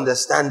 Are you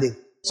understanding?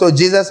 So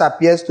Jesus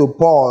appears to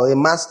Paul, a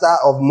master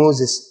of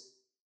Moses.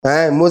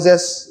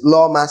 Moses'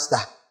 law master.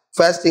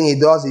 First thing he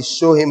does is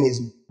show him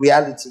his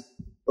reality.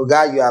 Oh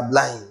God, you are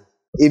blind.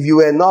 If you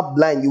were not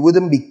blind, you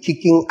wouldn't be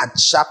kicking at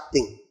sharp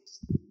things.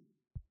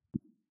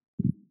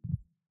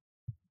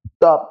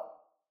 Stop.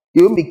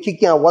 You won't be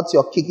kicking at what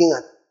you're kicking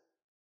at.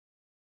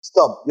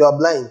 Stop. You're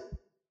blind.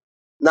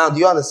 Now, do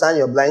you understand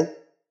you're blind?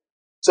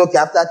 It's okay.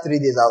 After 3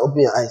 days, I'll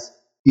open your eyes.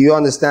 Do you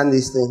understand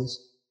these things?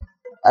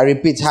 I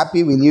repeat,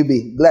 happy will you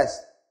be. Blessed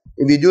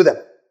if you do them.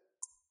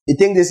 You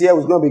think this year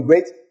was going to be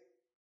great?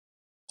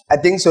 I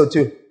think so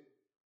too.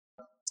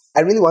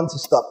 I really want to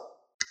stop.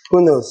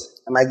 Who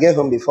knows? I might get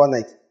home before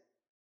night.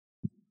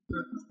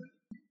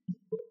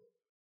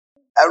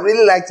 I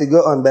really like to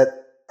go on, but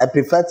I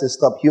prefer to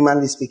stop,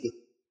 humanly speaking.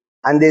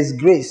 And there's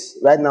grace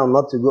right now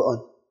not to go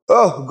on.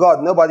 Oh,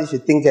 God, nobody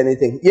should think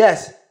anything.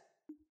 Yes.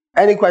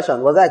 Any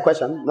question? Was that a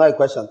question? Not a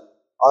question.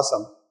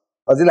 Awesome.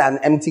 Was it like an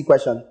empty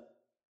question?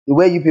 The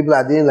way you people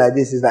are doing like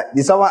this is like,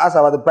 did someone ask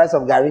about the price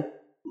of Gary?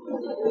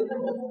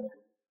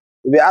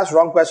 If you ask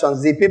wrong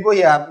questions, the people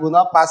here will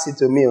not pass it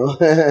to me.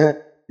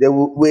 They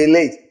will wait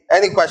late.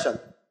 Any question?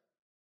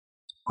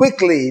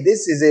 Quickly,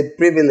 this is a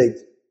privilege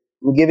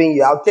I'm giving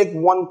you. I'll take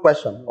one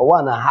question or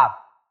 1.5.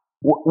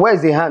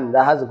 Where's the hand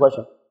that has a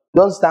question?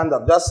 Don't stand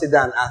up. Just sit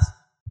down and ask.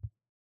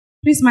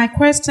 Please, my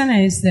question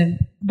is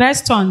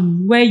based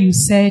on where you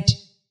said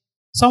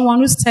someone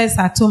who stays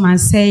at home and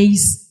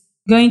says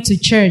going to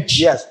church.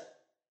 Yes.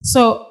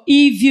 So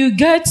if you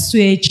get to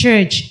a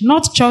church,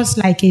 not just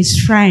like a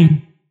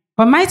shrine,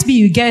 but might be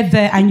you get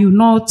there and you're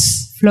not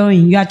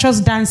flowing, you are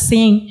just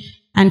dancing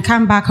and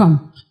come back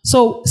home.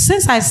 So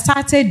since I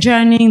started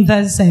journeying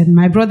this,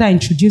 my brother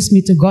introduced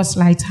me to God's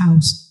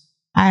Lighthouse.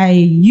 I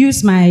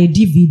use my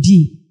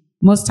DVD,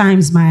 most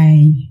times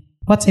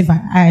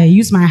I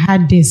use my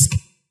hard disk.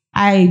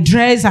 I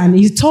dress and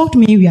he told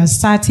me we are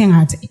starting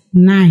at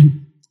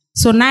 9.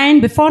 So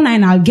before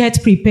 9, I'll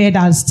get prepared.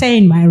 I'll stay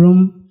in my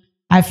room.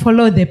 I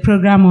follow the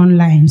program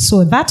online.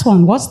 So that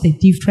one, what's the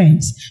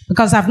difference?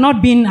 Because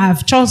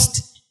I've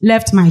just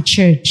left my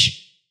church.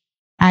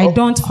 I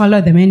don't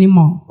follow them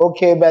anymore.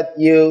 Okay, but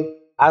you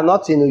are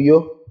not in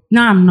Uyo?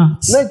 No, I'm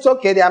not. No, it's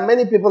okay. There are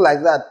many people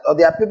like that. Or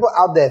there are people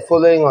out there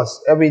following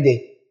us every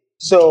day.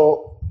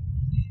 So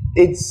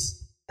it's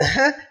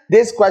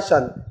this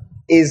question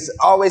is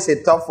always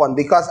a tough one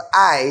because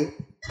I,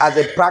 as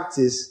a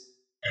practice,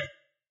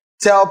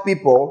 tell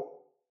people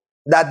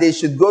that they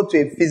should go to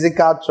a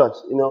physical church.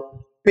 You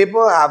know,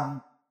 people have.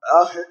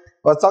 I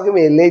was talking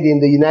with a lady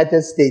in the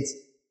United States,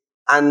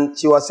 and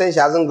she was saying she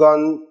hasn't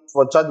gone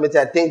for church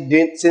meeting. I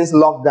think since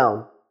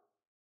lockdown.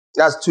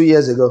 That's 2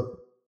 years ago.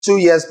 2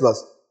 years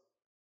plus.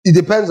 It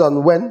depends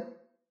on when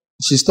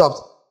she stopped.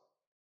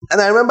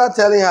 And I remember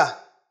telling her,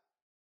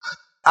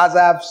 as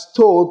I've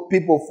told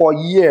people for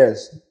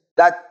years,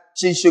 that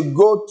she should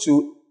go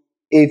to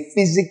a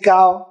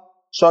physical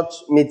church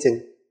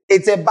meeting.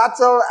 It's a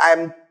battle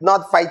I'm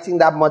not fighting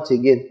that much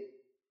again.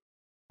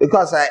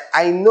 Because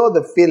I know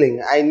the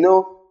feeling. I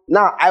know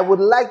Now, I would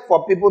like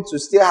for people to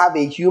still have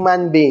a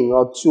human being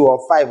or 2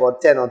 or 5 or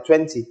 10 or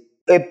 20,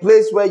 a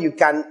place where you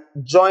can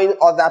join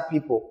other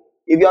people.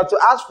 If you are to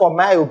ask for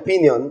my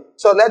opinion,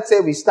 so let's say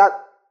we start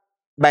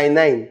by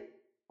 9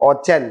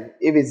 or 10,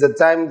 if it's the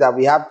time that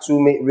we have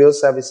 2 real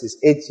services,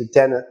 8 to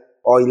 10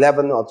 or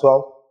 11 or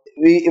 12.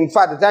 In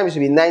fact, the time should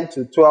be 9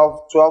 to 12,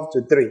 12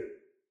 to 3.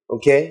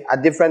 Okay?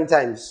 At different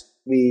times,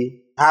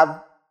 we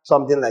have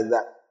something like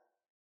that.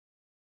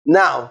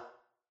 Now,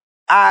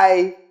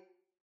 I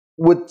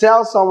would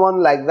tell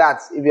someone like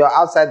that, if you're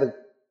outside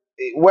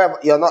where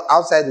you're not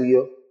outside of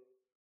you,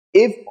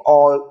 if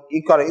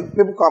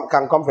people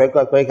can come from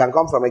Eko, you can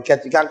come from a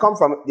church, you can come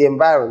from the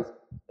environment,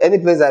 any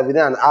place that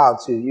within an hour or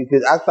two, you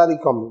could actually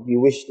come if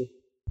you wish to.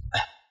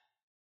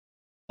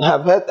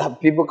 I've heard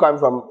people come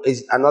from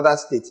another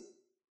state,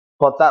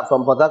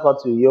 from Port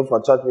Harcourt to you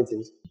for church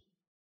meetings.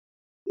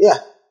 Yeah,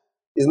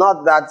 it's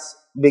not that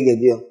big a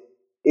deal.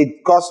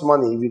 It costs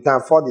money. If you can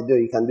afford to do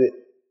it, you can do it.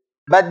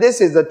 But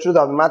this is the truth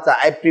of the matter.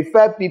 I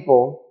prefer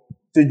people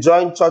to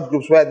join church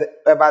groups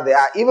wherever they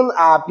are. Even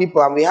our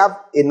people, and we have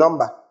a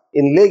number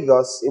in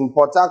Lagos, in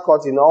Port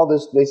Harcourt, in all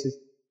those places.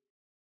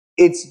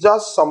 It's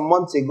just some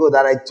months ago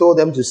that I told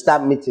them to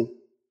start meeting.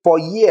 For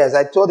years,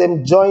 I told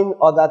them join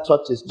other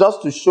churches,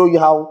 just to show you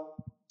how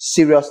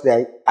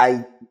seriously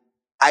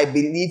I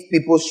believe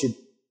people should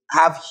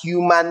have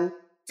human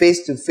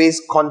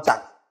face-to-face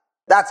contact.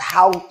 That's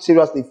how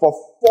seriously, for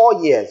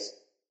 4 years,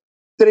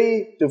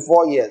 3 to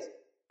 4 years,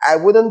 I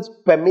wouldn't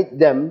permit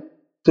them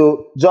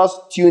to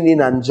just tune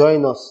in and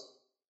join us,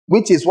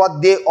 which is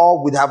what they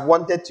all would have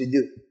wanted to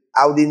do.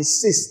 I would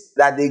insist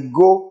that they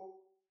go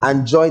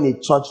and join a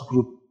church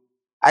group.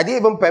 I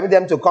didn't even permit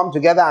them to come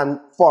together and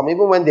form,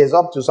 even when there's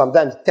up to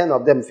sometimes 10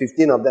 of them,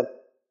 15 of them.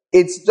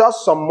 It's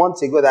just some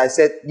months ago that I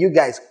said, you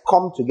guys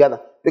come together.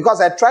 Because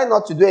I try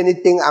not to do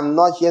anything I'm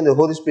not hearing the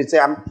Holy Spirit say.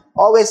 I'm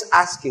always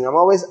asking.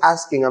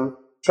 I'm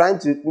trying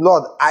to,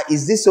 Lord,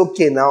 is this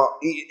okay now?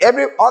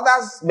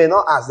 Others may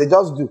not ask, they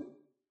just do.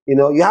 You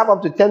know, you have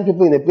up to 10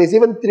 people in a place,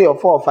 even 3 or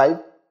 4 or 5.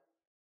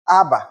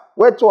 Abba,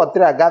 where 2 or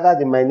 3 are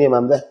gathered in my name,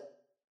 I'm there.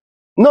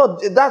 No,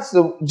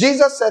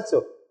 Jesus said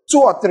so. 2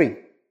 or 3.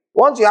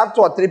 Once you have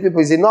 2 or 3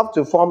 people, it's enough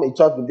to form a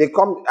church group. They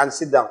come and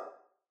sit down,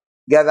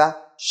 gather,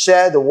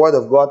 share the word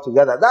of God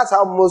together. That's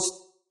how most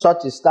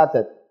churches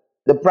started.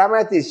 The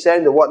primary thing is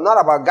sharing the word, not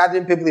about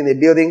gathering people in a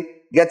building,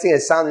 getting a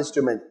sound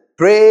instrument.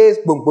 Praise,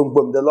 boom, boom,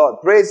 boom, the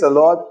Lord. Praise the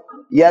Lord.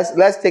 Yes,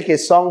 let's take a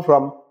song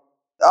from...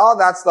 All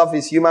that stuff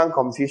is human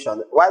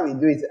confusion. Why we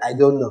do it, I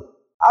don't know.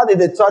 How did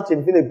the church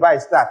in Philippi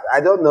start? I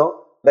don't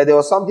know. But there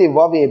was something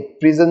involving a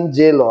prison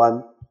jailer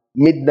and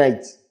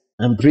midnight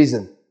and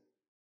prison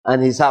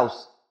and his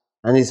house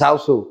and his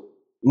household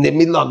in the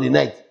middle of the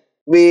night.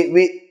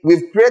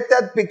 We've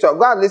created picture.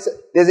 Go and listen.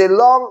 There's a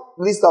long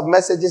list of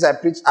messages I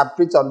preach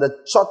on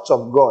the church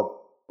of God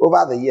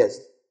over the years.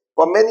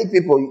 For many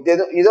people,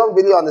 you don't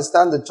really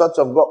understand the church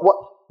of God.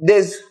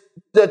 There's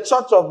the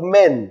church of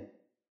men.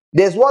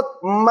 There's what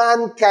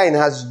mankind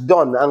has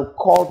done and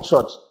called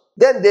church.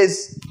 Then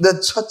there's the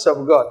church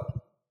of God.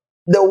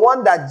 The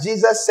one that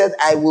Jesus said,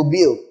 I will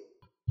build.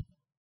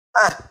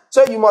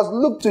 So you must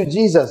look to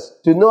Jesus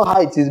to know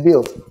how it is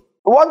built.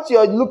 Once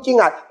you're looking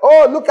at,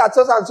 look at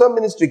so and so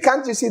ministry,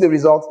 can't you see the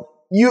results?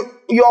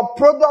 Your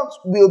product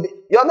will be,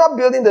 you're not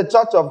building the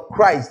church of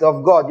Christ,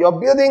 of God. You're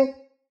building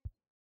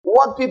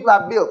what people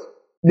have built.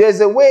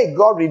 There's a way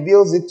God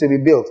reveals it to be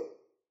built.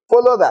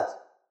 Follow that.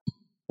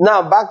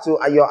 Now back to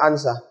your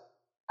answer.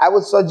 I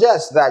would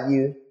suggest that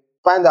you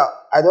find out,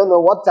 I don't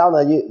know, what town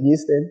are you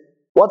in?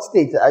 What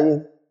state are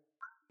you?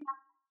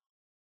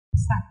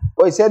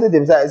 Oh, he said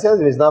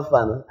it's not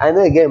fun. I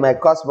know again it might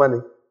cost money,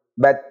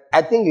 but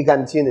I think you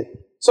can tune it.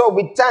 So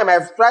with time,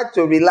 I've tried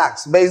to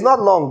relax, but it's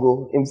not long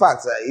ago. In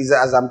fact,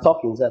 as I'm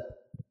talking, sir,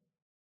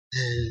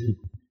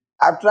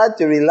 I've tried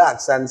to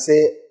relax and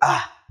say,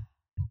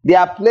 there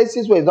are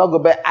places where it's not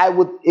good, but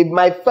if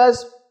my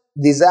first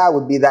desire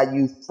would be that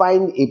you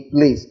find a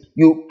place,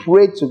 you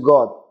pray to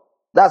God.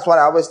 That's what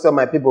I always tell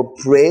my people,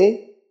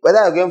 pray, whether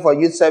you're going for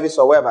youth service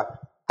or wherever.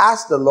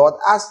 Ask the Lord,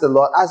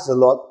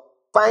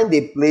 find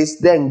a place,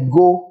 then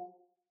go.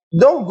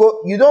 Don't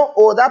go,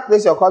 that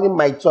place you're calling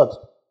my church.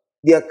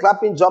 They're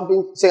clapping,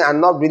 jumping, saying,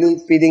 I'm not really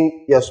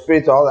feeding your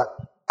spirit or all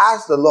that.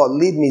 Ask the Lord,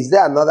 lead me. Is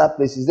there another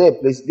place? Is there a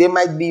place? There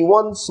might be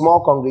one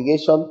small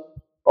congregation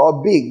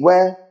or big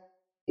where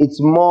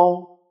it's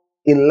more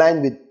in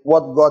line with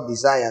what God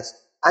desires.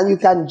 And you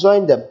can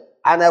join them.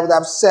 And I would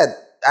have said,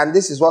 and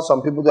this is what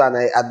some people do and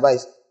I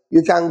advise,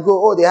 you can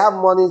go, they have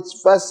morning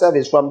first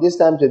service from this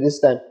time to this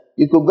time.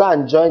 You could go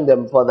and join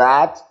them for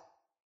that.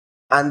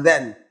 And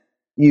then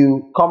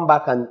you come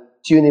back and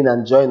tune in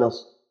and join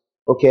us.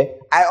 Okay?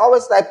 I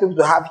always like people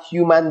to have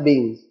human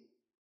beings.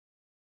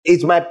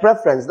 It's my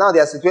preference. Now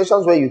there are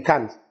situations where you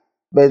can't.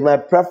 But it's my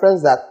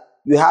preference that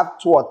you have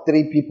 2 or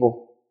 3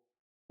 people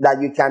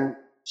that you can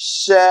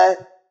share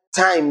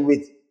time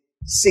with,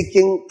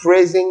 seeking,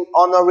 praising,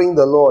 honoring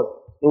the Lord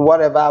in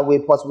whatever way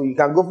possible. You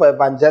can go for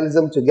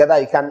evangelism together.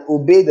 You can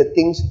obey the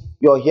things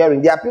you're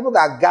hearing. There are people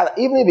that gather,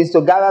 even if it's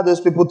to gather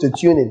those people to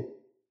tune in.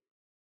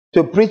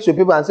 to preach to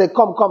people and say,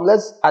 come,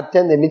 let's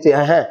attend the meeting.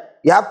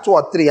 You have 2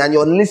 or 3 and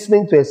you're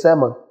listening to a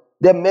sermon.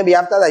 Then maybe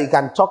after that you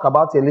can talk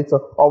about it a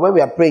little. Or when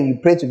we are praying, you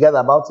pray together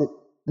about it.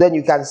 Then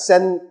you can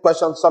send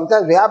questions.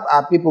 Sometimes we have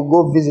our people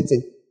go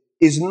visiting.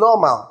 It's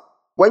normal.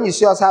 When you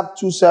see us have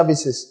 2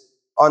 services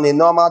on a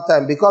normal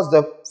time, because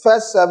the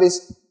first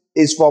service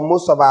is for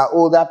most of our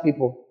older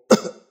people,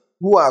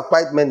 who are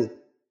quite many.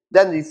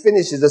 Then we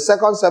finish. The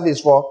second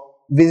service for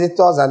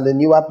visitors and the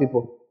newer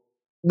people.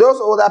 Those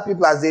older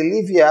people, as they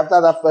leave here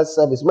after that first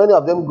service, many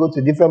of them go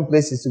to different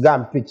places to go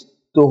and preach,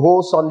 to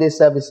hold Sunday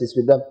services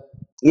with them.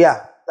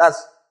 Yeah,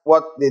 that's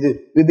what they do.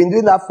 We've been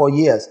doing that for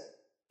years.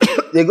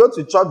 They go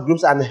to church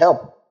groups and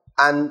help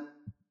and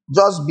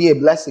just be a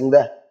blessing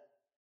there.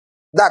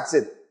 That's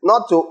it.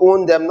 Not to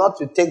own them, not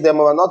to take them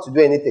over, not to do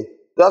anything.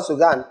 Just to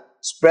go and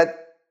spread,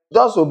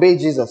 just obey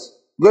Jesus.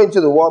 Go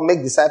into the world,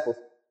 make disciples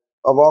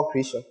of all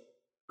creatures.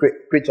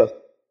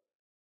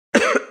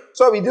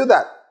 So we do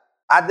that.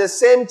 At the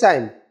same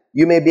time,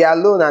 you may be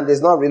alone and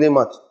there's not really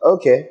much.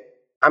 Okay,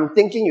 I'm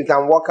thinking you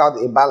can work out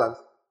a balance.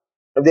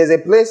 If there's a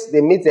place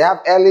they meet, they have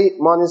early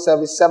morning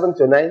service, 7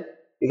 to 9,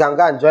 you can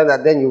go and join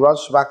that, then you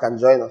rush back and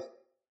join us.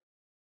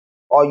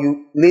 Or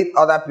you lead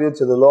other people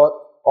to the Lord,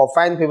 or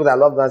find people that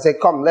love them and say,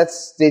 come,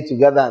 let's stay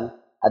together and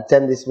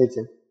attend this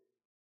meeting.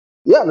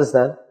 You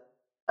understand?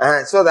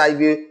 So that if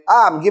you,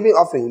 I'm giving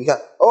offering, you can,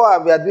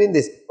 we are doing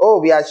this.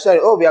 We are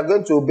sharing. We are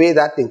going to obey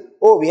that thing.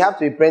 We have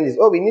to be praying this.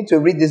 We need to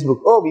read this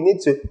book. We need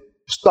to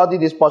study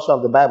this portion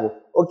of the Bible.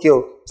 Okay,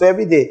 so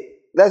every day,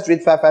 let's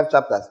read 5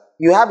 chapters.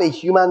 You have a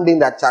human being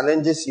that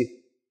challenges you.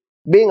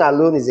 Being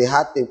alone is a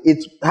hard thing.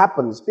 It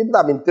happens. People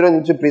have been thrown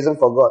into prison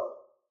for God.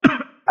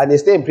 And they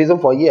stay in prison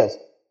for years.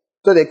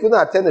 So they couldn't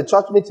attend a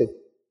church meeting.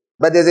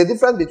 But there's a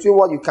difference between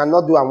what you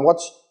cannot do and what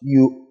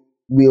you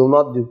will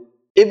not do.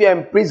 If you're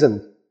in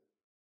prison,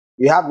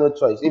 you have no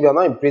choice. If you're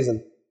not in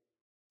prison,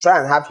 try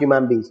and have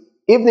human beings.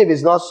 Even if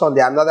it's not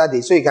Sunday, another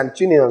day, so you can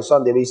tune in on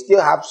Sunday, but you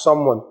still have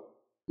someone.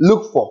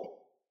 Look for.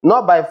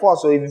 Not by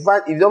force. So if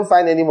you don't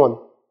find anyone,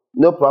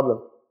 no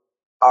problem.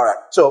 All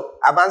right. So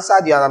I've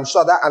answered you, and I'm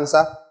sure that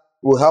answer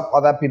will help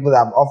other people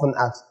that have often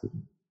asked.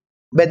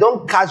 But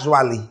don't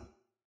casually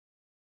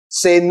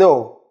say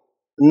no.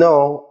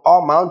 No,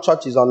 all my own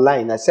church is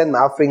online. I send my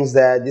offerings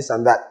there, this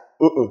and that.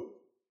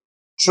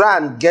 Try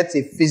and get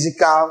a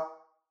physical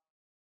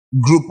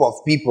group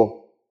of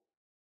people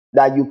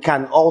that you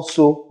can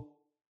also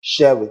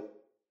share with.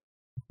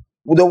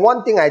 The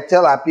one thing I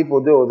tell our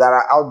people, though, that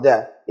are out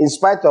there, in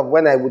spite of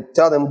when I would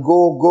tell them,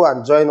 go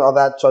and join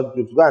other church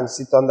groups, go and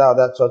sit under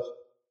other church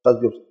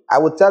groups, I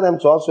would tell them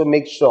to also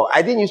make sure.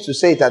 I didn't used to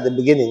say it at the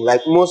beginning,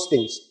 like most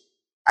things.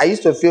 I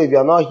used to feel if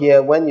you're not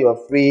here, when you're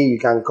free, you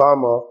can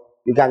come or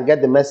you can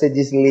get the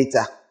messages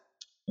later.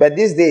 But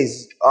these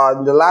days,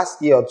 in the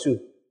last year or 2,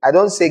 I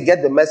don't say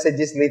get the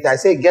messages later. I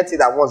say get it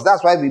at once.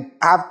 That's why we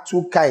have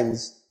 2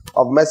 kinds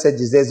of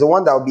messages. There's the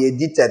one that will be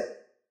edited.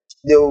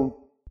 They'll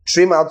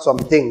trim out some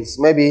things,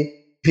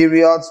 maybe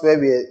periods,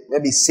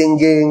 maybe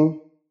singing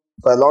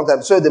for a long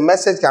time. So the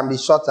message can be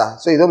shorter.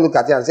 So you don't look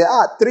at it and say,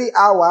 3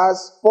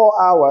 hours,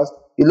 4 hours.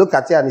 You look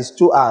at it and it's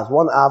 2 hours,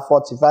 1 hour,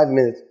 45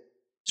 minutes,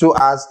 2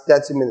 hours,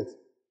 30 minutes.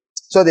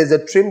 So there's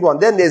a trimmed one.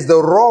 Then there's the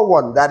raw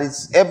one that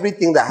is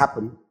everything that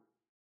happened.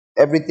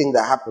 Everything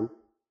that happened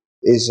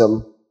is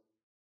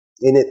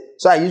in it.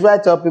 So I usually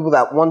tell people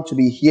that want to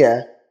be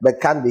here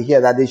but can't be here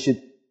that they should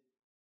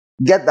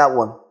get that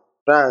one.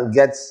 Try and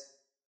get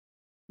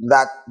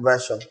that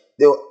version.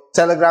 The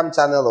Telegram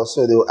channel or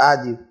so, they will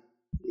add you.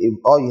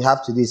 All you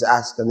have to do is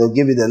ask, and they'll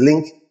give you the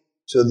link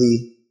to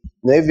the.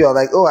 If you're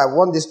like, I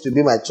want this to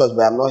be my church,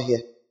 but I'm not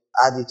here,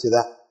 add it to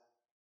that.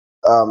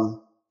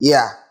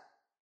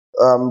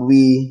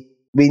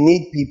 We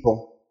need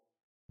people.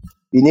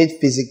 We need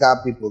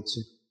physical people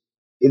too.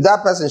 If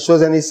that person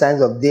shows any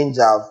signs of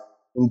danger, of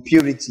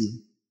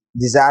impurity,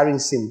 desiring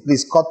sin,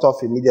 please cut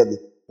off immediately.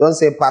 Don't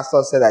say,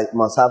 pastor said I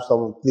must have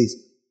someone, please.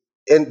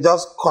 And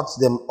just cut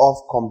them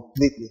off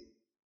completely.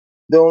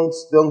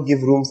 Don't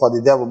give room for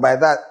the devil. By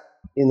that,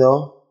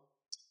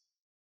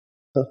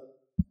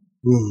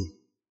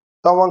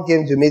 someone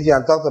came to meet you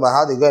and talked about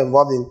how they got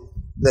involved in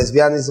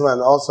lesbianism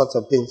and all sorts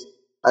of things.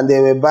 And they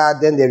were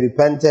bad, then they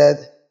repented,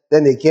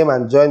 then they came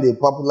and joined a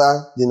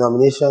popular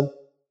denomination.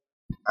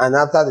 And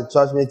after the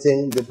church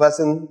meeting, the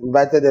person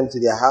invited them to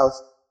their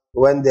house,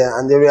 went there,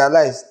 and they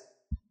realized,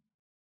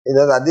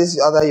 that this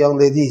other young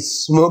lady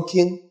is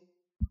smoking.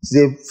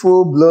 She's a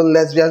full-blown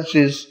lesbian.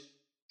 She's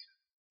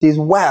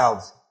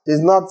wild. She's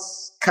not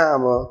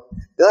calm.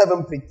 They don't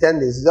even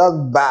pretend. It's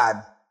just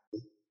bad.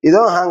 You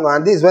don't hang on.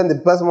 And this is when the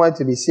person wanted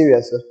to be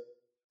serious.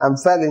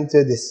 And fell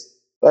into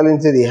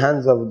the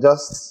hands of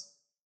just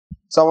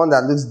someone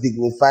that looks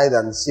dignified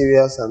and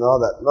serious and all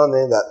that. Not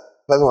knowing that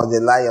person was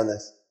a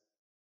lioness,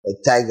 a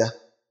tiger.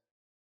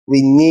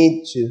 We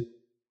need to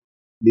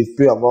be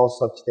free of all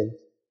such things.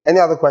 Any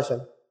other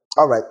question?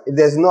 All right. If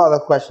there's no other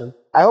question,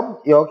 I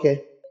hope you're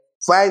okay.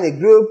 Find a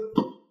group.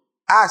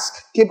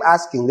 Ask. Keep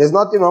asking. There's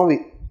nothing wrong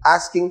with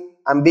asking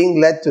and being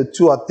led to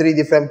 2 or 3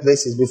 different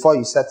places before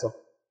you settle.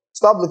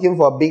 Stop looking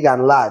for big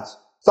and large.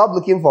 Stop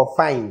looking for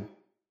fine.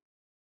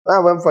 When I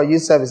went for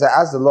youth service,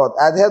 I asked the Lord.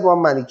 I'd heard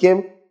one man, he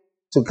came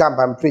to camp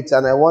and preach,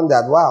 and I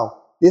wondered, wow,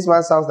 this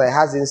man sounds like he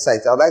has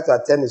insight. I would like to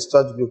attend his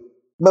church group.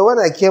 But when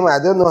I came, I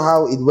don't know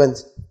how it went.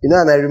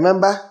 And I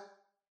remember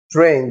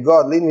praying,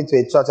 God, lead me to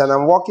a church, and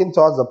I'm walking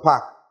towards the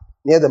park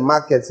near the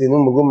markets in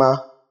Umuguma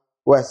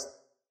West.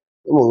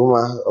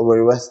 Umuguma,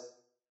 Owerri West.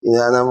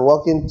 And I'm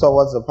walking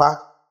towards the park,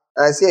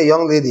 and I see a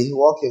young lady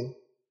walking.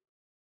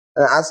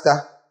 And I ask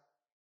her,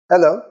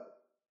 hello,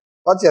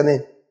 what's your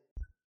name?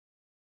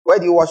 Where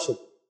do you worship?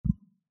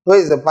 Who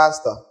is the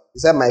pastor? He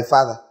said, my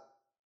father.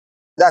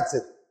 That's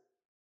it.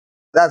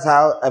 That's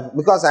how,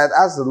 because I had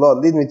asked the Lord,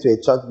 lead me to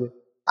a church group.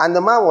 And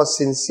the man was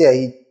sincere.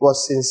 He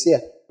was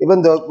sincere.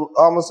 Even though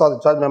almost all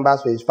the church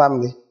members were his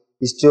family,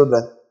 his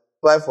children.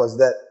 His wife was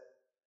dead.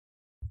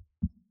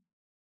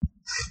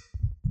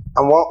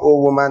 And one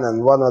old woman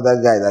and one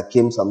other guy that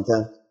came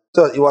sometimes.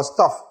 So it was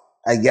tough,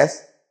 I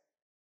guess.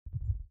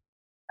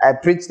 I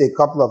preached a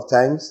couple of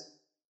times.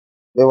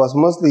 It was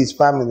mostly his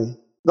family.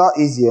 Not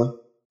easier.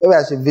 Maybe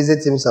I should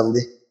visit him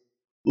someday.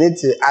 Need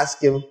to ask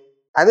him.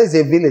 I know it's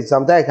a village.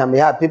 Sometimes it can be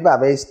hard. People are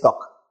very stuck.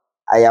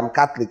 I am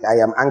Catholic. I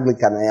am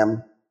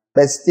Anglican.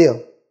 But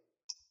still,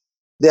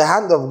 the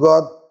hand of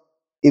God,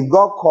 if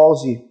God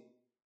calls you,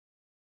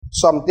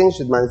 something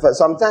should manifest.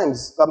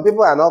 Sometimes, some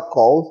people are not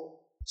called.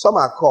 Some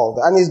are called.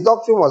 And his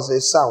doctrine was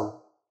a sound.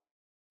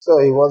 So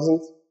it was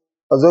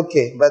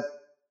okay. But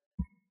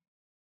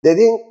they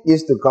didn't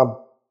used to come.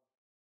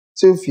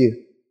 Too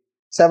few.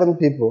 7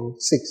 people,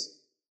 6.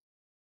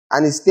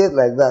 And it stayed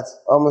like that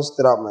almost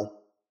throughout my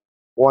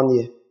 1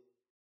 year.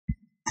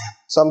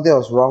 Something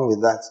was wrong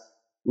with that.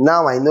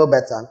 Now I know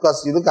better.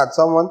 Because you look at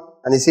someone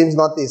and it seems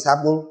nothing is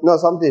happening. No,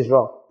 something is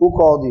wrong. Who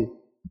called you?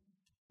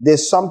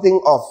 There's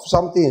something off.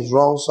 Something is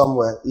wrong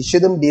somewhere. It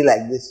shouldn't be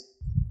like this.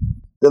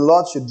 The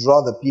Lord should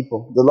draw the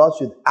people. The Lord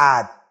should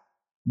add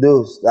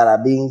those that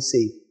are being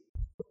saved.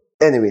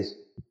 Anyways,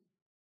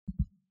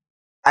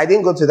 I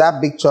didn't go to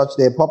that big church.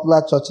 There are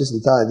popular churches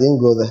in town. I didn't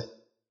go there.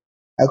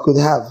 I could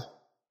have.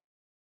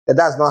 But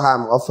that's not how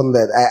I'm often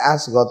led. I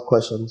ask God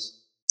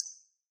questions.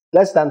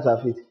 Let's stand to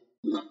our feet.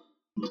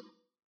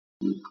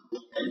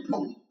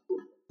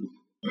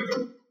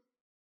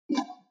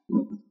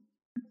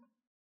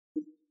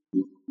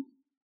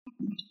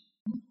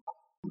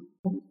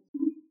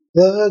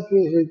 The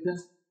great God,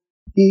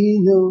 He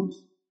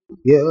knows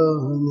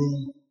your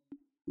name.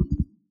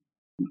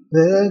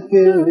 The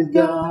good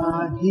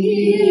God,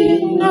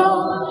 He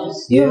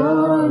knows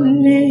your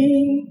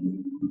name.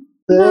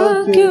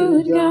 The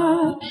good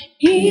God,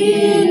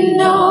 He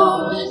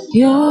knows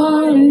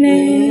your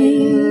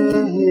name.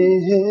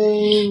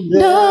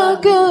 The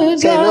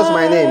good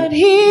God,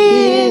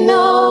 He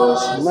knows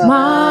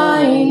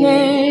my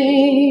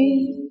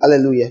name.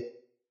 Hallelujah.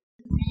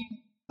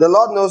 The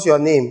Lord knows your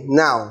name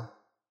now,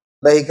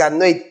 but He can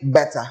know it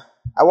better.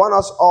 I want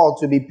us all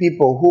to be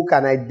people who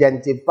can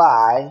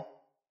identify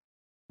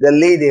the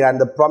leading and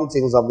the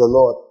promptings of the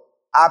Lord.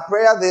 Our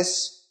prayer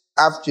this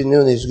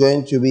afternoon is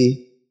going to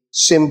be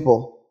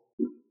simple.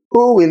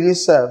 Who will you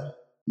serve?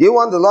 Do you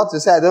want the Lord to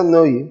say, I don't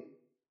know you?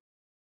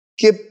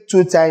 Keep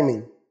 2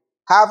 timing.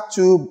 Have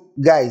 2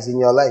 guys in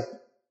your life.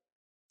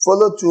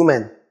 Follow 2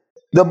 men.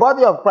 The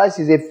body of Christ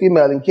is a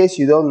female, in case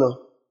you don't know.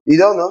 You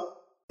don't know?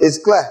 It's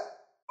clear.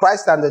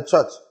 Christ and the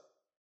church.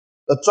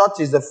 The church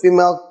is the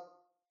female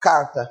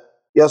character.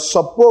 You're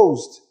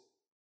supposed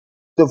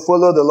to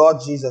follow the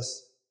Lord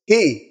Jesus.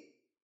 He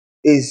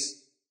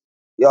is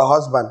your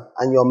husband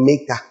and your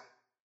maker.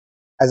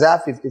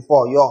 Isaiah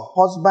 54, your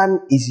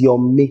husband is your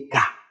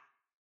maker.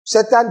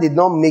 Satan did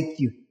not make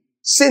you.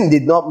 Sin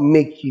did not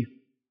make you.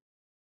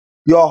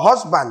 Your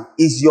husband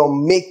is your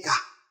maker.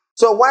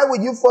 So why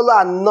would you follow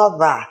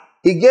another?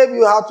 He gave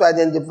you how to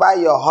identify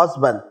your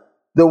husband,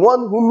 the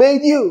one who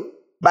made you.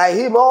 By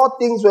him all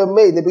things were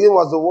made. The beginning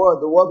was the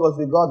Word was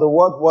with God, the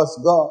Word was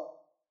God.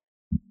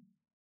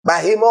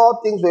 By him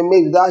all things were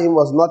made. Without him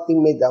was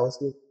nothing made that was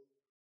made.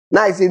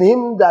 Now it's in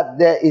him that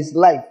there is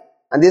life.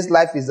 And this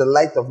life is the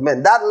light of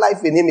men. That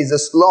life in him is the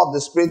law of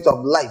the spirit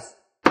of life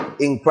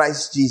in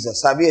Christ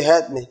Jesus. Have you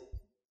heard me?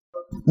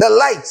 The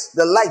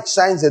light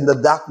shines in the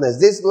darkness.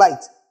 This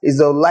light is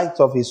the light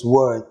of his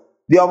word.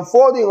 The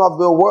unfolding of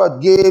the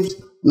word gives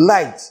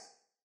light.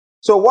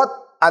 So what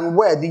and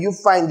where do you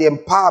find the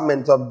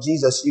empowerment of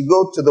Jesus? You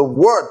go to the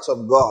words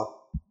of God.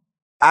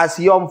 As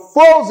he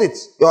unfolds it,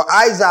 your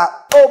eyes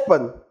are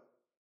open.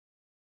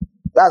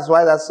 That's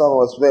why that song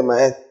was playing in my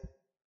head.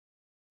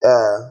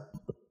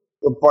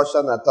 The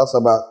portion that talks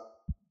about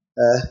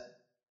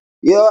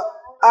your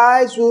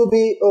eyes will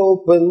be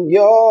open,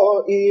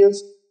 your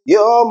ears,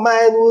 your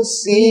mind will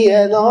see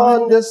and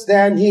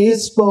understand.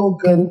 He's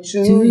spoken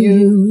to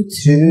you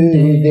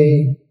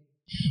today.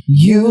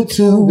 You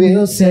too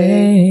will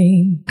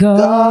say,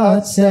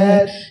 God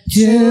said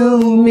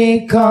to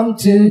me, come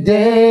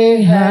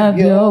today, have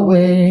your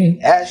way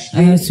as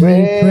we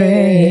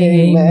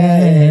pray,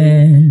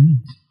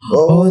 amen.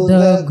 Oh,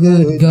 the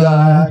good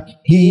God,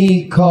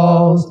 He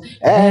calls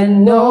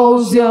and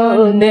knows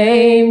your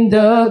name,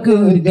 the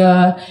good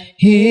God.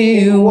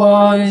 He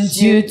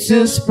wants you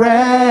to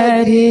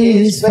spread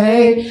His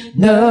faith,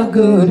 the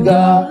good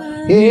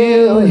God.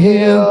 He'll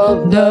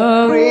heal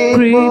the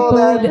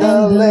crippled and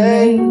the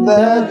lame,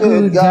 the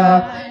good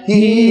God.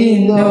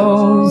 He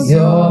knows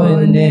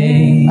your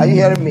name. Are you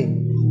hearing me?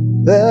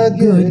 The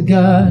good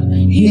God,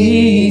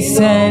 He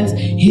sent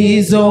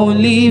His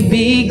only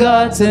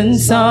begotten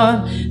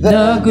Son.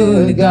 The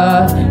good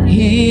God,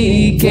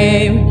 He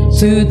came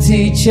to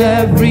teach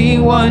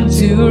everyone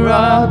to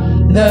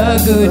run. The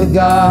good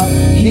God,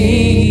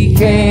 He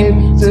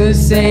came to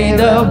say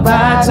the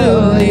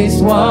battle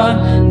is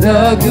won.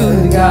 The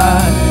good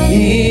God,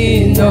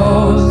 He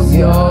knows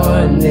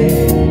your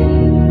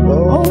name.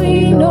 Oh,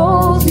 He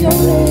knows your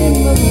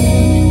name.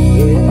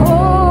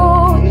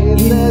 Oh, in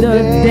the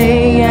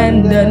day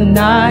and the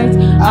night,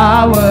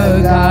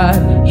 our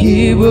God,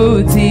 He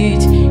will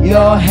teach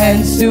your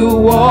hands to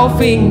war,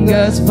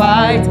 fingers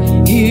fight.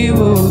 He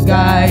will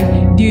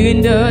guide you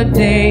in the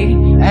day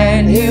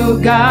and He'll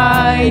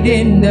guide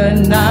in the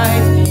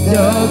night.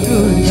 The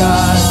good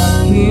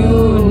God, He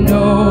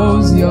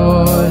knows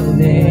your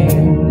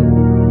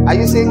name. Are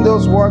you seeing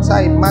those words, how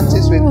it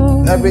matches with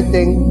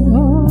everything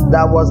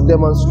that was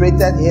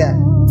demonstrated here?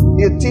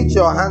 He'll teach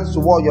your hands to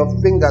war, your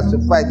fingers to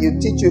fight. He'll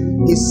teach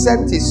you. He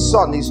sent His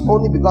Son, His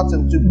only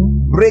begotten, to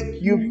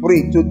break you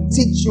free, to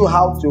teach you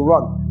how to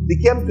run. He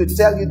came to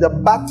tell you the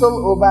battle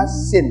over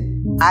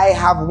sin. I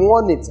have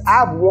won it.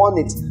 I've won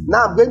it.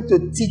 Now I'm going to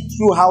teach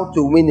you how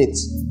to win it.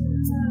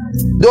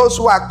 Those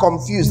who are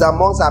confused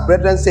amongst our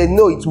brethren say,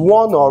 no, it's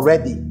won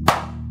already.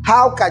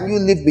 How can you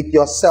live with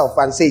yourself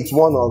and say it's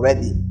won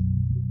already?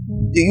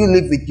 Do you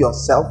live with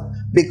yourself?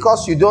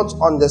 Because you don't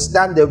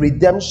understand the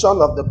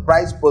redemption of the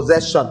prized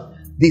possession,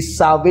 the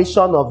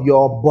salvation of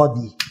your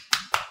body,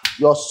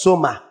 your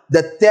soma,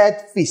 the third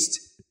feast.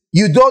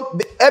 You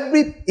don't,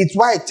 it's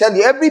why I tell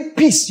you, every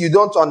piece you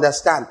don't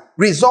understand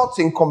results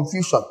in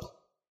confusion.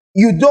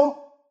 You don't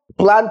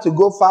plan to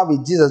go far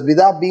with Jesus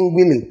without being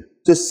willing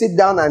to sit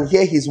down and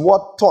hear His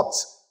word taught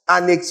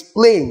and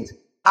explained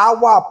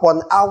hour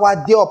upon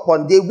hour, day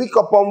upon day, week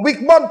upon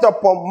week, month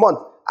upon month,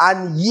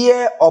 and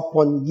year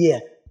upon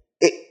year.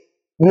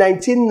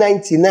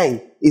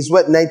 1999 is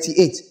what,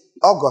 98,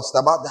 August,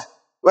 about that,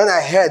 when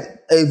I heard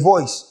a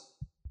voice.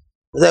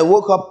 As I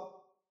woke up,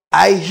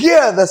 I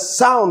hear the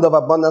sound of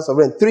abundance of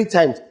rain. 3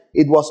 times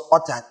it was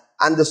uttered,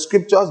 and the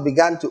scriptures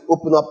began to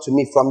open up to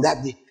me from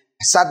that day.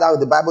 I sat down with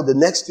the Bible the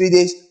next 3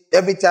 days.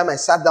 Every time I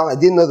sat down, I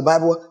didn't know the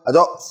Bible. I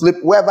don't flip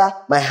wherever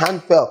my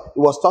hand fell. It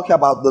was talking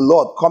about the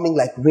Lord coming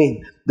like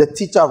rain, the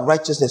teacher of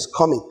righteousness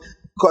coming,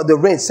 the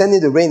rain,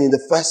 sending the rain in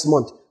the first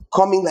month,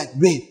 coming like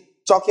rain.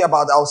 Talking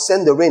about I'll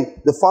send the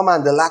rain, the former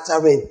and the latter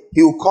rain.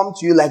 He will come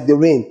to you like the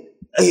rain.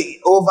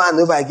 Over and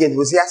over again.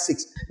 Hosea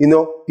 6.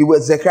 He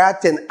was Zechariah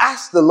 10.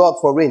 Ask the Lord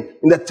for rain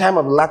in the time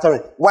of the latter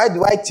rain. Why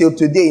do I till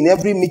today in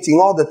every meeting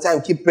all the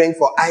time keep praying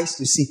for eyes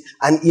to see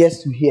and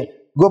ears to hear?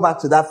 Go back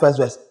to that first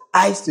verse.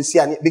 Eyes to see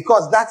and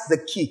because that's the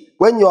key.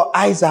 When your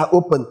eyes are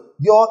open,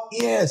 your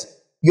ears,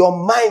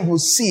 your mind will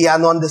see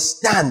and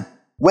understand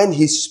when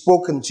He's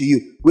spoken to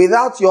you.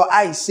 Without your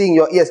eyes seeing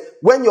your ears,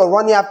 when you're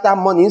running after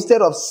money,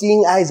 instead of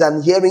seeing eyes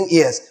and hearing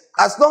ears,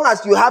 as long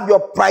as you have your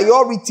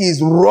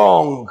priorities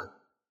wrong,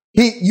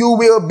 you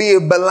will be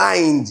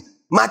blind.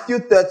 Matthew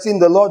 13,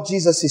 the Lord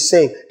Jesus is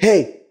saying,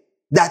 hey,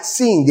 that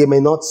seeing they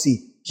may not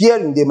see,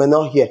 hearing they may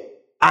not hear,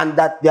 and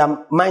that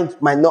their minds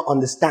might not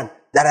understand,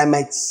 that I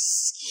might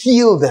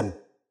heal them.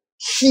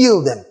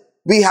 Heal them.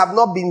 We have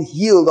not been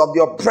healed of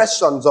the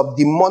oppressions of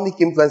demonic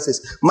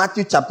influences.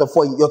 Matthew chapter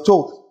 4, you're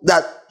told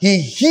that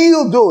He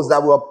healed those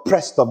that were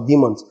oppressed of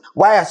demons.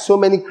 Why are so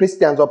many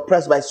Christians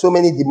oppressed by so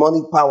many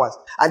demonic powers?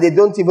 And they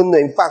don't even know.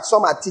 In fact,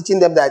 some are teaching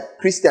them that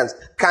Christians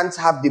can't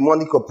have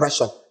demonic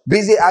oppression.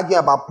 Busy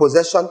arguing about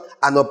possession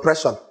and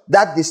oppression.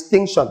 That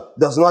distinction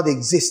does not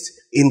exist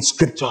in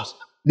scriptures.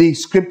 The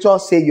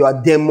scriptures say you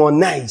are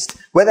demonized.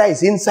 Whether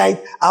it's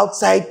inside,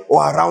 outside,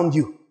 or around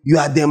you, you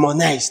are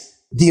demonized.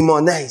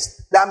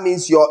 Demonized. That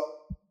means you're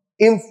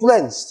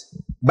influenced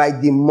by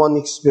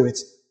demonic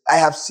spirits. I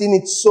have seen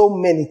it so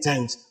many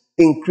times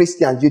in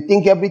Christians. You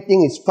think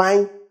everything is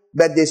fine,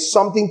 but there's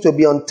something to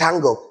be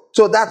untangled.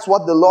 So that's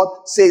what the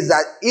Lord says,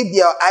 that if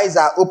your eyes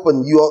are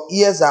open, your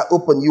ears are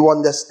open, you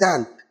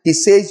understand. He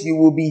says you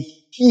will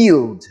be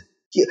healed.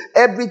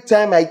 Every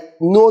time I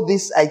know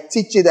this, I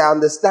teach it, I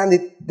understand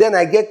it, then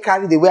I get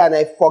carried away and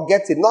I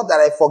forget it. Not that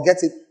I forget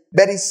it,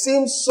 but it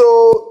seems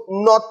so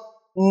not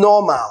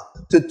normal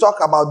to talk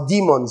about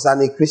demons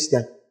and a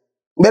Christian.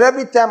 But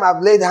every time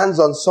I've laid hands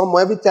on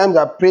someone, every time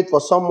I've prayed for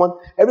someone,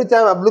 every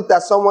time I've looked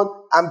at someone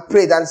and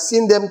prayed and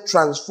seen them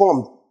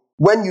transformed,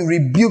 when you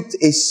rebuked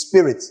a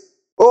spirit,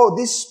 oh,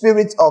 this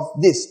spirit of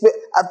this,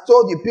 I've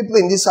told you, people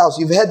in this house,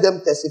 you've heard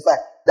them testify,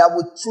 that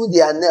would chew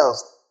their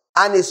nails,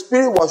 and a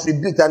spirit was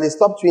rebuked and they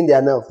stopped chewing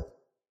their nails.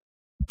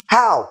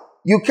 How?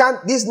 You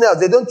can't, these nails,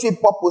 they don't chew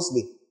it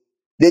purposely.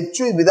 They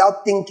chew it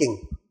without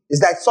thinking.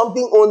 It's like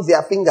something owns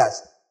their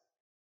fingers.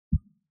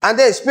 And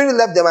then the Spirit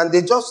left them and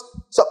they just,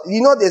 so,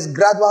 there's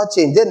gradual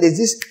change. Then there's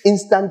this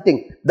instant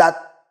thing that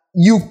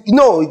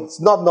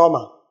it's not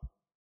normal.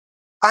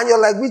 And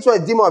you're like, which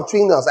one is demon of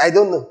chewing nails? I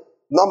don't know.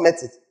 Not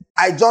met it.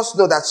 I just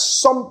know that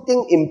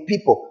something in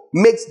people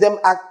makes them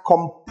act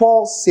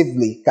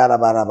compulsively.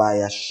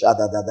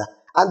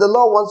 And the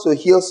Lord wants to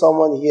heal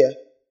someone here.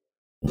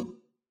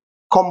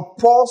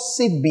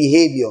 Compulsive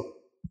behavior.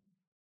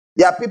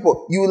 There are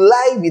people, you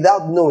lie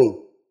without knowing.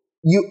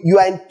 You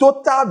are in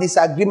total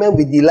disagreement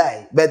with the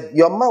lie, but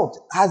your mouth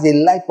has a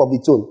life of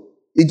its own.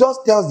 It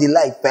just tells the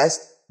lie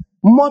first.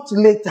 Much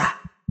later,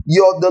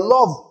 the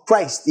law of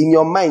Christ in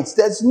your mind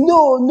says,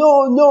 no,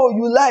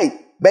 you lied.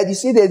 But you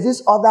see, there's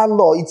this other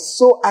law. It's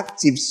so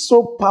active,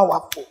 so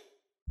powerful.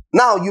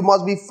 Now, you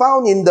must be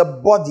found in the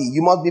body.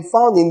 You must be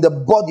found in the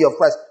body of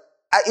Christ.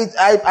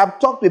 I've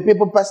talked with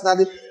people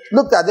personally,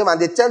 looked at them,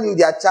 and they tell you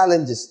their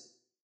challenges.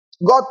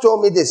 God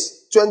told me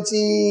this,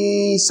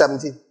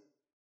 2017.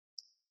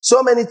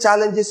 So many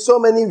challenges, so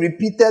many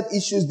repeated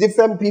issues,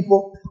 different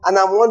people. And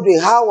I'm wondering,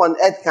 how on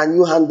earth can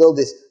you handle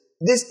this?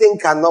 This thing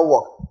cannot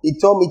work. He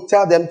told me,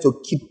 tell them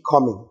to keep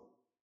coming.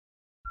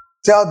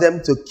 Tell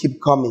them to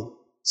keep coming.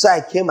 So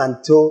I came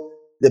and told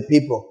the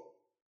people,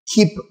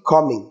 keep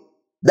coming.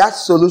 That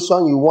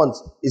solution you want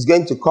is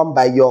going to come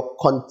by your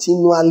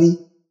continually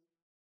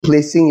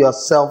placing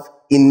yourself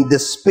in the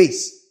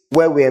space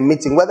where we are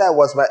meeting. Whether it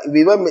was,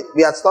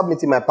 we had stopped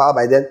meeting my power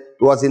by then,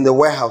 it was in the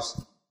warehouse.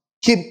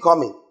 Keep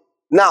coming.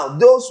 Now,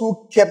 those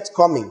who kept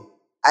coming,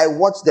 I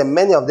watched them,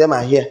 many of them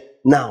are here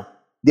now.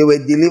 They were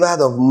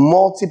delivered of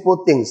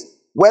multiple things.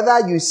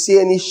 Whether you see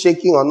any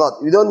shaking or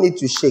not, you don't need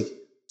to shake.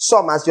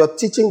 Some, as you're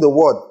teaching the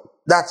word,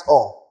 that's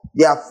all.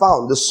 They are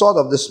found. The sword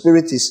of the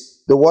Spirit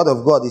is, the word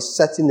of God is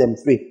setting them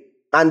free.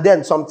 And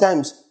then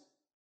sometimes,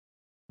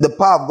 the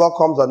power of God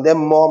comes on them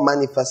more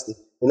manifestly.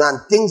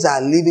 And things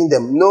are leaving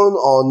them, known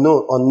or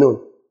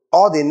unknown.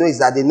 All they know is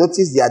that they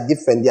notice they are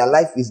different. Their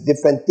life is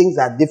different. Things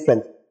are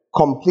different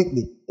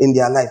completely in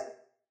their life.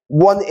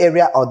 One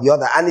area or the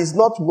other. And it's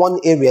not one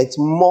area, it's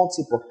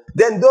multiple.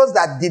 Then those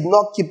that did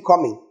not keep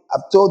coming,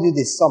 I've told you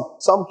this,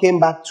 some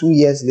came back 2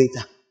 years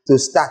later to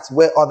start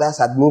where others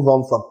had moved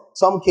on from.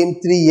 Some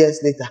came 3 years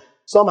later.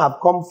 Some have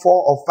come 4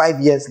 or 5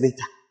 years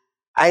later.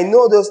 I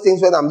know those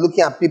things when I'm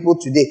looking at people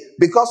today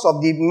because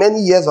of the many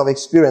years of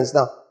experience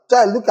now. So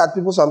I look at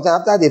people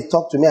sometimes after they've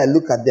talked to me, I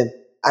look at them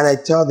and I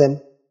tell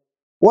them,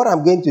 what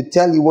I'm going to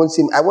tell you won't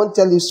seem, I won't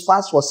tell you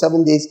fast for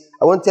 7 days.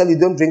 I won't tell you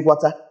don't drink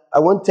water. I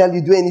won't tell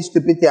you do any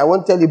stupid thing. I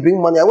won't tell you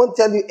bring money. I won't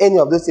tell you any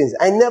of those things.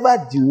 I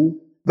never do,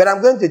 but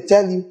I'm going to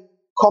tell you,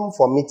 come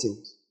for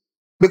meetings.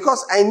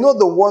 Because I know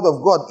the word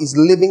of God is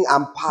living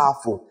and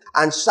powerful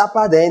and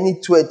sharper than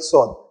any two-edged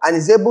sword and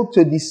is able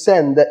to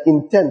discern the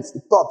intents,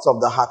 the thoughts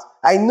of the heart.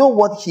 I know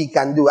what he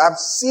can do. I've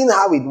seen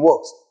how it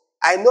works.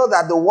 I know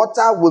that the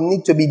water will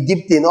need to be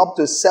dipped in up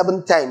to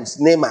 7 times,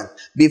 Naaman,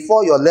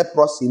 before your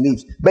leprosy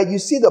leaves. But you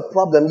see the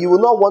problem. You will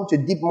not want to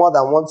dip more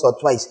than once or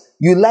twice.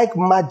 You like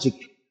magic.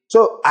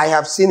 So I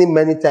have seen it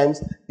many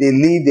times. They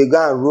leave, they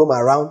go and roam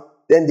around,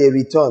 then they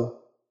return.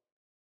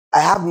 I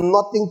have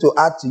nothing to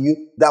add to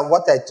you than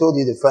what I told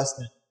you the first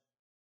time.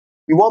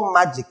 You want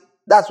magic.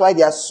 That's why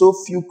there are so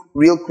few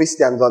real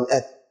Christians on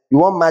earth. You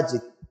want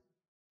magic.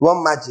 You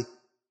want magic.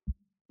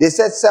 They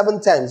said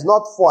 7 times,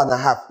 not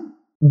 4.5.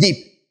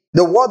 Deep.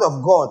 The word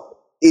of God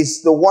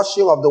is the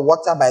washing of the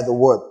water by the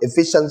word.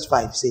 Ephesians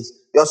 5 says,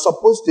 you're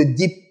supposed to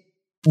dip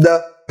the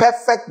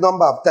perfect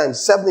number of times.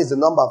 7 is the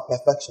number of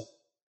perfection.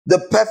 The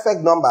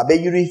perfect number,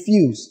 but you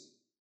refuse.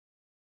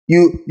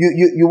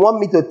 You want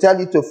me to tell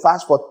you to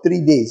fast for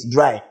 3 days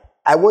dry.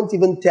 I won't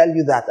even tell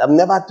you that. I've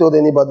never told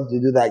anybody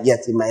to do that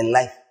yet in my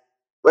life.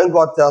 When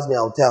God tells me,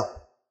 I'll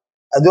tell.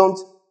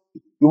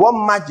 You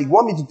want magic. You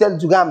want me to tell you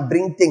to go and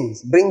bring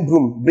things, bring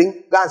broom,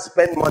 go and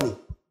spend money.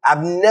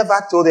 I've never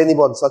told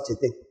anybody such a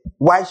thing.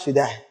 Why should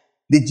I?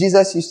 Did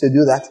Jesus used to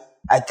do that?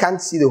 I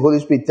can't see the Holy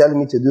Spirit telling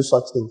me to do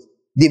such things.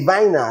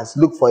 Diviners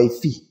look for a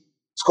fee.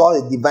 It's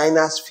called a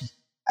diviner's fee.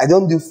 I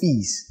don't do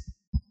fees.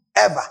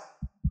 Ever.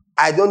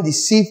 I don't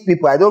deceive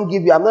people. I'm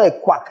not a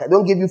quack. I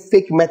don't give you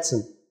fake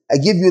medicine. I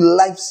give you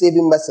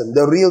life-saving medicine,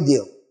 the real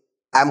deal.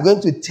 I'm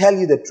going to tell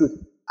you the truth.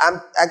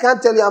 I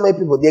can't tell you how many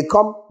people, they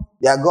come,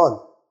 they are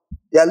gone.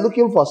 They are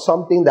looking for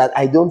something that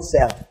I don't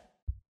sell.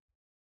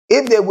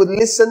 If they would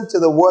listen to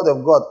the word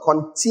of God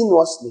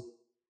continuously,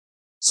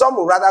 some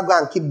would rather go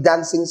and keep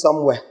dancing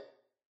somewhere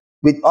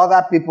with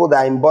other people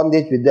that are in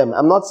bondage with them.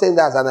 I'm not saying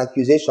that as an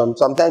accusation.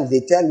 Sometimes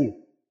they tell you,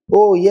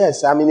 oh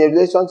yes, I'm in a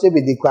relationship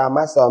with the choir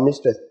master or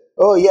mistress.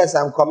 Oh yes,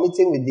 I'm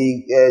committing with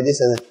the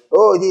this and that.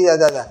 Oh,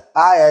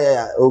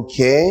 yeah.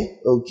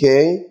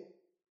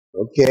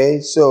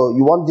 Okay. So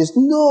you want this?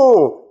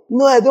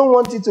 No, I don't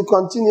want it to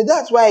continue.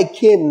 That's why I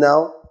came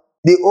now.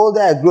 The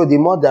older I grow, the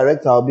more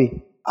direct I'll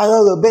be. I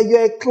don't know, but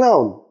you're a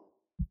clown.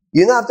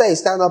 You know, after you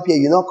stand up here,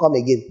 you not come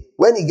again.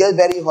 When it gets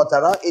very hot,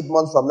 around 8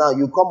 months from now,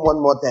 you come one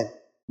more time.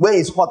 When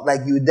it's hot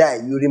like you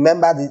die, you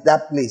remember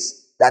that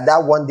place,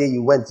 that one day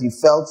you went, you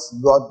felt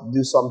God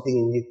do something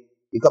in you.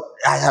 Because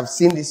I have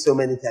seen this so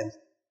many times.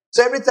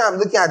 So every time I'm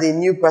looking at a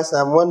new person,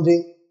 I'm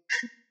wondering,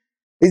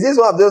 Is this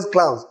one of those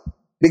clowns?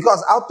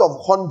 Because out of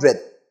 100,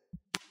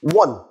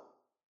 one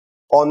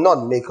or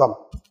none may come.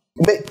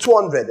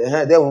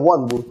 200, then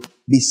one will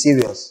be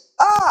serious.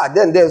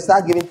 Then they'll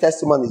start giving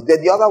testimonies.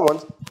 Then the other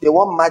ones, they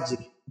want magic.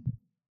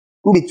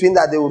 In between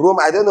that, they will roam.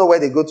 I don't know where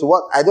they go to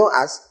work. I don't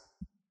ask.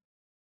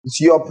 It's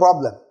your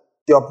problem.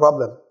 It's your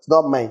problem. It's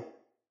not mine.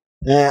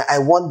 I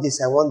want this,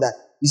 I want that.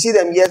 You see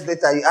them years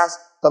later, you ask,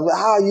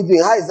 how are you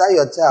doing? How is that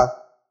your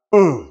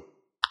child?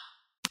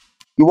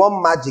 You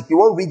want magic. You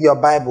won't read your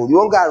Bible. You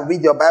won't go and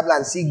read your Bible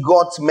and see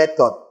God's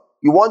method.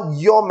 You want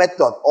your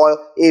method or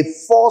a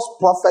false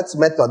prophet's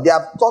method. They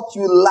have taught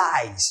you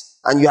lies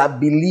and you have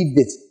believed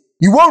it.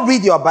 You won't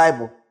read your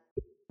Bible.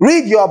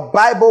 Read your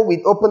Bible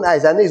with open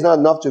eyes. I know it's not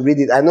enough to read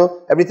it. I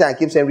know every time I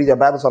keep saying read your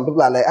Bible, some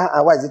people are like,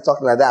 why is it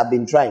talking like that? I've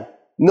been trying.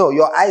 No,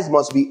 your eyes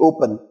must be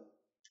open.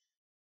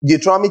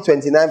 Deuteronomy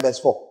 29 verse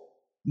 4.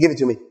 Give it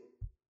to me.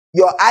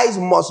 Your eyes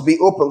must be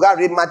open. Go and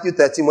read Matthew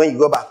 13 when you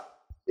go back.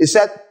 It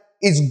said,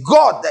 it's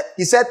God that,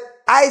 he said,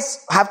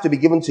 eyes have to be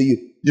given to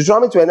you.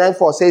 Deuteronomy 29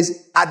 4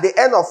 says, at the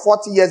end of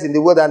 40 years in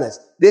the wilderness,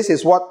 this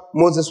is what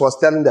Moses was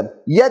telling them.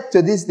 Yet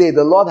to this day,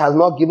 the Lord has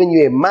not given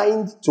you a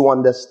mind to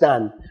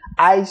understand,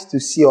 eyes to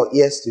see or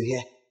ears to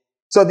hear.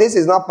 So this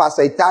is not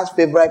Pastor Itar's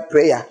favorite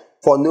prayer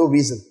for no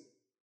reason.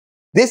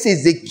 This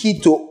is the key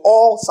to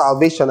all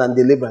salvation and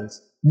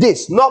deliverance.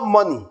 This, not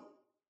money.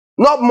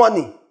 Not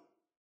money.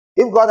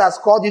 If God has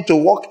called you to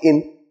walk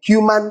in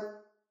human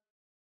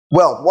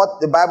wealth, what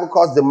the Bible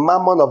calls the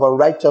mammon of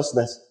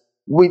unrighteousness,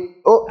 with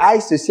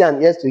eyes to see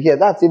and ears to hear,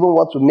 that's even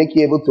what will make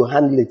you able to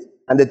handle it.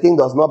 And the thing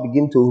does not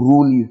begin to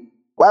rule you.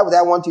 Why would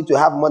I want you to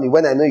have money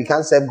when I know you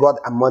can't serve God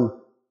and money?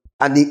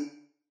 And the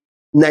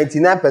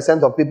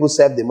 99% of people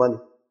serve the money.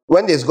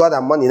 When there's God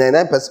and money,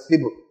 99%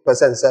 people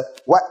serve.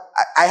 Why?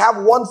 I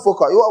have one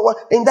focus.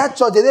 In that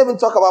church, they don't even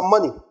talk about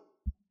money.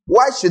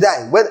 Why should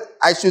I? When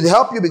I should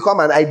help you become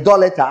an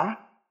idolater,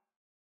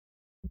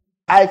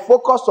 I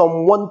focus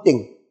on one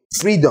thing,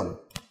 freedom.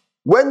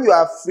 When you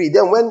are free,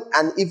 then when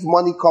and if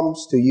money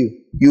comes to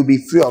you, you'll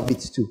be free of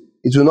it too.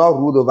 It will not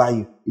rule over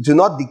you. It will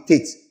not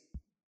dictate.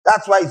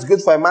 That's why it's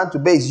good for a man to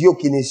bear his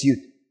yoke in his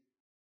youth.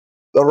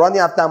 You're running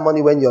after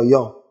money when you're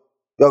young.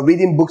 You're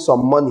reading books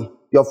on money.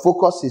 Your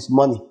focus is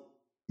money.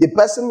 The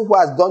person who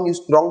has done you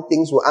strong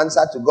things will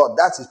answer to God.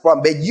 That's his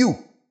problem. But you,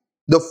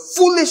 the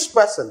foolish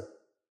person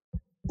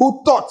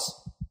who thought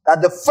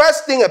that the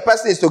first thing a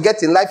person is to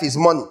get in life is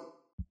money.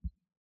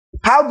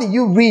 How do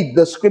you read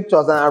the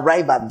scriptures and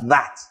arrive at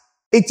that?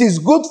 It is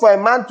good for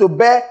a man to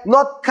bear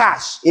not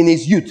cash in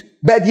his youth,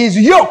 but his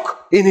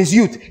yoke in his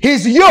youth.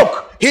 His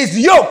yoke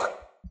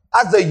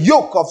as the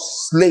yoke of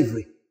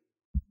slavery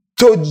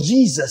to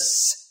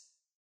Jesus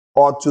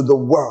or to the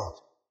world.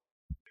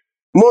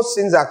 Most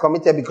sins are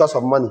committed because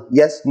of money.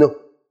 Yes? No.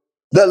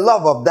 The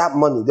love of that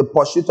money, the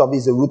pursuit of it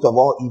is the root of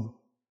all evil.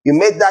 You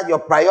made that your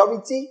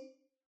priority.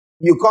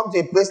 You come to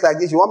a place like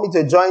this. You want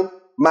me to join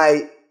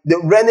the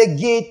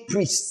renegade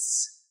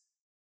priests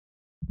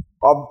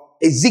of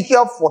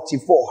Ezekiel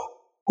 44,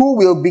 who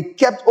will be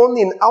kept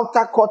only in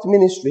outer court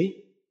ministry.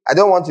 I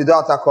don't want to do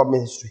outer court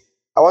ministry.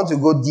 I want to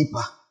go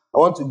deeper. I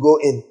want to go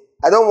in.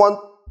 I don't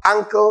want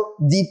ankle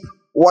deep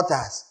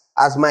waters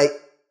as my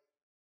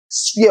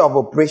sphere of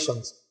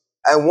operations.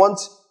 I want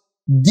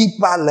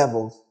deeper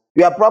levels.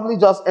 We are probably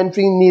just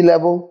entering knee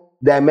level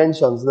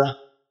dimensions now.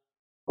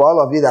 For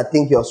all of you that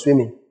think you're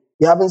swimming,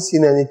 you haven't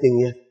seen anything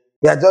yet.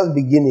 You are just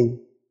beginning.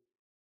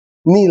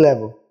 Knee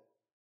level.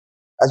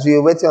 As we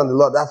are waiting on the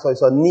Lord, that's why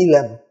it's on knee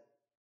level.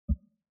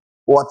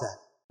 Water.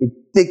 With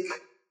thick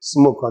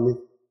smoke on it.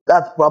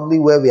 That's probably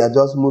where we are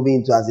just moving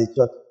into as a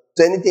church.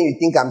 So anything you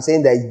think I'm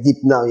saying that is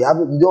deep now, you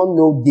don't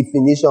know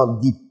definition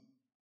of deep.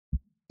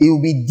 It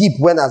will be deep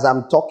when as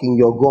I'm talking,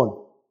 you're gone.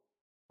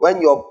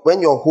 When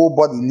your whole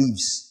body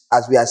leaves,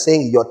 as we are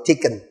saying, you're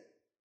taken.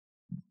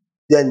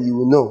 Then you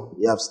will know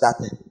you have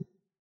started.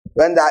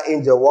 When that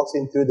angel walks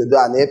in through the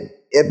door and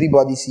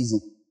everybody sees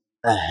it.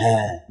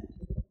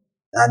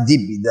 How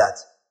deep is that?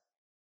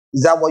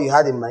 Is that what you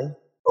had in mind?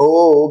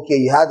 Oh, okay,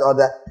 you had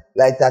other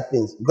lighter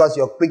things. Because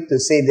you're quick to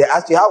say, they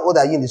ask you, how old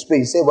are you in the spirit?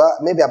 You say, well,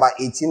 maybe about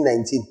 18,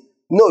 19.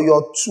 No,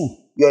 you're 2.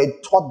 You're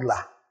a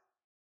toddler.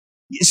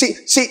 You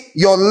see,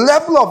 your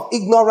level of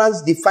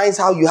ignorance defines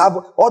how you have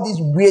all these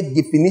weird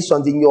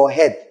definitions in your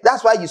head.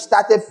 That's why you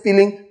started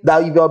feeling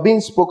that if you're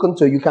being spoken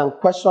to, you can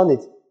question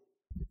it.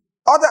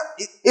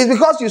 It's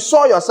because you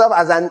saw yourself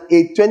as a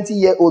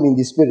 20-year-old in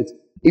the spirit.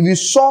 If you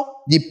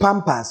saw the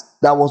pampers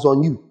that was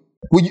on you,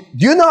 do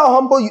you know how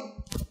humble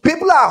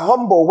people are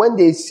humble when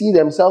they see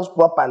themselves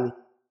properly.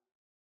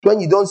 When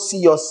you don't see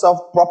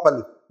yourself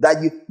properly, that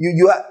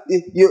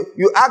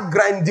you act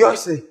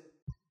grandiosely.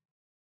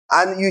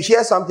 And you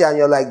hear something and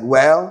you're like,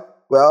 well,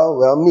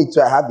 me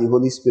too, I have the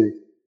Holy Spirit.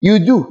 You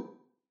do.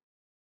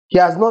 He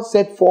has not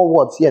said 4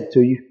 words yet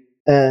to you.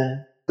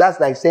 That's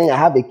like saying, I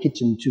have a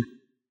kitchen too.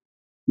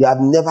 You have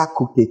never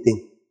cooked a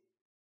thing.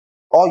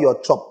 All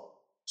your chop,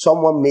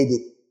 someone made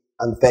it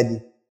and fed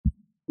it.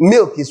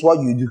 Milk is what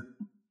you do.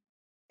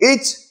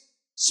 Eat,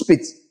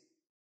 spit.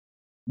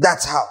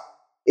 That's how.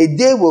 A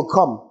day will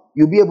come,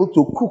 you'll be able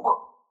to cook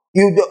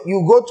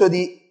You go to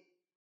the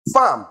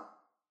farm,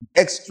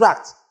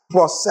 extract,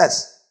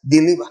 process,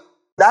 deliver.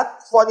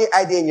 That funny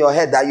idea in your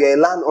head that you're a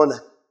landowner,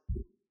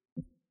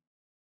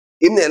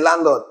 even a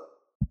landlord.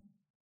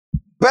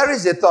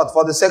 Perish the thought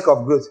for the sake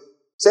of growth.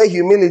 Say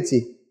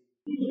humility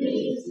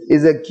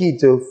is a key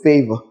to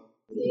favor.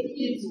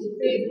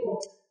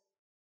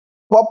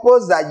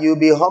 Purpose that you'll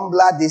be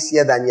humbler this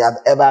year than you have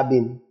ever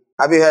been.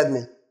 Have you heard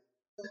me?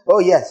 Oh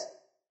yes.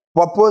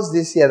 Purpose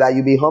this year that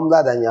you'll be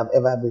humbler than you have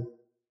ever been.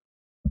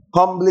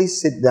 Humbly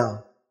sit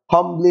down.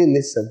 Humbly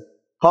listen.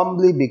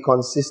 Humbly be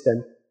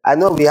consistent. I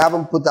know we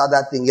haven't put out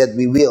that thing yet.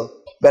 We will.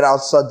 But I'll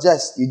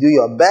suggest you do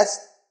your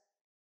best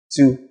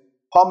to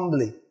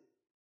humbly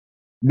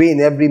be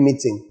in every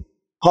meeting.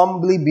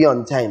 Humbly be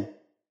on time.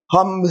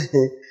 Humbly.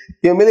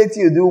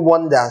 Humility will do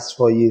wonders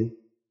for you.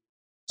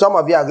 Some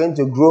of you are going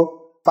to grow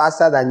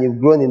faster than you've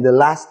grown in the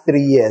last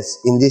 3 years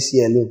in this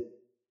year alone.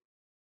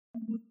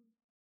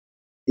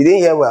 You didn't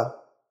hear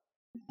well?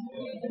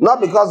 Not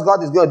because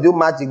God is going to do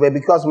magic, but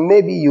because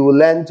maybe you will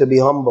learn to be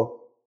humble.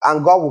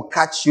 And God will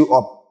catch you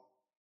up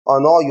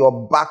on all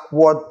your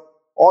backward,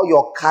 all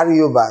your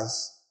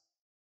carryovers.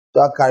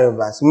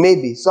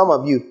 Maybe some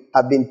of you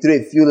have been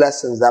through a few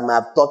lessons that might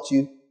have taught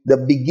you the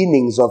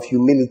beginnings of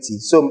humility.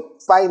 So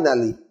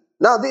finally,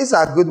 now these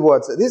are good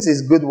words. This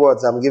is good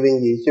words I'm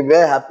giving you. You should be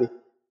very happy.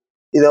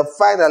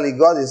 Finally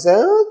God is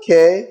saying,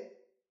 okay,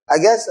 I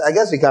guess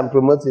we can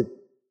promote it.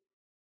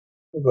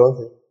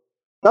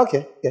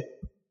 Okay.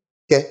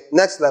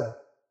 Next level.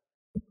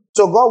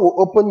 So God will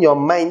open your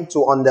mind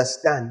to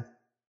understand.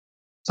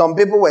 Some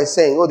people were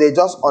saying, oh, they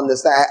just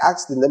understand. I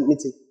asked in the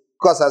meeting,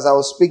 because as I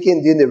was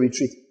speaking during the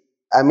retreat,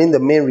 I mean the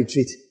main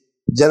retreat,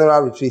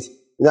 general retreat.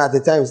 At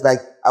the time, it's like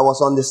I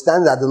was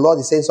understanding that the Lord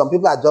is saying some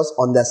people are just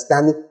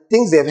understanding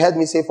things they've heard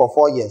me say for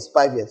 4 years,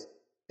 5 years.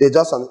 They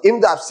just, even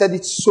though I've said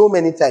it so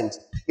many times,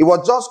 it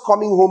was just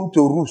coming home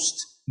to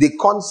roost the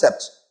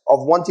concept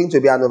of wanting to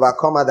be an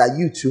overcomer, that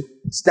you too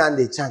stand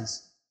a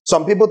chance.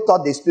 Some people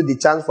thought they stood the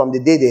chance from the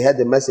day they heard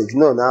the message.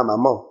 No,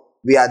 Mama,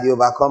 we are the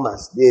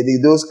overcomers.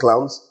 Those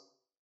clowns.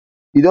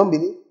 You don't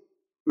believe?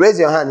 Raise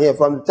your hand here.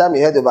 From the time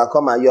you heard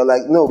overcomer, you're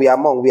like, no, we are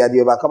the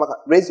overcomer.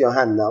 Raise your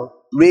hand now.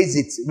 Raise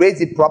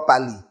it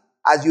properly.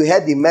 As you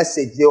heard the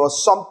message, there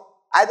was some.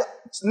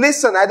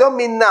 Listen, I don't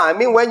mean now. I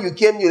mean when you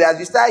came, as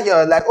you start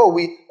here, like,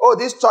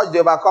 this church, the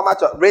overcomer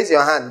church. Raise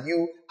your hand.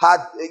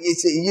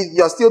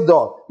 You're still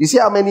dull. You see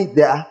how many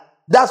there are?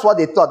 That's what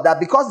they thought. That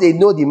because they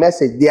know the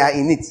message, they are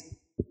in it.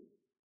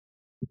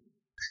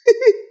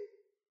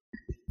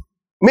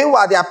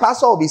 Meanwhile, their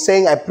pastor will be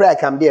saying, I pray I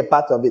can be a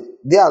part of it.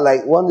 They are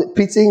like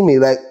pitying me,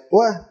 like,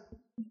 what?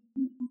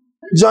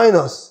 Join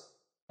us.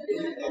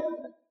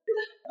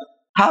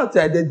 How to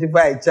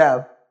identify a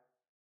child?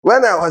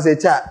 When I was a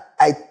child,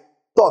 I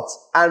thought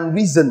and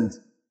reasoned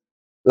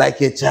like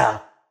a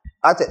child.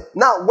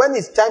 Now, when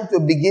it's time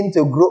to begin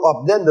to grow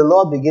up, then the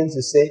Lord begins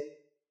to say,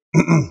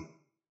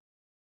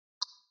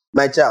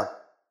 my child,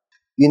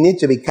 you need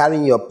to be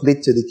carrying your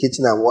plate to the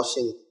kitchen and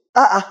washing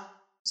it.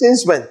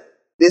 Since when?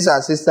 This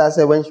our sister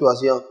said when she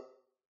was young.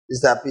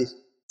 Sister Peace.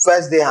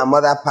 First day her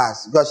mother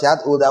passed, because she had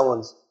older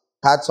ones,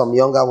 had some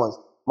younger ones.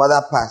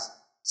 Mother passed.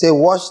 Say,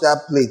 wash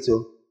that plate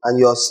too, and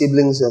your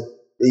siblings, the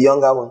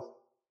younger ones.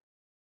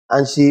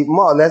 And she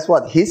more or less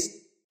hissed?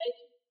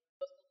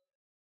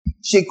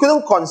 She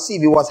couldn't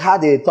conceive. It was her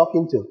they were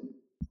talking to.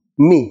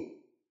 Me.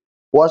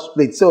 Wash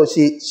plate. So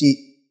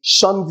she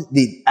shunned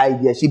the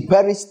idea. She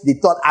perished the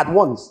thought at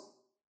once.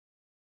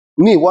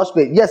 Me, wash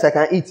plate. Yes, I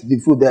can eat the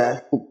food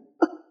there.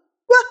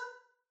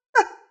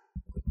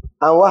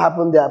 And what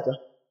happened thereafter?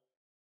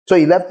 So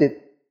he left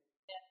it.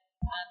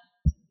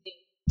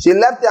 She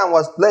left it and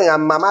was playing,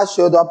 and Mama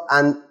showed up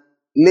and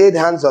laid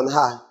hands on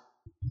her.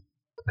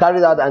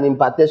 Carried out an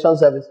impartation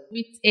service.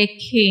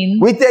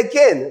 With a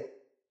cane.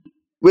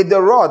 With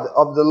the rod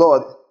of the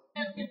Lord.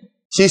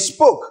 She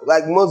spoke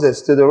like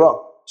Moses to the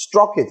rock.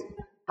 Struck it.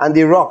 And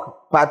the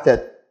rock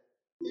parted.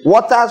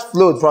 Waters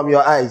flowed from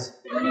your eyes.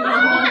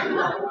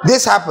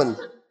 This happened.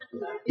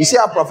 You see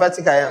how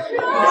prophetic I am?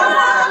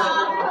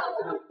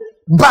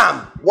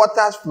 Bam!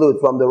 Waters flowed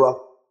from the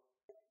rock.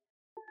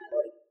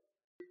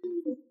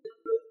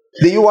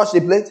 Did you wash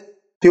the plate?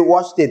 She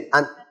washed it,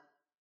 and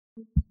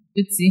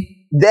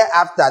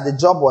thereafter the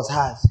job was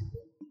hers.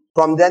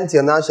 From then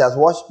till now, she has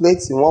washed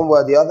plates in one way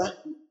or the other.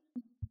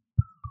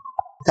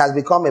 It has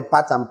become a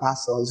part and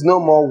parcel. It's no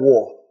more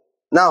war.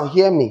 Now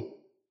hear me.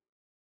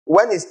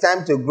 When it's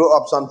time to grow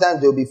up,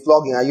 sometimes they'll be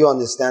flogging. Are you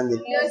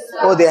understanding? Yes, sir.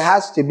 Oh, there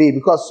has to be,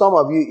 because some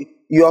of you,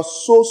 you're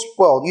so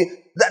spoiled.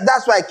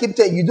 That's why I keep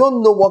telling you, you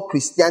don't know what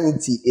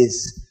Christianity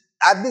is.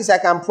 At least I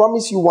can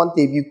promise you one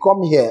thing. If you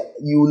come here,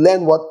 you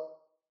learn what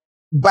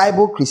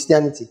Bible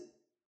Christianity.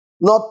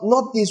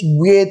 Not these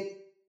weird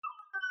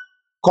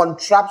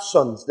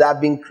contraptions that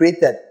have been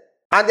created.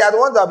 And they are the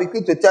ones that will be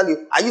quick to tell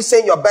you, are you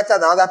saying you're better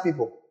than other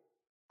people?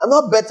 I'm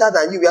not better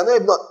than you. We are not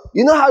even.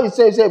 You know how you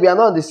say we are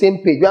not on the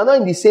same page. We are not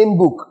in the same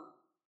book.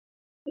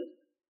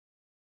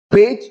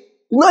 Page?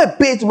 Not a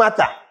page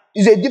matter.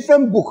 It's a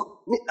different book.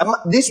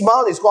 This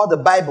one is called the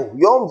Bible.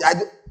 Your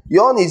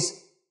own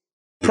is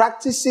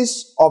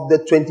Practices of the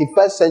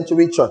 21st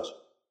Century Church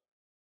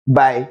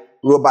by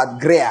Robert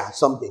Greer,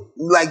 something.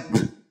 Like,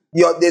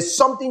 there's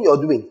something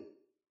you're doing.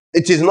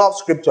 It is not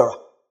scriptural.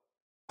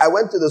 I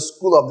went to the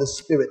school of the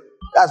Spirit.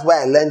 That's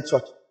why I learned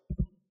church.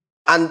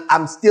 And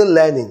I'm still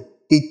learning.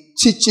 It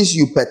teaches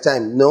you per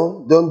time.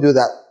 No, don't do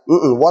that.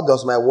 What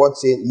does my word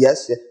say?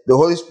 Yes, the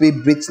Holy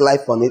Spirit breathes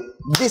life on it.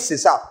 This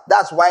is how.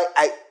 That's why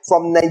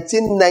from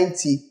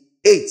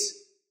 1998,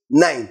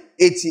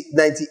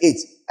 98,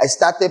 I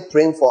started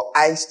praying for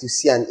eyes to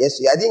see and ears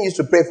to hear. I didn't used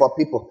to pray for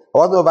people. I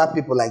wasn't over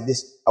people like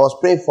this. I was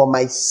praying for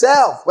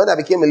myself. When I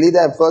became a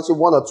leader in fellowship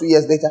 1 or 2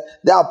 years later,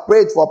 then I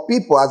prayed for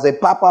people as a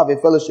papa of a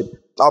fellowship.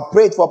 I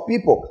prayed for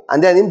people.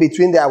 And then in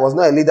between there, I was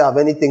not a leader of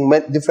anything,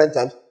 different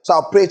times. So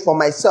I prayed for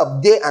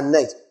myself day and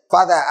night.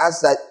 Father, I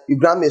ask that you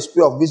grant me a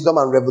spirit of wisdom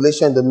and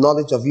revelation, the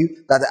knowledge of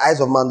you, that the eyes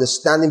of my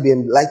understanding be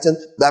enlightened,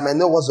 that I may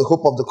know what's the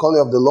hope of the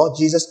calling of the Lord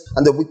Jesus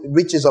and the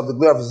riches of the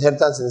glory of his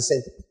inheritance in the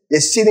saints, the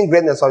exceeding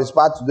greatness of his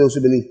power to those who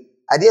believe.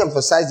 I didn't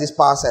emphasize this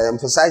power side, I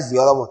emphasized the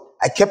other one.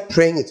 I kept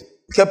praying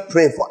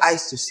for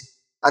eyes to see.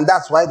 And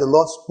that's why the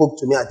Lord spoke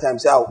to me at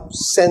times. I'll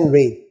send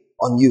rain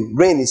on you.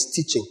 Rain is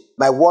teaching.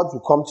 My word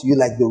will come to you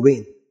like the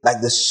rain,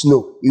 like the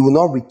snow. It will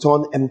not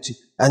return empty.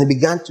 And he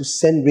began to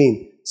send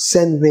rain.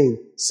 Send rain,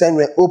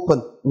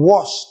 open,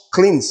 wash,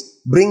 cleanse,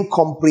 bring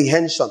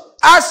comprehension.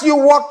 As you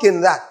walk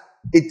in that,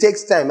 it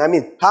takes time. I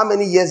mean, how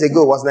many years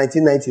ago was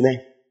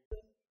 1999?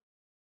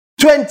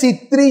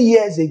 23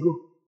 years ago.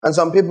 And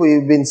some people,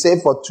 you've been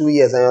saved for 2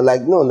 years and you're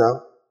like, no,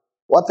 now.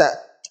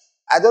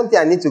 I don't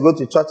think I need to go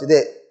to church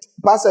today.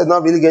 Pastor is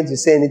not really going to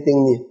say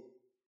anything new.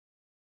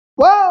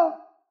 Well,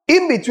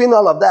 in between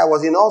all of that, I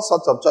was in all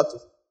sorts of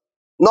churches.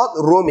 Not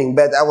roaming,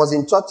 but I was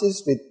in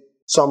churches with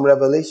some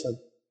revelation.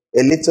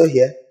 A little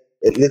here,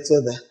 a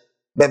little there,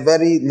 but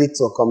very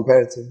little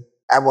comparatively.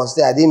 I was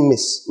there. I didn't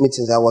miss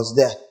meetings. I was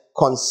there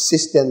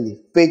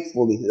consistently,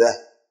 faithfully there.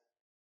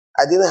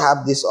 I didn't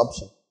have this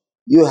option.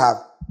 You have.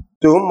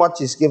 To whom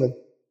much is given.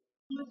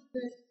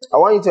 I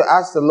want you to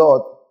ask the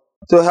Lord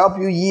to help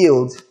you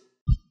yield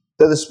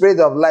to the Spirit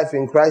of life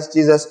in Christ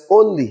Jesus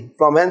only,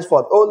 from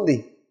henceforth,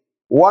 only.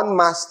 One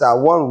master,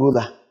 one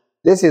ruler.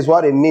 This is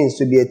what it means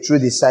to be a true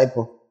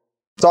disciple.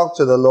 Talk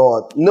to the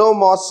Lord. No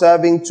more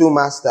serving two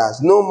masters.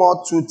 No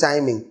more two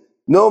timing.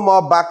 No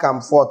more back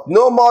and forth.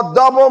 No more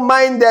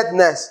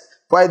double-mindedness.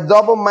 For a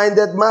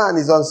double-minded man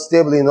is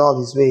unstable in all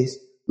his ways.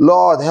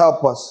 Lord,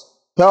 help us.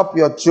 Help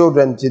your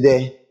children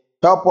today.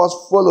 Help us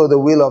follow the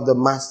will of the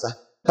Master.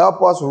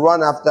 Help us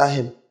run after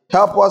him.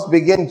 Help us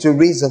begin to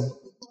reason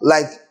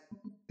like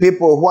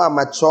people who are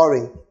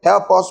maturing.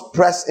 Help us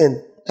press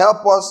in.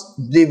 Help us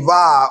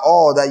devour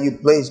all that you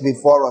place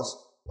before us.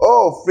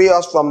 Oh, free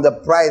us from the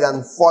pride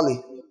and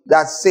folly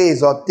that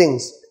says or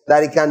thinks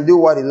that he can do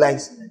what he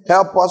likes.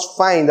 Help us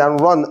find and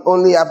run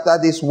only after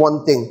this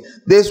one thing.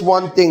 This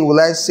one thing will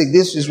I seek.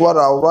 This is what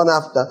I'll run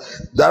after.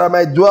 That I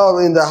might dwell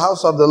in the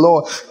house of the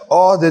Lord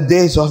all the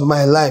days of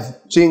my life,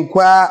 to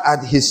inquire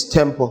at his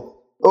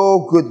temple.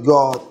 Oh, good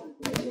God.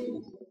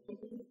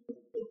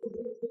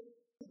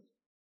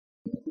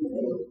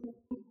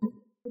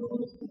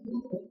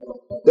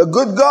 The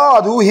good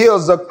God who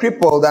heals the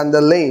crippled and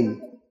the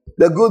lame.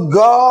 The good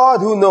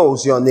God who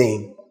knows your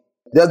name.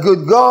 The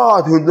good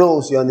God who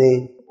knows your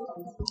name.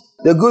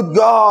 The good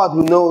God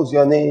who knows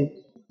your name.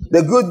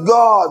 The good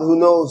God who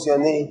knows your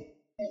name.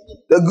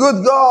 The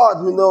good God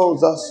who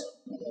knows us.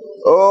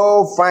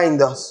 Oh,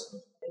 find us.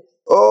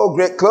 Oh,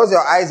 great. Close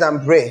your eyes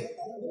and pray.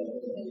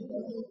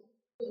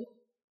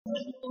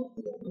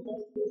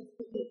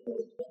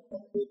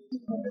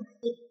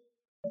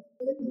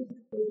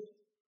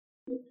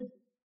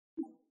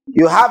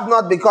 You have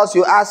not because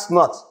you ask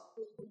not.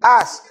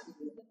 Ask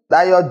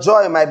that your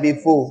joy might be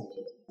full.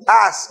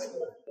 Ask.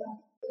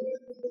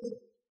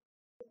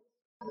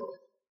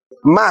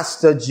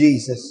 Master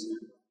Jesus.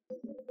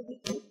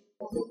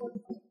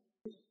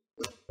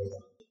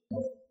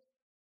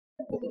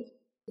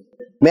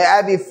 May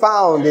I be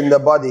found in the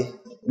body.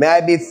 May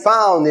I be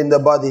found in the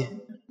body.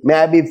 May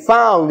I be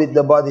found with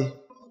the body.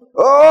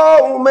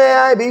 Oh, may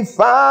I be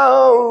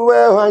found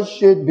where I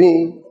should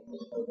be.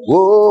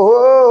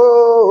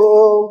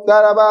 Oh,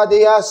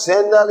 Karabadia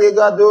senda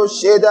ligado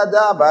sheda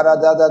da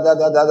barada da da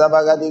da da da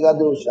bagadiga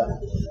dusha.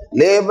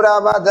 Lebra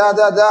bada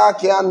da da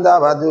kianda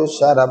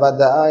badusha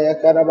rabada ya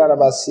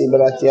karabarabasi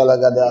brakiala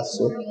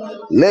gadasu.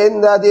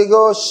 Lenda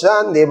digo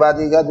shandi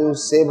badigadu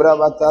sebra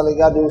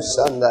bataligadu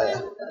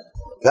sandaya.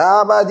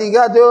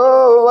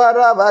 Kabadigado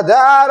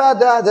arabadara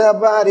da da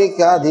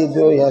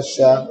barikadido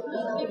yasha.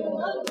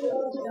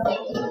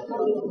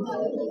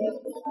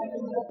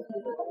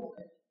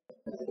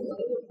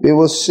 We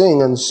will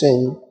sing and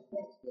sing.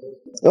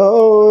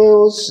 Oh, we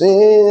will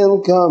sing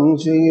and come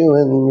to you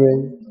and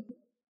ring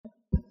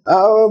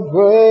our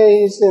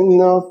praise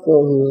enough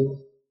for you.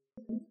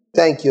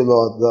 Thank you,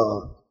 Lord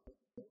God.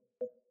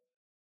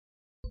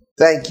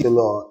 Thank you,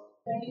 Lord.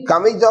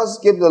 Can we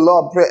just give the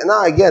Lord prayer?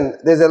 Now again,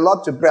 there's a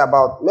lot to pray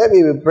about.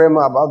 Maybe we pray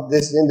more about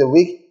this in the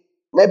week.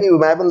 Maybe we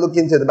might even look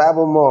into the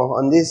Bible more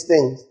on these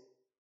things.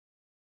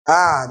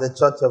 The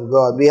church of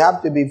God. We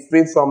have to be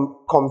free from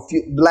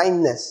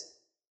blindness.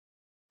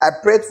 I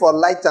prayed for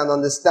light and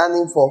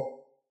understanding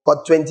for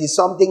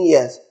 20-something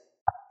years.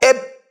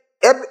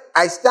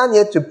 I stand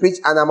here to preach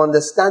and I'm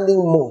understanding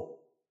more.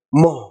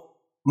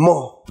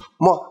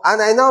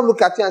 And I now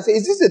look at you and say,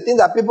 is this the thing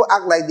that people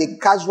act like they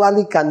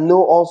casually can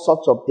know all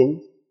sorts of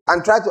things?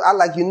 And try to act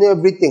like you know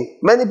everything.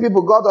 Many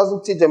people, God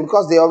doesn't teach them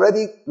because they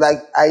already,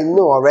 I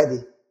know already.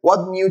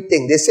 What new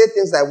thing? They say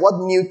things like, what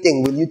new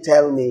thing will you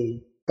tell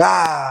me?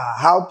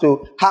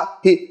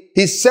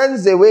 He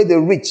sends away the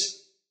rich,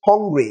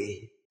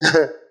 hungry,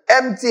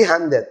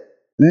 empty-handed.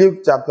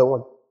 Luke chapter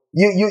 1.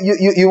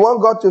 You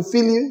want God to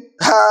fill you?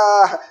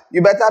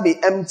 You better be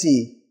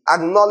empty.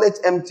 Acknowledge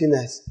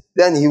emptiness.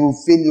 Then He will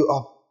fill you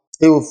up.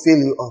 He will fill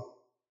you up.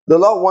 The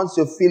Lord wants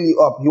to fill you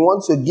up. He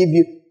wants to give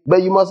you,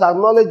 but you must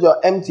acknowledge you're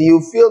empty.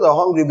 You fill the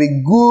hungry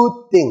with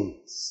good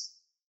things.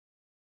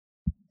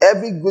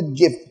 Every good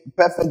gift,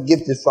 perfect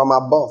gift is from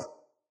above.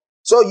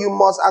 So you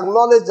must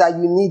acknowledge that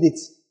you need it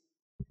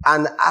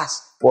and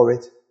ask for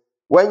it.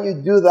 When you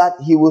do that,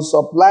 He will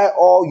supply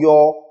all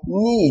your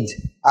need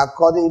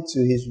according to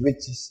His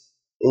riches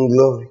in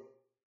glory.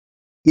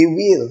 He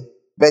will,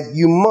 but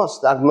you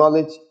must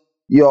acknowledge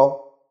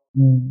your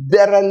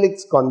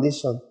derelict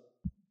condition,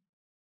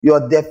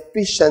 your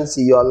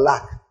deficiency, your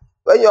lack.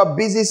 When you're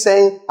busy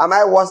saying, am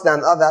I worse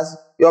than others?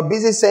 You're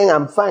busy saying,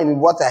 I'm fine with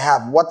what I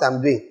have, what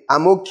I'm doing.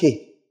 I'm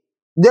okay.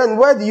 Then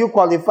where do you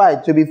qualify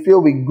to be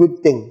filled with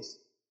good things?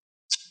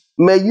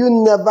 May you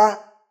never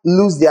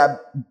lose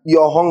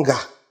your hunger.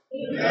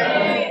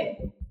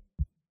 Amen.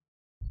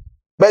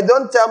 But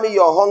don't tell me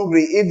you're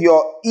hungry if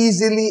you're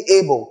easily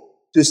able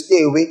to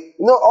stay away.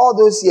 You know, all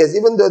those years,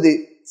 even though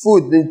the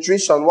food,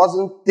 nutrition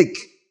wasn't thick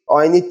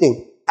or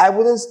anything, I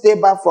wouldn't stay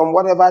back from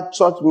whatever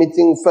church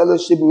meeting,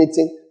 fellowship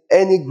meeting,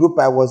 any group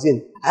I was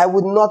in. I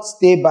would not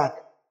stay back.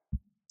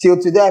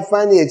 Till today, I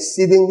find it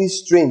exceedingly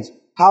strange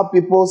how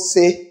people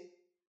say,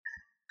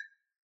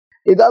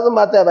 it doesn't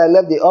matter if I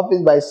left the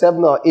office by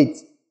 7 or 8.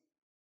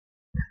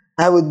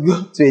 I would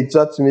go to a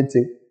church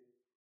meeting.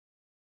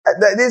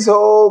 This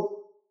whole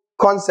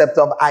concept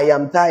of I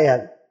am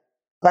tired,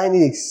 I find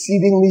it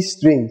exceedingly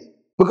strange.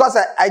 Because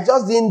I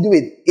just didn't do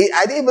it.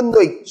 I didn't even know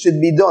it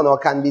should be done or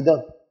can be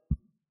done.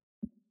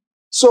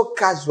 So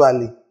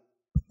casually.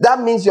 That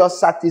means you're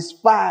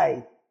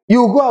satisfied.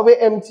 You go away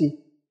empty.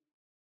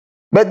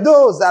 But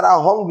those that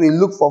are hungry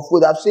look for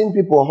food. I've seen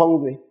people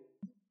hungry.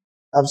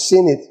 I've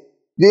seen it.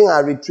 During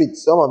our retreat,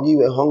 some of you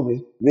were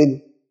hungry.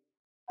 Really.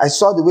 I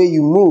saw the way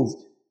you moved.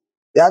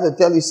 They had to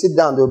tell you, sit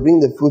down. They'll bring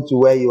the food to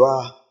where you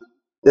are.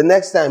 The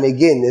next time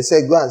again, they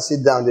said, go and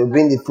sit down. They'll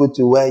bring the food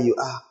to where you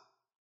are.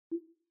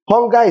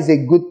 Hunger is a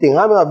good thing.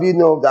 How many of you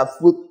know that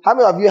food? How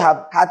many of you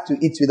have had to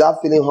eat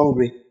without feeling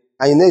hungry?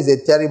 And you know it's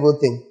a terrible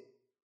thing.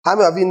 How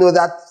many of you know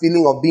that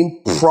feeling of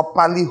being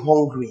properly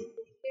hungry?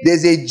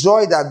 There's a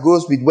joy that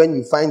goes with when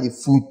you find the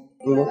food.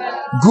 You know?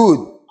 Good.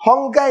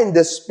 Hunger in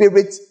the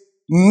spirit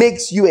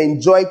makes you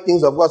enjoy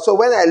things of God. So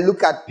when I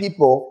look at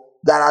people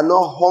that are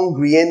not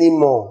hungry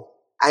anymore,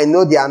 I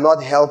know they are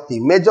not healthy.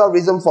 Major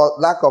reason for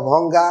lack of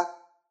hunger,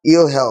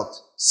 ill health,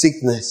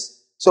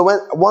 sickness. So when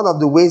one of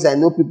the ways I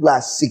know people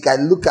are sick, I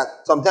look at,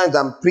 sometimes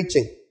I'm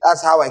preaching.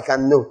 That's how I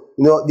can know.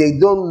 You know, they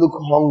don't look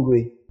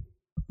hungry.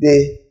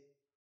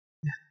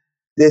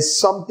 There's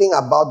something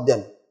about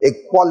them, a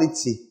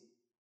quality.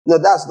 No,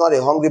 that's not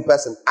a hungry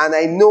person. And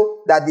I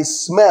know that the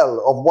smell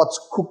of what's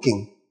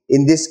cooking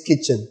in this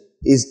kitchen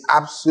is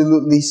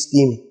absolutely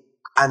steamy.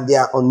 And they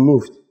are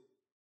unmoved.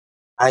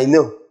 I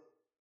know.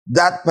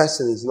 That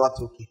person is not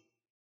okay.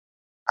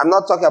 I'm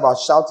not talking about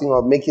shouting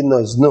or making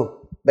noise.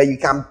 No. But you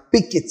can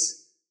pick it.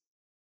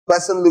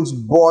 Person looks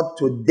bored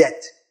to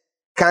death.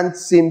 Can't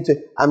seem to.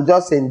 I'm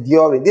just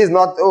enduring. This is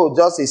not,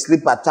 just a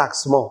sleep attack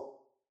small.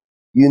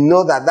 You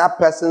know that that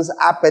person's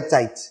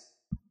appetite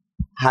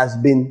has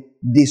been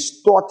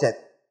distorted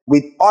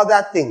with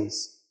other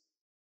things,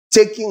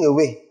 taking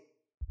away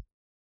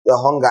the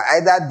hunger.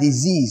 Either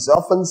disease,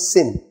 often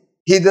sin,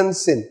 hidden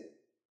sin.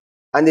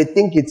 And they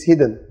think it's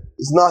hidden.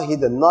 It's not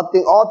hidden.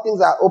 Nothing. All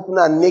things are open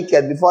and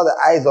naked before the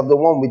eyes of the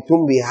one with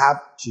whom we have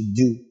to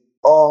do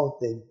all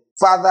things.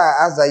 Father,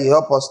 I ask that you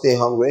help us stay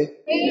hungry.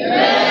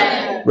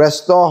 Amen.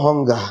 Restore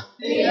hunger.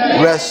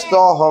 Amen.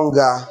 Restore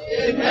hunger.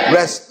 Amen.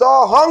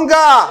 Restore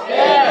hunger.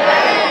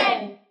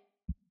 Amen.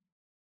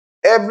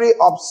 Every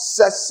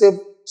obsessive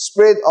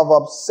spirit of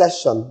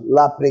obsession,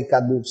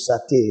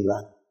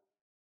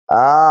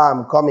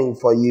 I'm coming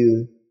for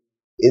you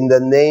in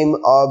the name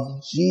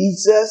of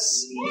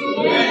Jesus.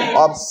 Amen.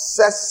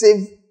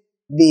 Obsessive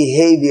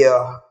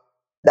behavior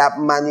that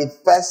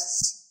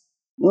manifests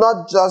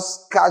not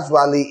just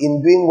casually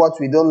in doing what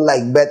we don't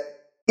like, but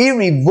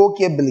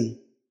irrevocably.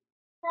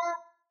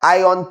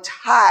 I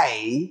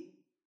untie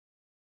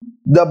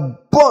the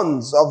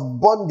bonds of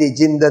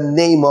bondage in the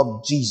name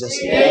of Jesus.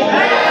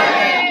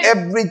 Amen.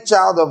 Every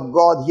child of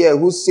God here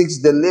who seeks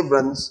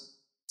deliverance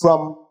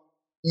from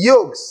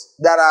yokes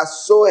that are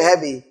so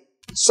heavy,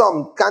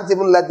 some can't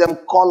even let them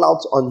call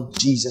out on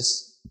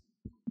Jesus.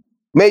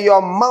 May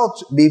your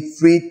mouth be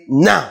freed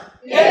now.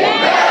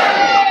 Amen.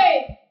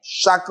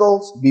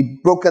 shackles be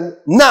broken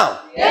now.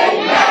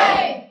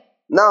 Amen.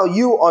 Now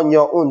you on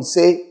your own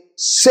say,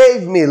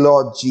 save me,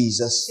 Lord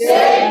Jesus.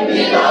 Save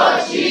me,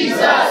 Lord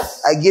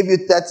Jesus. I give you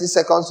 30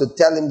 seconds to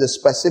tell him the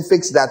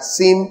specifics that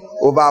seem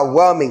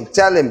overwhelming.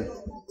 Tell him,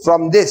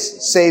 from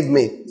this, save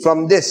me.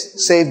 From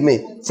this, save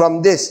me.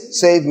 From this,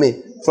 save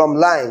me. From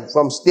lying,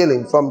 from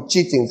stealing, from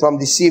cheating, from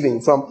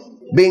deceiving, from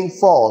being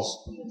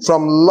false,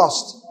 from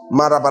lust,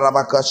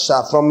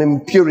 from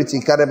impurity,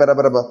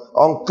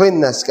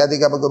 uncleanness,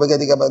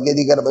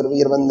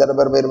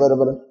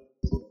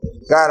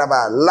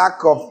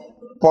 lack of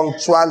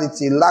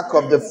punctuality, lack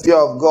of the fear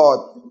of God.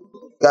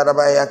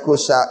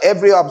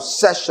 Every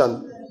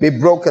obsession be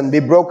broken, be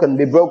broken,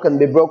 be broken,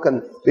 be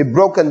broken, be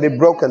broken, be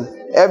broken.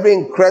 Every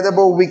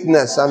incredible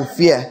weakness and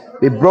fear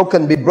be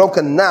broken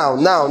now,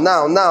 now,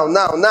 now, now,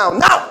 now, now,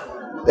 now.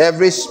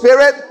 Every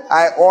spirit,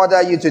 I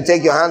order you to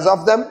take your hands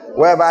off them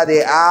wherever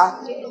they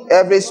are.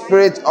 Every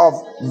spirit of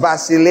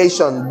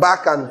vacillation,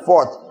 back and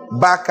forth,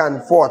 back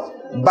and forth,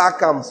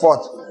 back and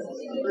forth.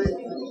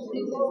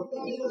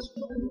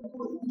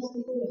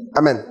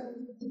 Amen.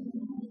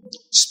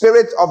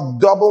 Spirit of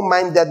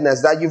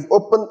double-mindedness that you've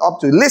opened up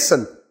to.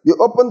 Listen, you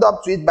opened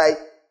up to it by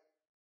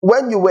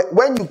when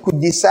you could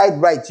decide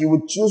right, you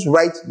would choose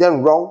right,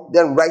 then wrong,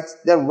 then right,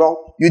 then wrong.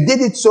 You did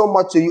it so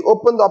much, so you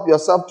opened up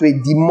yourself to a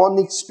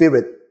demonic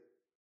spirit.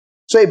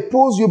 So it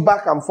pulls you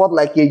back and forth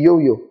like a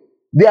yo-yo.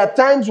 There are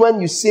times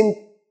when you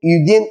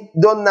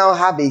don't now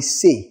have a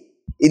say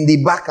in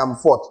the back and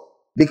forth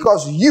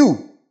because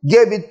you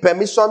gave it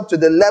permission to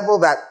the level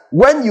that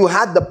when you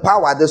had the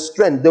power, the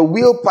strength, the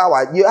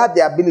willpower, you had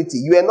the ability,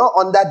 you were not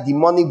under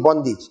demonic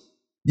bondage.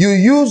 You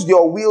used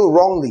your will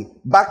wrongly,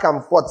 back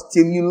and forth,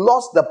 till you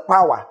lost the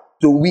power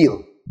to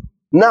will.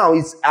 Now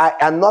it's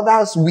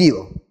another's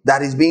will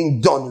that is being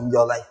done in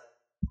your life.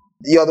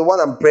 You're the one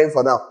I'm praying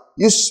for now.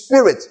 You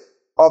spirit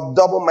of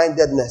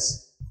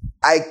double-mindedness,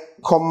 I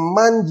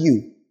command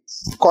you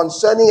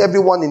concerning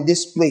everyone in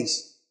this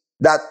place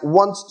that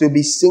wants to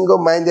be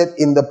single-minded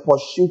in the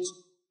pursuit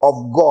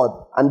of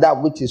God and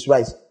that which is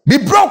right. Be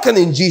broken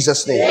in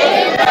Jesus' name.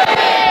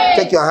 Amen.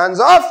 Take your hands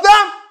off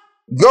them.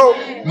 Go,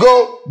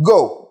 go,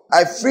 go.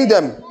 I free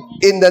them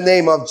in the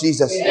name of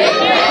Jesus.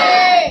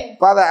 Amen.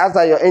 Father, as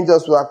that your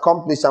angels will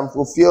accomplish and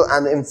fulfill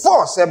and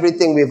enforce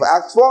everything we've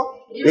asked for,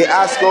 we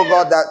ask, oh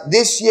God, that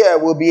this year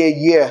will be a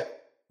year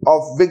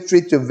of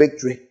victory to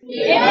victory.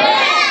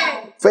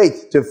 Amen.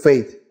 Faith to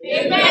faith.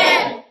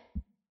 Amen.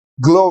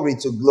 Glory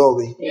to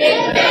glory.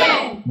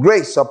 Amen.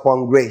 Grace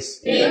upon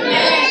grace.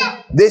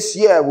 Amen. This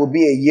year will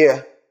be a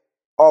year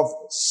of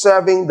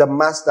serving the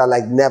Master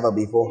like never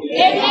before.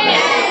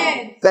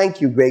 Amen.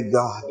 Thank you, great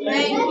God.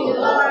 Thank you,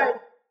 Lord.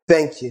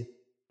 Thank you.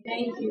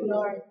 Thank you,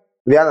 Lord.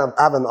 We have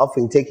an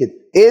offering. Take it.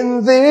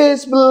 In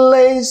this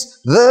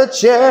place, the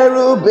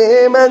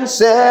cherubim and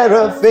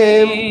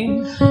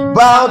seraphim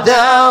bow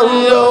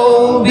down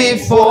low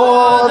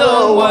before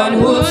the one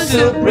who's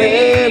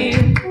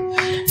supreme.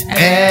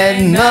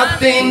 And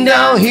nothing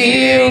down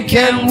here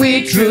can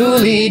we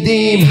truly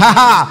deem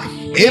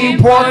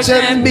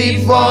important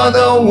before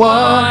the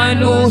one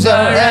who's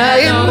around.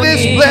 In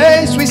this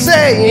place, we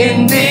say,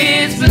 in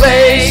this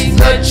place,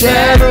 the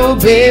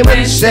cherubim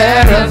and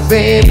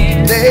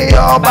seraphim, they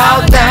all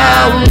bow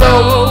down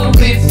low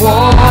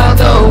before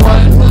the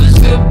one who's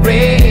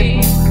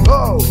supreme.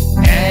 Oh.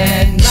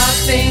 And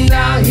nothing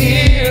down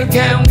here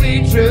can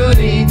we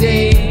truly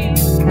deem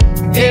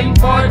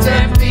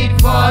important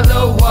before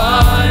the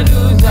one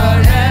who's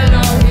our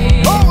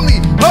Elohim. Holy,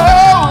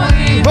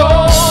 holy,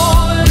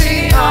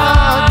 holy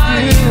are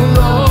you,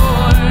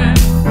 Lord,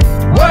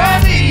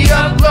 worthy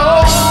of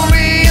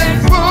glory and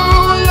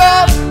full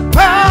of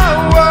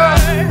power.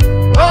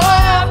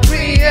 All of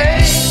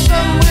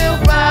creation will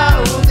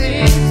bow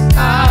this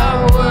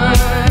hour,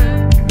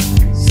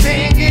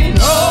 singing,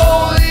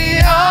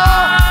 holy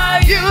are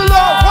you,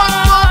 Lord. One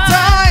more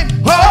time.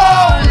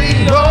 Holy,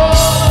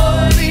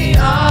 holy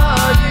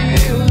are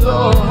you,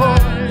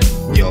 Lord.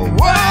 You're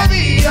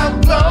worthy of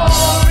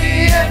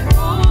glory and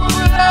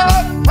full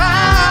of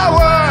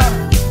power.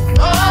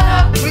 All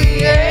of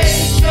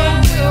creation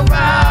will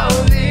bow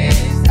this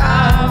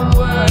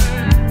hour,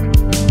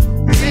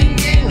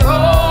 singing,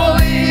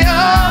 holy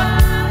are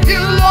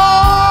you,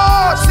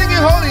 Lord.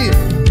 Singing holy.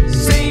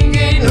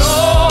 Singing,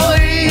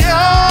 holy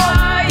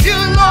are you,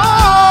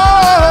 Lord.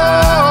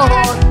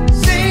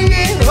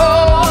 Singing,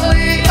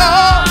 holy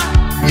are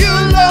you,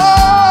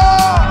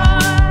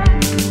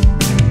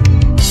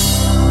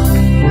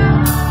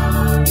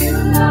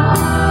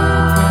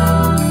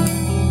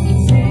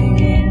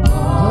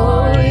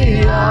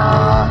 Holy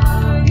are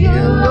you,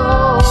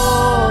 Lord.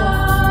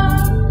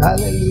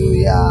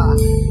 Hallelujah.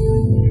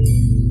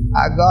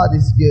 Our God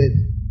is good.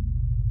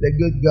 The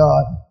good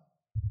God.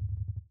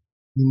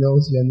 He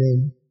knows your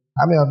name.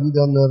 How many of you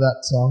don't know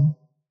that song?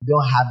 You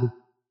don't have it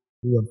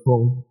in your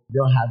phone. You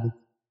don't have it.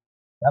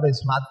 You have a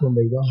smartphone,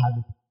 but you don't have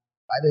it.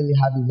 Why don't you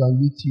have it on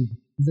YouTube?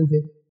 Isn't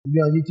it? You've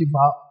been on YouTube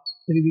for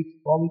 3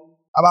 weeks, 4 weeks.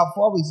 About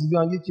 4 weeks, you've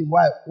been on YouTube.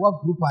 Why?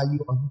 What group are you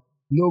on?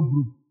 No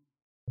group.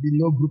 The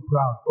no group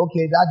crowd.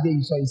 Okay, that day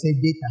you saw, you say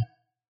data.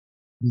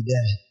 Be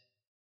there.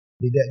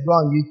 Be there. Go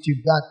on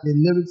YouTube. The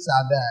lyrics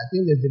are there. I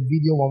think there's a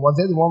video one. Was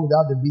there the one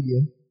without the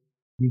video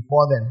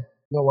before then?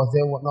 No, was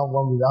there not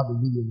one without the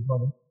video before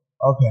then?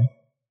 Okay.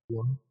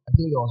 No. I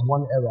think there was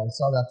one error. I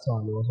saw that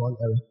song. There was one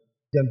error.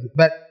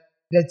 But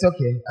that's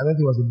okay. I don't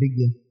think it was a big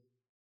deal.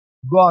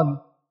 Go on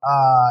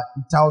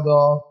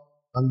Italdo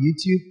on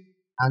YouTube,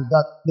 and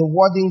that the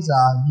wordings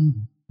are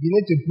hidden. You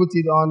need to put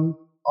it on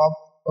off.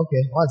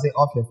 Okay, I want to say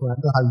off your phone. I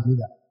don't know how you do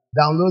that.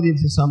 Download it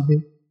to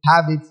something,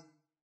 have it,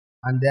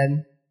 and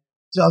then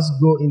just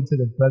go into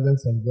the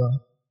presence of God.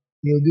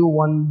 He'll do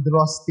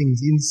wondrous things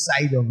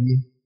inside of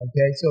you.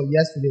 Okay, so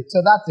yesterday,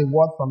 so that's a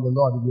word from the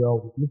Lord. If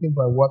you're looking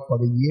for a word for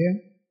the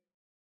year,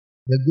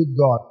 the good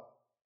God.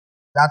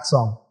 That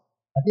song.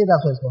 I think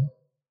that's what it's called.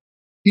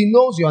 He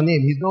knows your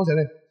name. He knows your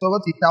name. So go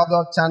to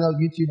Italdo channel,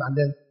 YouTube, and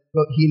then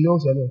he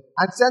knows your name.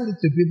 And send it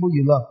to people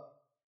you love.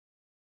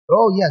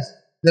 Oh, yes.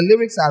 The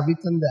lyrics are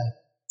written there.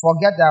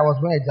 Forget that I was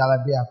wearing a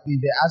jalabia. Please,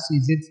 they ask you,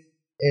 is it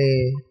a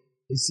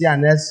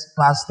CNS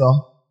pastor?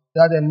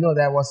 Tell them, no,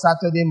 that was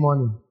Saturday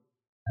morning.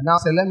 And now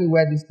say, let me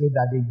wear this clothes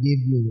that they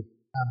gave me.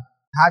 I've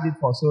had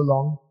it for so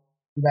long.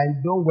 If I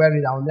don't wear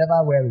it, I'll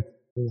never wear it.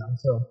 You know,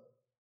 so,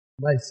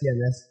 I'm not a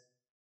CNS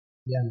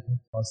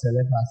or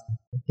celeb pastor.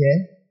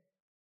 Okay?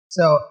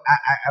 So,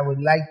 I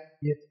would like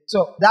you.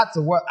 So, that's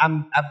the word.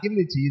 I've given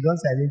it to you. Don't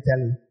say I didn't tell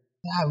you.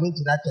 Yeah, I went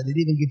to that church. They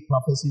didn't even give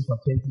prophecies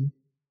for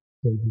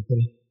 2023.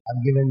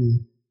 I've given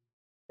you.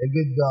 A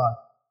good God.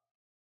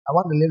 I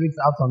want the lyrics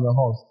out on the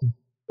halls too.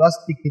 Just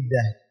stick it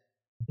there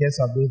in case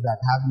of those that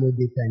have no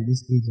data in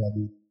this age or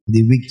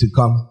the week to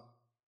come.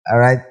 All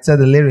right. So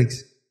the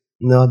lyrics.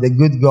 The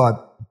good God.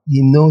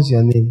 He knows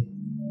your name.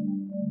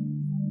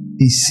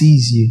 He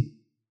sees you.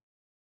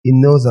 He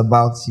knows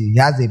about you. He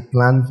has a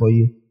plan for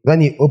you.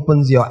 When he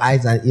opens your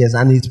eyes and ears,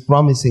 and he's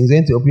promising, he's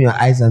going to open your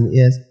eyes and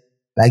ears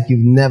like you've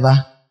never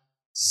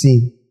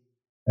seen.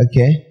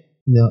 Okay?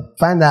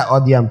 Find that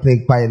audio and play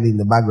it quietly in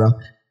the background.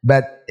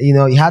 But, you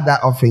had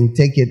that offering.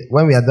 Take it.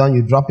 When we are done,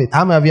 you drop it.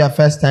 How many of you are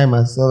first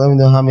timers? So let me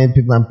know how many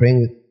people I'm praying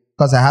with.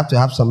 Because I have to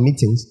have some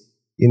meetings.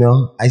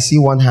 I see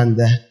one hand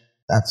there.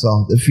 That's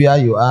all. The fewer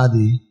you are,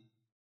 the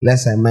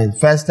less I mind.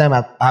 First time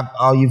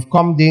or you've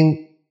come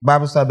in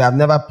Bible study, but I've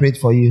never prayed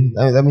for you.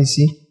 Let me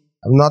see.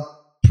 I've not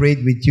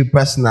prayed with you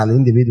personally,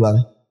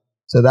 individually.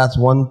 So that's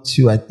 1,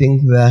 2, I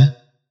think there.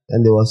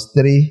 And there was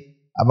 3.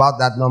 About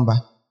that number.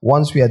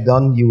 Once we are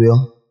done,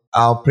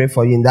 I'll pray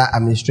for you in that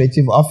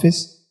administrative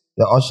office.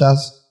 The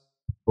ushers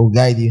will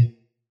guide you.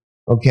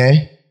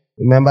 Okay?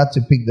 Remember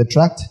to pick the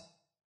tract.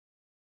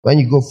 When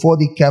you go,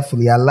 fold it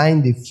carefully.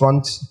 Align the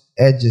front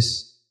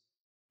edges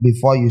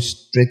before you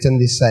straighten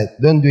this side.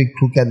 Don't do it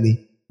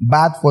crookedly.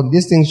 Bad fold.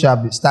 This thing should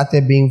have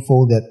started being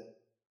folded.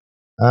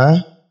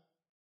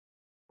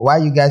 Why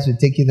you guys will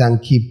take it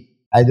and keep?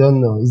 I don't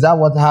know. Is that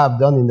what I have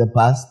done in the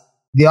past?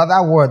 The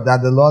other word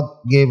that the Lord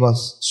gave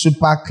us,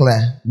 super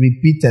clear,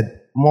 repeated,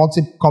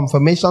 multiple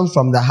confirmations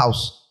from the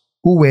house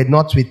who were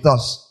not with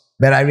us.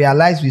 But I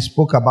realized we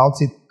spoke about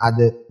it at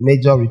the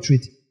major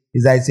retreat.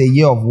 Is that it's a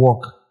year of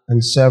work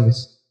and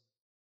service.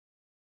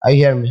 Are you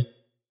hearing me?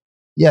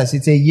 Yes,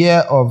 it's a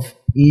year of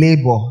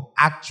labor,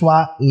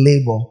 actual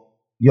labor.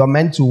 You're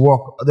meant to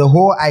work. The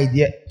whole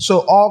idea, so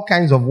all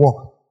kinds of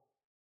work.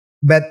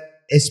 But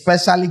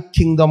especially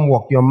kingdom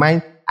work. Your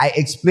mind, I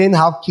explained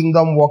how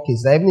kingdom work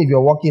is. That even if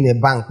you're working in a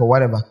bank or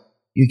whatever,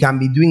 you can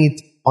be doing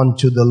it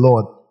unto the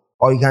Lord.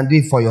 Or you can do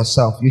it for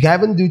yourself. You can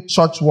even do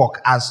church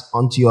work as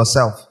unto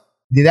yourself.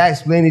 Did I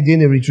explain it during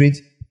the retreat?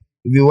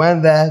 If you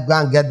went there, go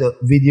and get the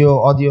video,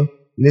 audio,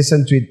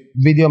 listen to it.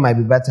 Video might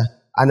be better.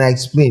 And I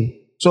explained.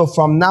 So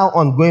from now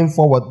on, going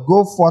forward,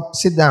 go forth,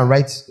 sit down,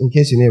 write, in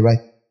case you need to write.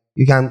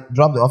 You can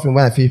drop the offering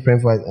when I finish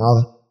praying for it and all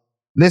that.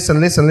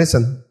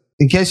 Listen.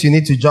 In case you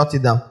need to jot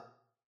it down.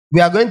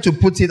 We are going to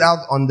put it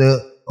out on the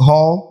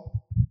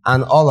hall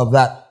and all of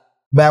that.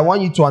 But I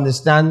want you to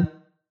understand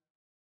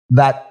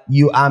that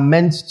you are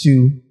meant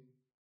to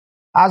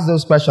ask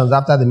those questions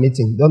after the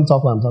meeting. Don't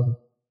talk while I'm talking.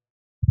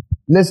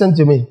 Listen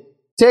to me.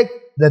 Take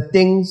the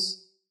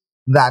things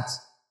that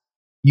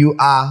you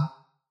are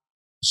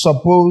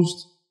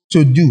supposed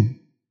to do.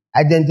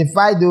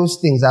 Identify those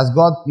things as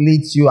God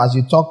leads you, as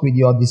you talk with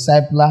your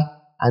discipler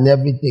and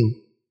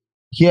everything.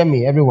 Hear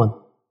me, everyone.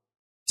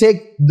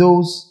 Take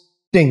those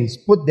things,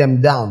 put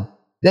them down.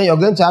 Then you're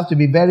going to have to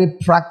be very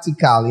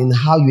practical in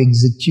how you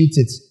execute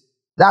it.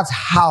 That's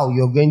how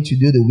you're going to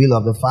do the will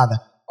of the Father.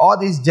 All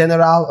this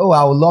general,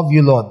 I will love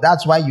you, Lord.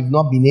 That's why you've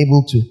not been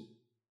able to.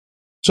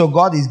 So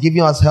God is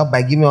giving us help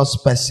by giving us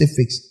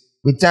specifics.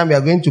 With time, we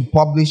are going to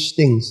publish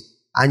things.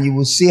 And you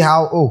will see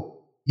how,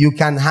 you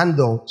can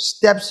handle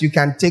steps you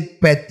can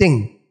take per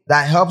thing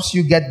that helps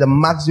you get the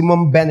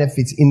maximum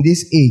benefits in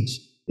this age,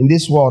 in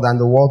this world and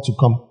the world to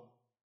come.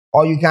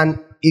 Or you can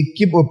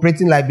keep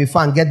operating like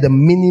before and get the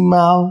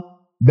minimal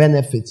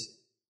benefits.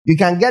 You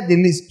can get the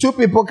list. 2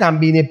 people can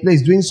be in a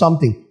place doing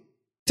something.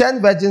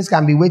 10 virgins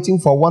can be waiting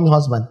for one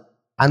husband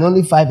and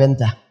only 5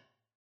 enter.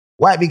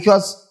 Why?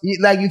 Because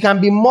you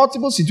can be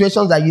multiple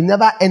situations that you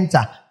never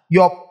enter.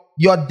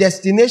 Your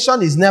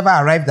destination is never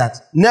arrived at.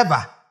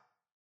 Never.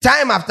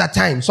 Time after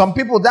time. Some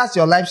people, that's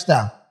your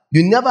lifestyle.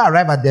 You never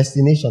arrive at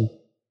destination.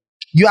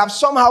 You have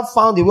somehow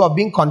found a way of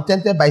being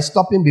contented by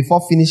stopping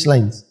before finish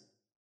lines.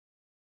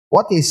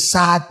 What a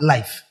sad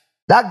life.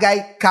 That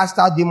guy cast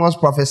out demons,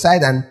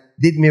 prophesied, and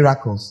did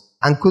miracles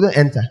and couldn't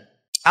enter.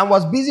 And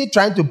was busy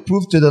trying to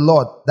prove to the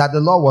Lord that the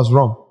Lord was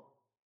wrong.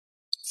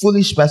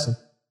 Foolish person.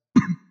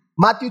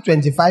 Matthew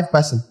 25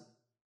 person.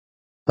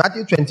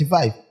 Matthew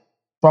 25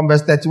 from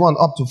verse 31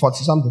 up to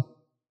 40 something.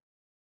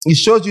 It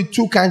shows you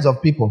two kinds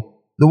of people.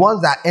 The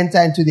ones that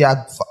enter into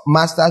their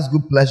master's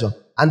good pleasure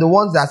and the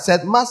ones that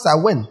said, Master,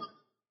 when?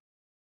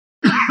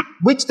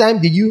 Which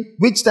time?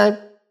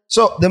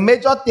 So the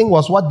major thing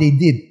was what they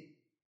did.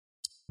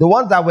 The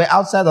ones that were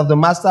outside of the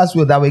master's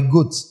will, that were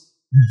good,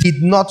 did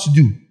not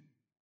do.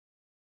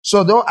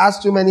 So don't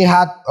ask too many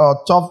hard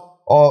or tough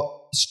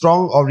or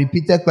strong or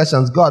repeated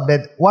questions. God,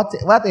 but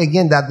what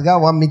again that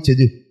God want me to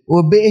do?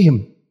 Obey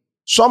him.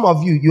 Some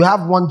of you, you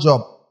have one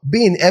job.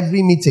 Be in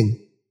every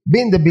meeting.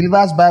 Be in the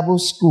Believers Bible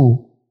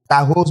School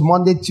that holds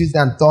Monday, Tuesday,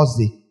 and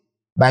Thursday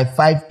by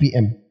 5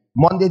 p.m.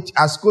 Monday,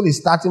 as school is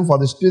starting for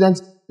the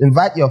students,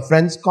 invite your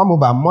friends, come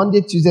over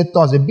Monday, Tuesday,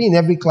 Thursday. Be in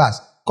every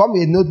class. Come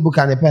with a notebook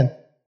and a pen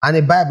and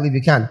a Bible if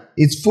you can.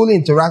 It's fully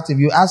interactive.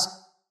 You ask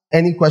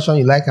any question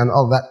you like and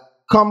all that.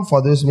 Come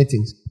for those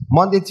meetings.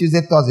 Monday,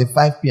 Tuesday, Thursday,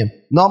 5 p.m.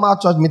 Normal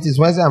church meetings,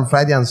 Wednesday and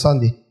Friday and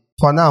Sunday.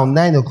 For now,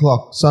 9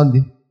 o'clock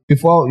Sunday.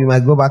 Before you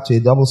might go back to a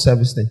double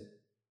service thing.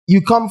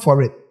 You come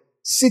for it.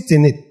 Sit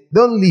in it.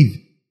 Don't leave.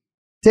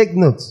 Take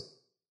notes.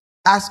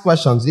 Ask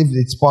questions if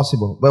it's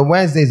possible. But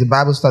Wednesday is a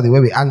Bible study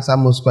where we answer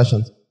most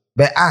questions.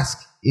 But ask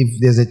if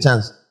there's a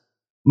chance.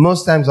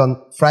 Most times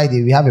on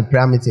Friday, we have a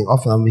prayer meeting.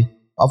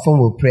 Often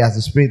we'll pray as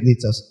the Spirit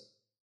leads us.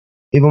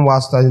 Even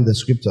while studying the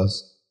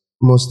scriptures.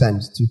 Most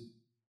times too.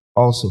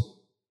 Also.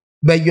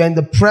 But you're in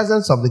the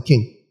presence of the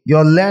King.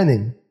 You're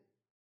learning.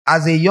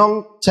 As a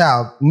young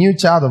child, new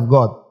child of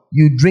God,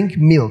 you drink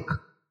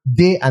milk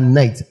day and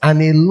night. And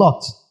a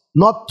lot.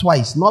 Not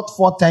twice, not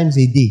 4 times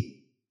a day.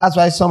 That's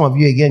why some of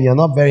you, again, you're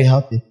not very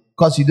healthy.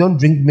 Because you don't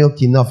drink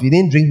milk enough. You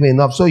didn't drink milk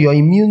enough. So your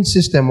immune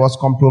system was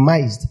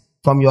compromised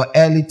from your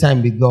early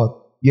time with God.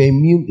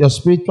 Your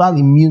spiritual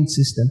immune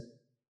system.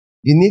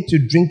 You need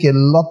to drink a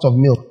lot of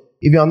milk.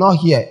 If you're not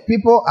here,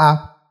 people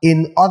are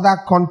in other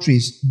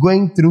countries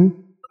going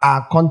through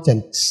our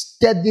content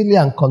steadily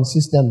and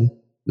consistently.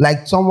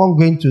 Like someone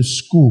going to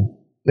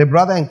school. A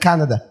brother in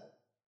Canada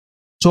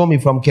told me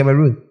from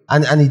Cameroon.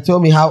 And he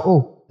told me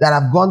how, that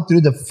I've gone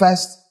through the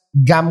first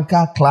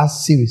Gamka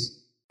class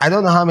series. I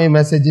don't know how many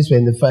messages were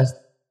in the first,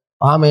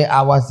 or how many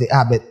hours they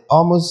are, but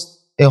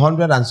almost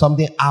 100 and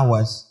something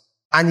hours.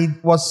 And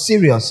it was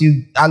serious.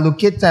 You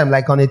allocate time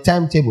like on a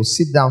timetable.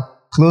 Sit down,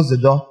 close the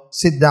door,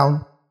 sit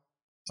down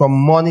from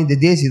morning, the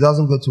days he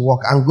doesn't go to work,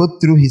 and go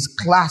through his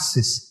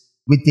classes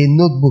with a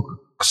notebook.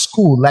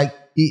 School, like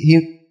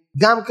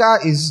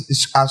Gamka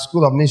is a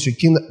school of ministry,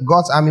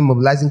 God's Army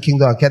Mobilizing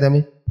Kingdom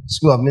Academy,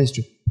 School of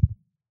Ministry.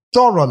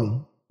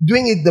 Thoroughly.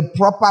 Doing it the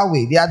proper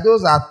way. There are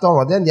those that are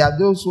thorough. Then there are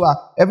those who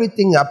are,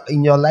 everything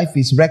in your life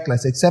is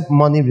reckless except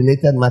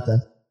money-related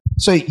matters.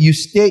 So you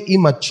stay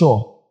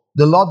immature.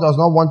 The Lord does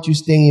not want you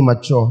staying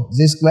immature. Is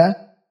this clear?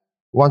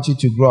 He wants you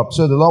to grow up.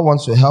 So the Lord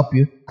wants to help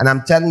you. And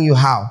I'm telling you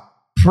how.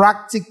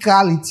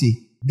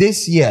 Practicality.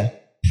 This year,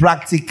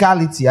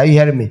 practicality. Are you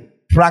hearing me?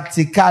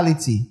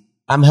 Practicality.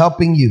 I'm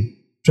helping you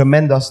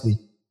tremendously.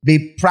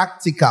 Be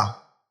practical.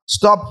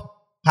 Stop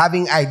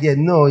having idea.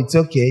 No, it's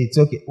okay. It's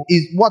okay.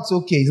 What's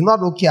okay? It's not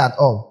okay at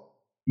all.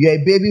 You're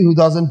a baby who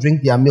doesn't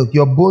drink their milk.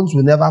 Your bones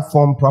will never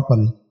form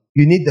properly.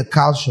 You need the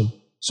calcium.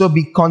 So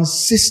be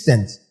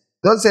consistent.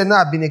 Don't say, no,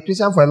 I've been a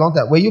Christian for a long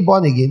time. Were you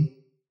born again?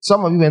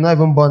 Some of you were not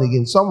even born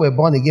again. Some were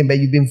born again, but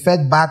you've been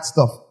fed bad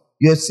stuff.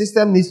 Your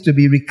system needs to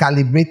be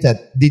recalibrated,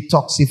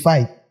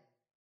 detoxified.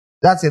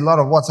 That's a lot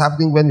of what's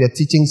happening when we're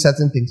teaching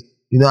certain things.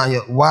 And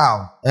you're,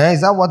 wow.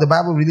 Is that what the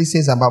Bible really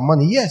says about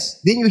money? Yes.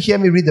 Didn't you hear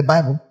me read the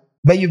Bible?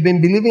 But you've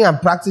been believing and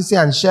practicing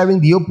and sharing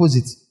the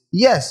opposite.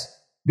 Yes,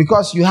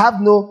 because you have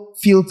no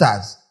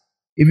filters.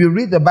 If you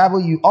read the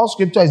Bible, all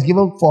scripture is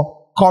given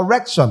for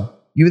correction.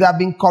 You would have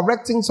been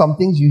correcting some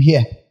things you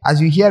hear.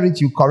 As you hear it,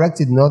 you correct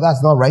it. No,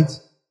 that's not right.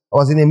 I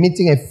was in a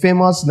meeting, a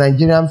famous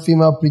Nigerian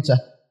female preacher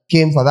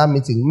came for that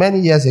meeting many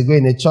years ago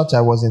in a church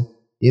I was in,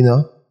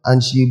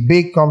 and she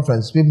big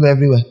conference, people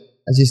everywhere.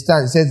 And she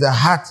stands, says, the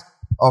heart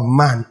of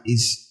man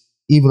is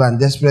evil and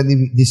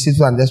desperately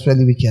deceitful and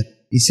desperately wicked.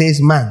 He says,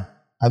 man.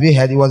 Have you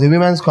heard? It was a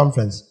women's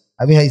conference.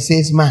 Have you heard? He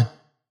says, man.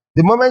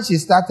 The moment she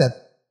started,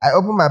 I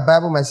opened my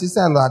Bible. My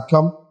sister-in-law had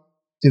come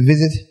to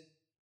visit.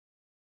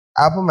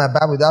 I opened my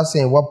Bible without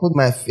saying what, put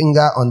my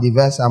finger on the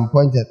verse and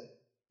pointed.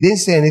 Didn't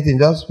say anything,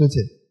 just put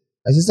it.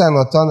 My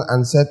sister-in-law turned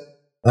and said,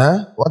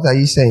 what are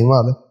you saying?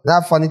 Well,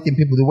 that funny thing,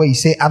 people, the way you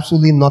say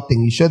absolutely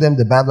nothing. You show them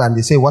the Bible and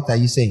they say, what are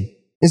you saying?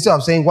 Instead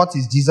of saying, what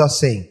is Jesus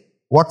saying?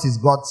 What is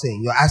God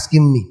saying? You're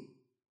asking me.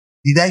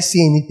 Did I say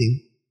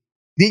anything?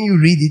 Didn't you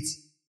read it?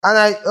 And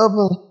I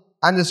open,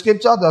 and the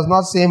scripture does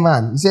not say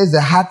man. It says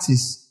the heart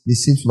is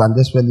deceitful and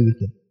desperately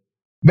wicked.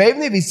 But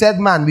even if it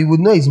said man, we would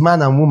know it's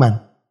man and woman.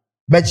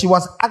 But she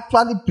was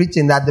actually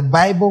preaching that the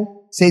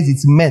Bible says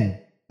it's men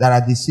that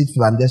are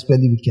deceitful and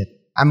desperately wicked.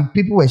 And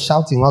people were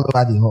shouting all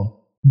over the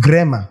hall.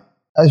 Grammar.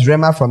 That's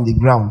Rema from the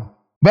ground.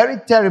 Very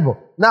terrible.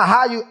 Now,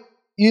 how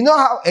you know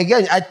how,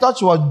 again, I thought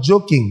she was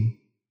joking,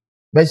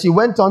 but she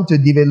went on to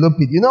develop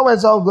it. You know when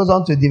someone goes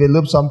on to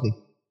develop something,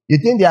 you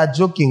think they are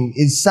joking.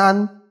 It's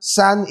sand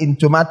in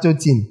tomato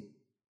tin.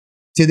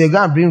 Till they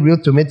go and bring real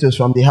tomatoes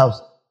from the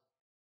house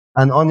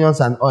and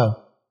onions and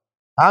oil.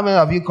 How many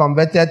of you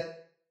converted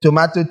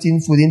tomato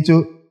tin food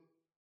into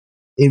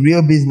a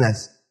real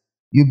business?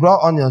 You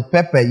brought onions,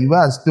 pepper, you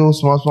went and stole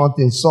small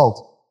things,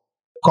 salt.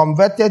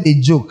 Converted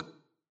a joke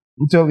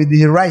into with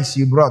the rice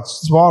you brought,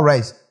 small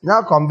rice.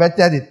 Now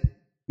converted it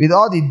with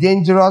all the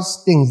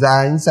dangerous things that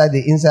are inside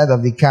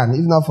of the can,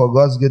 if not for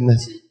God's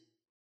goodness.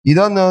 You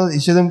don't know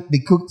it shouldn't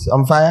be cooked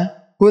on fire?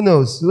 Who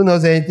knows? Who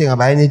knows anything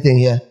about anything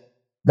here?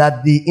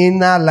 That the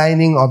inner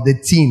lining of the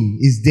tin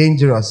is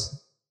dangerous.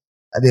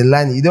 The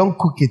lining, you don't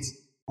cook it,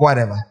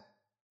 whatever.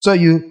 So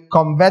you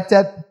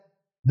converted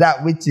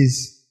that which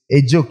is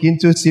a joke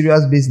into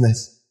serious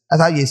business.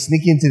 That's how you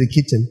sneak into the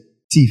kitchen.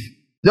 Thief.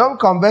 Don't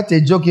convert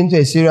a joke into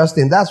a serious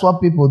thing. That's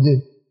what people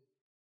do.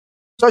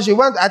 So she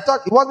went, I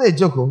thought it wasn't a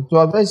joke, it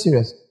was very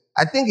serious.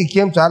 I think it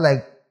came to her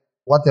like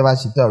whatever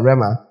she thought,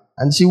 Rema.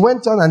 And she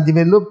went on and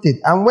developed it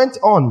and went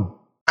on.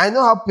 I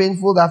know how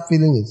painful that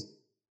feeling is.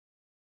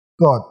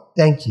 God,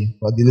 thank you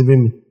for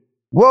delivering me.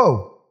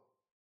 Whoa!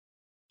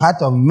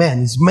 Heart of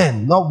men is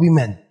men, not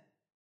women.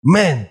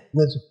 Men.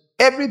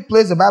 Every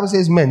place the Bible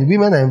says men,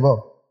 women are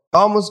involved.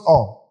 Almost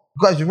all.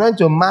 Because you went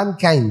to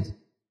mankind.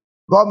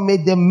 God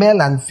made them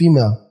male and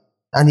female.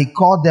 And he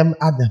called them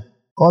Adam.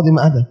 Called him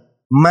Adam.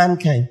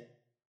 Mankind.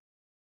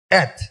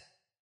 Earth.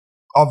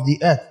 Of the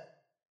earth.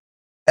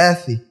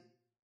 Earthy.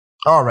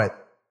 Alright.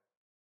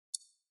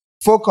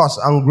 Focus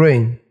on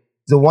growing.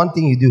 The one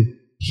thing you do.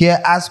 Here,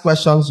 ask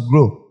questions,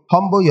 grow.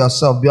 Humble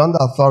yourself beyond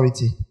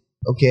authority.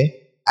 Okay?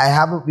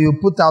 We will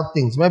put out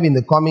things. Maybe in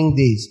the coming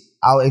days,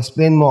 I'll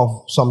explain more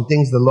of some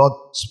things the Lord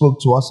spoke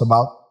to us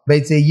about. But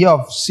it's a year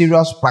of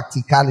serious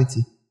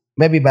practicality.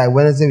 Maybe by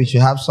Wednesday we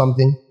should have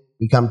something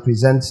we can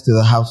present to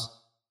the house.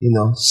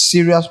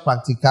 Serious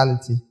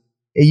practicality.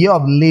 A year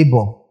of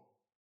labor.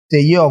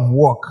 It's a year of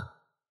work.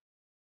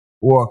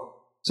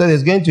 So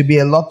there's going to be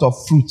a lot of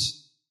fruit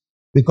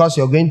because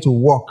you're going to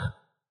work.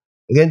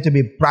 You're going to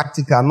be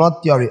practical,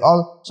 not theory.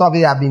 Some of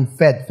you have been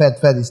fed.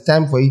 It's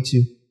time for you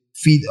to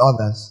feed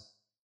others.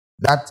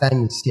 That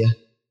time is here.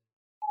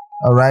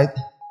 All right?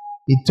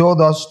 He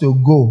told us to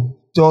go.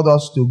 Told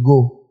us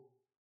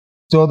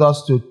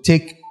to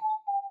take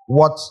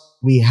what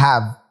we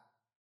have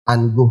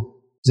and go.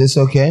 Is this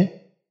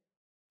okay?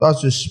 Told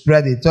us to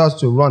spread it. Told us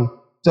to run.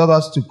 Told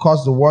us to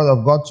cause the word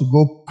of God to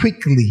go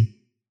quickly.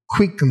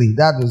 Quickly.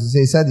 That was,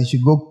 he said it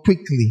should go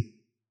quickly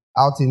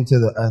out into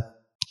the earth.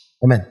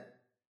 Amen.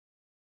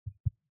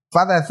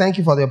 Father, I thank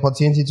you for the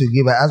opportunity to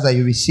give. I ask that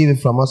you receive it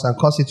from us and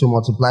cause it to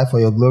multiply for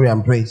your glory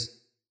and praise.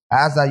 I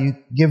ask that you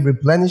give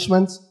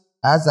replenishment.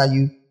 I ask that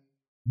you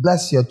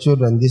bless your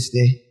children this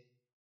day.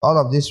 All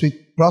of this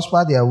week,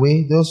 prosper their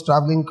way. Those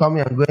traveling,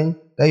 coming and going,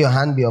 let your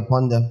hand be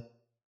upon them.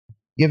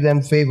 Give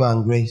them favor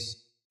and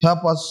grace.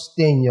 Help us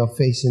stay in your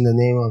face in the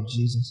name of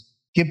Jesus.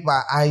 Keep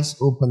our eyes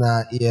open,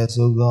 our ears,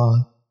 oh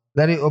God.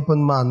 Let it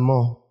open more and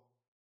more.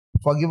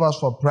 Forgive us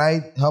for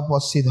pride. Help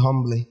us sit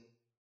humbly.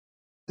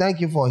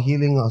 Thank you for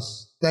healing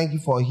us. Thank you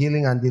for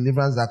healing and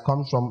deliverance that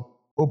comes from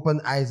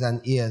open eyes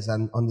and ears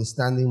and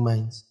understanding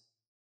minds.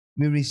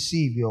 We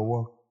receive your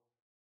work.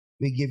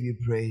 We give you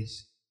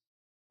praise.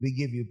 We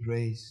give you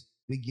praise.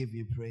 We give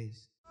you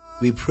praise.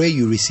 We pray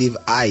you receive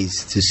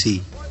eyes to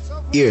see,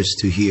 ears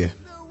to hear,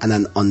 and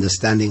an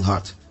understanding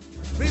heart.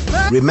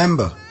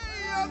 Remember,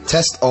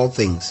 test all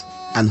things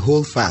and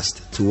hold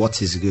fast to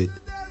what is good.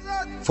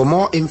 For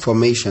more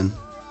information,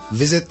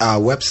 visit our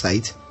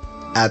website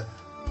at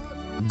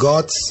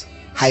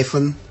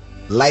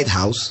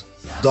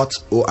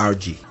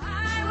gods-lighthouse.org.